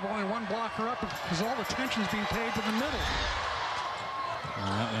Shuey would have only one blocker up because all the tension's being paid to the middle.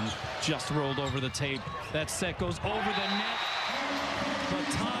 That one just rolled over the tape. That set goes over the net, but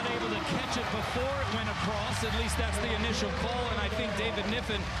Todd able to catch it before it went across. At least that's the initial call, and I think David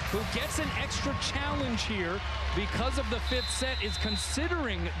Niffen, who gets an extra challenge here because of the 5th set, is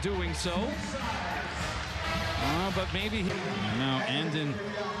considering doing so. But maybe now Andon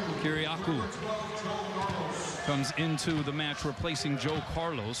Kiriakou comes into the match replacing Joe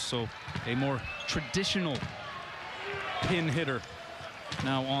Carlos, so a more traditional pin hitter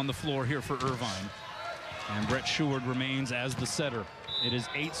now on the floor here for Irvine. And Brett Sheward remains as the setter. It is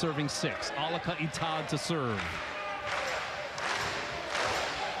 8 serving 6. Alaka'i Todd to serve.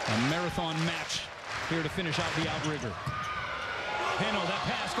 A marathon match here to finish out the outrigger. Heno, that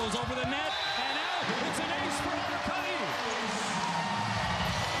pass goes over the net and out. It's an ace for Alaka'i.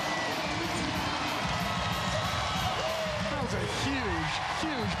 That was a huge,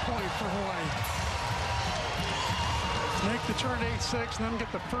 huge point for Hawaii. Make the turn 8-6 and then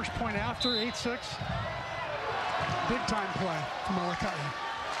get the first point after 8-6. Big time play from Alaka'i.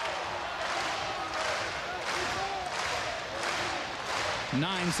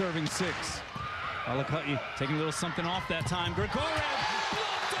 Nine serving 6. Alaka'i taking a little something off that time. Grigorev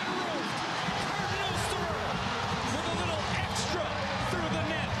blocked and roofed. Kurt with a little extra through the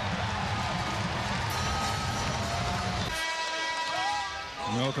net.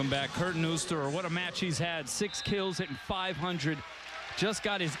 Welcome back, Kurt Neuster. What a match he's had. 6 kills, hitting .500. Just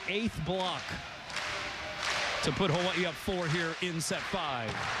got his 8th block to put Hawaii up 4 here in set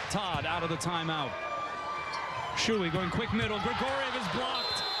 5. Todd out of the timeout. Shui going quick middle. Grigorev is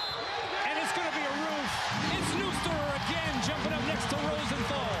blocked. And it's going to be a roof. It's Neuster again, jumping up next to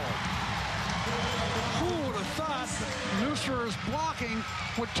Rosenthal. Who would have thought Neuster's blocking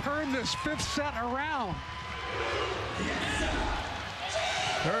would turn this 5th set around?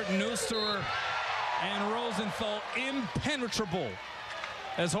 Kurt Neuster and Rosenthal impenetrable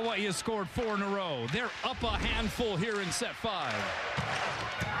as Hawaii has scored 4 in a row. They're up a handful here in set 5.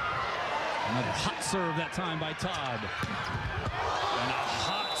 Another hot serve that time by Todd. And a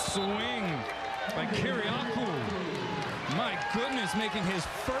hot swing by Kiriakou. My goodness, making his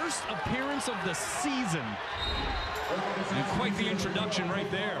first appearance of the season. And quite the introduction right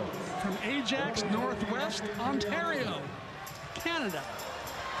there. From Ajax, Northwest Ontario, Canada.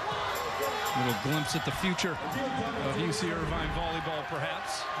 Little glimpse at the future of UC Irvine volleyball,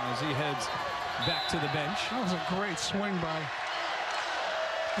 perhaps, as he heads back to the bench. That was a great swing by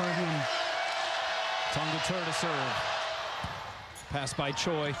him. Tongutur to serve. Pass by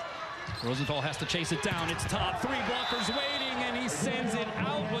Choi. Rosenthal has to chase it down. It's Todd. 3 blockers waiting, and he sends it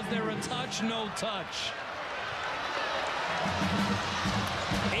out. Was there a touch? No touch.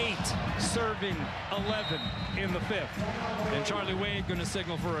 8 serving 11 in the 5th. And Charlie Wade going to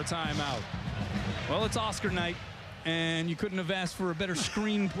signal for a timeout. Well, it's Oscar night, and you couldn't have asked for a better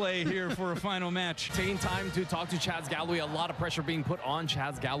screenplay here for a final match. Taking time to talk to Chaz Galloway. A lot of pressure being put on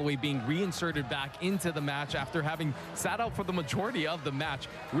Chaz Galloway, being reinserted back into the match after having sat out for the majority of the match.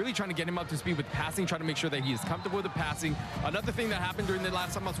 Really trying to get him up to speed with passing, trying to make sure that he is comfortable with the passing. Another thing that happened during the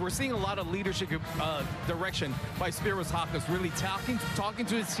last 7 months, we're seeing a lot of leadership direction by Spiros Hakas, really talking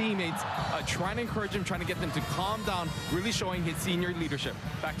to his teammates, trying to encourage him, trying to get them to calm down, really showing his senior leadership.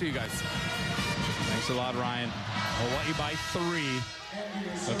 Back to you guys. Thanks a lot, Ryan. Hawaii by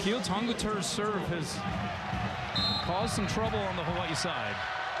 3. Akil Tongutur's serve has caused some trouble on the Hawaii side.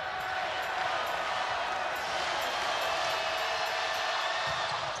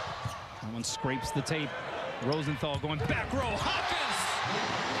 That one scrapes the tape. Rosenthal going back row. Hakas!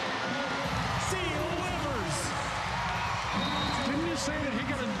 Delivers! Didn't you say that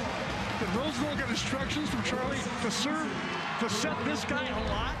that Rosenthal got instructions from Charlie to serve, to set this guy a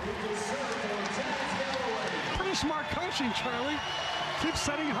lot? Pretty smart coaching, Charlie. Keep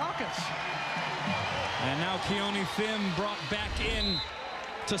setting Hakas. And now Keone Thim brought back in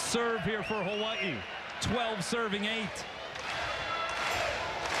to serve here for Hawaii. 12 serving 8.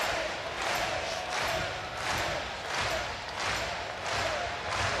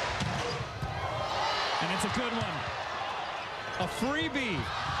 And it's a good one. A freebie.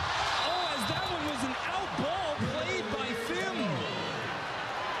 Oh, as that one was an out ball played by Thim.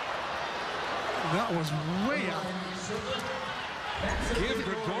 That was way out. Give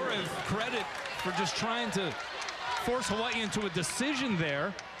Grigorev credit for just trying to force Hawaii into a decision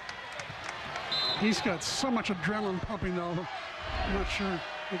there. He's got so much adrenaline pumping, though. I'm not sure.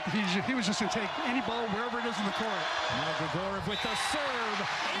 He was just going to take any ball wherever it is in the court. Now Grigorev with the serve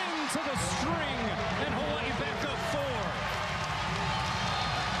into the string, and Hawaii back up 4.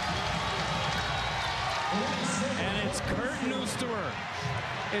 And it's Kurt Neuster.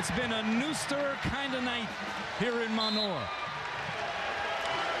 It's been a Neuster kind of night here in Manoa.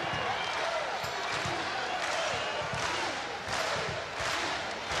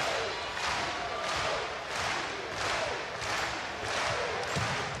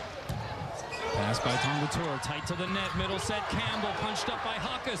 Pass by Tongutur, tight to the net, middle set, Campbell punched up by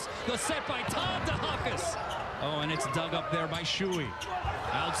Hakas, the set by Todd to Hakas. Oh, and it's dug up there by Shui.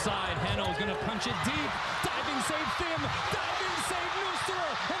 Outside, Heno's gonna punch it deep, diving save Thim, diving save Neuster,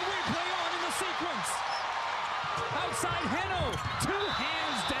 and we play on in the sequence. Outside Heno, 2-hand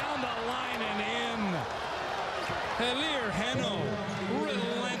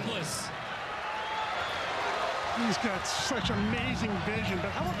such amazing vision.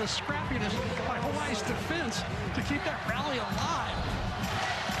 But how about the scrappiness by Hawaii's defense to keep that rally alive?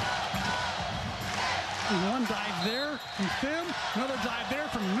 And one dive there from Thim, another dive there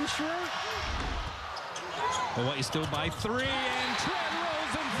from Nusra. Hawaii still by 3, and Trent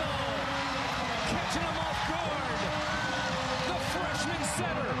Rosenthal catching him off guard. The freshman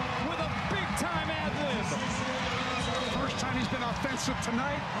setter with a big-time ad-lib. First time he's been offensive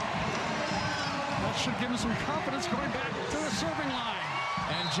tonight. That should give him some confidence going back to the serving line.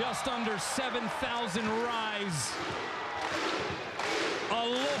 And just under 7,000 rise.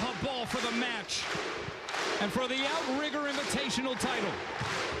 Aloha ball for the match. And for the Outrigger Invitational title.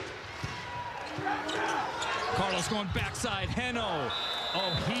 Carlos going backside. Heno.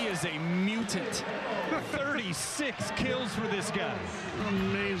 Oh, he is a mutant. 36 kills for this guy.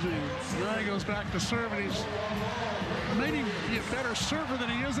 Amazing. Now he goes back to serve, and he's maybe be a better server than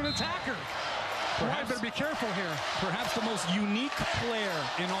he is an attacker. Perhaps, better be careful here. Perhaps the most unique player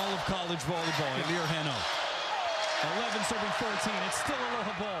in all of college volleyball, Elir Heno. 11 serving 14. It's still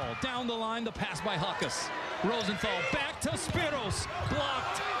Aloha ball. Down the line, the pass by Huckus. Rosenthal back to Spiros.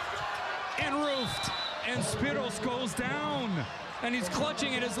 Blocked and roofed. And Spiros goes down. And he's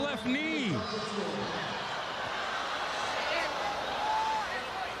clutching at his left knee.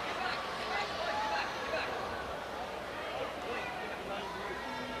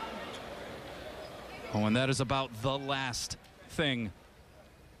 Oh, and that is about the last thing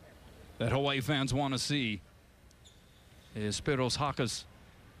that Hawaii fans want to see is Spiros Huckus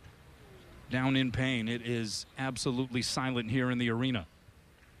down in pain. It is absolutely silent here in the arena.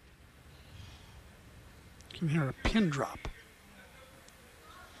 You can hear a pin drop.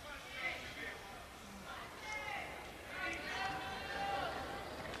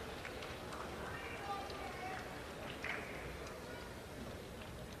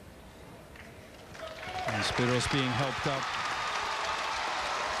 And Spiros being helped up.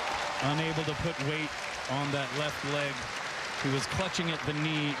 Unable to put weight on that left leg. He was clutching at the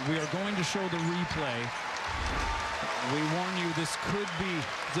knee. We are going to show the replay. We warn you, this could be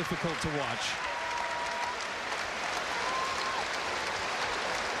difficult to watch.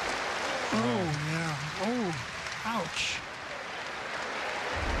 Oh, yeah. Oh, ouch.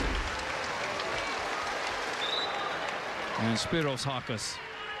 And Spiros Huckus,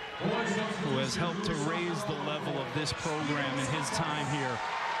 who has helped to raise the level of this program in his time here,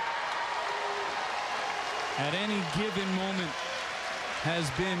 at any given moment has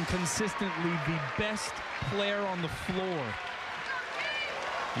been consistently the best player on the floor.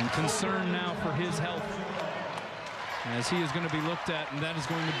 And concern now for his health, as he is going to be looked at, and that is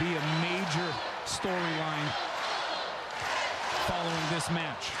going to be a major storyline following this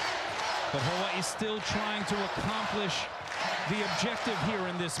match. But Hawaii is still trying to accomplish the objective here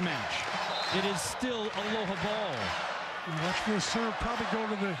in this match. It is still Aloha ball. Watch for the serve, probably go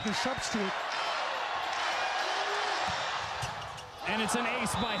to his substitute. And it's an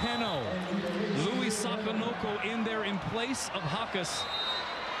ace by Heno. Louis Sakanoko in there in place of Huckus.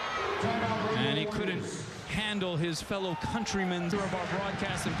 And he couldn't handle his fellow countrymen through our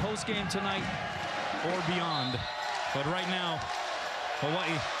broadcast and post-game tonight or beyond. But right now,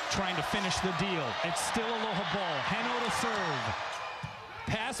 Hawaii trying to finish the deal. It's still Aloha ball. Heno to serve.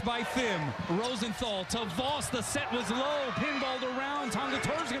 Pass by Thim. Rosenthal to Voss. The set was low. Pinballed around. Tonga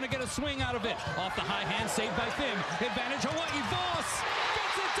Turv's going to get a swing out of it. Off the high hand, saved by Thim. Advantage Hawaii. Voss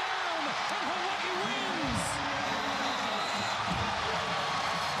gets it down, and Hawaii wins.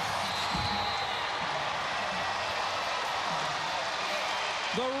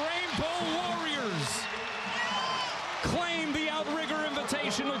 The Rainbow Warriors claim the Outrigger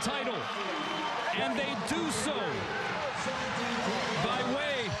Invitational title, and they do so by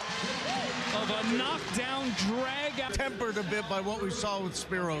way of a knockdown drag out. Tempered a bit by what we saw with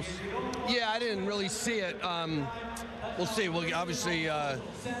Spiros. Yeah, I didn't really see it. We'll see. We'll obviously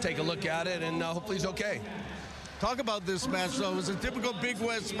take a look at it, and hopefully he's okay. Talk about this match, though. It was a typical Big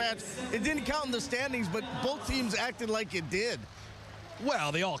West match. It didn't count in the standings, but both teams acted like it did.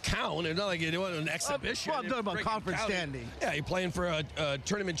 Well, they all count. It's not like it was an exhibition. Well, I'm talking about conference standing. Yeah, you're playing for a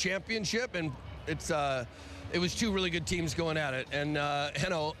tournament championship, and it was two really good teams going at it. And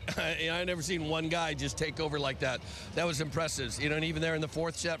Heno, I've never seen one guy just take over like that. That was impressive. And even there in the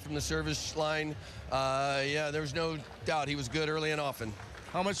fourth set from the service line, yeah, there was no doubt he was good early and often.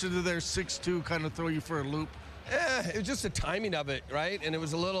 How much did their 6-2 kind of throw you for a loop? It was just the timing of it, right? And it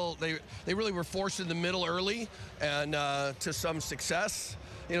was a little, they really were forced in the middle early and to some success.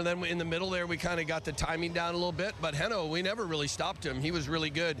 Then in the middle there, we kind of got the timing down a little bit. But Heno, we never really stopped him. He was really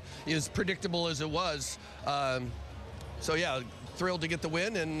good. He was predictable as it was. So, yeah, thrilled to get the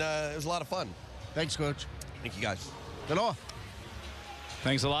win, and it was a lot of fun. Thanks, Coach. Thank you, guys. at all.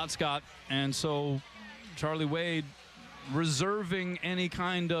 Thanks a lot, Scott. And so Charlie Wade reserving any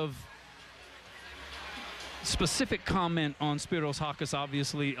kind of specific comment on Spiros Hakas.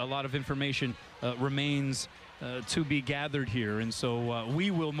 Obviously, a lot of information remains to be gathered here. And so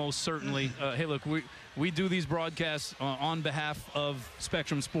we will most certainly, hey, look, we do these broadcasts on behalf of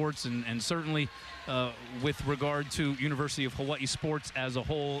Spectrum Sports and certainly with regard to University of Hawaii sports as a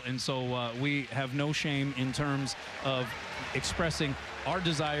whole. And so we have no shame in terms of expressing our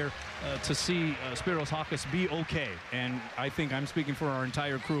desire to see Spiros Hakas be okay. And I think I'm speaking for our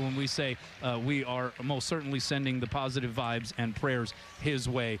entire crew when we say we are most certainly sending the positive vibes and prayers his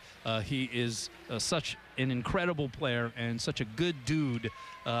way. He is such an incredible player and such a good dude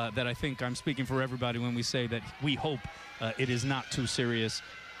that I think I'm speaking for everybody when we say that we hope it is not too serious.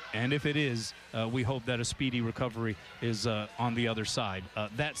 And if it is, we hope that a speedy recovery is on the other side.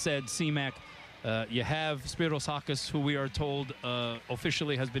 That said, CMAC, you have Spiros Hakas, who we are told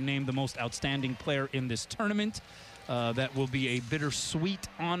officially has been named the most outstanding player in this tournament. That will be a bittersweet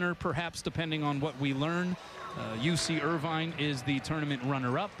honor, perhaps, depending on what we learn. UC Irvine is the tournament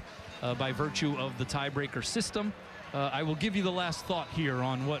runner-up by virtue of the tiebreaker system. I will give you the last thought here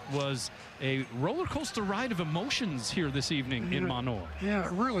on what was a roller coaster ride of emotions here this evening in Manoa. Yeah,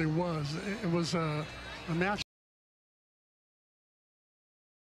 it really was. It was a match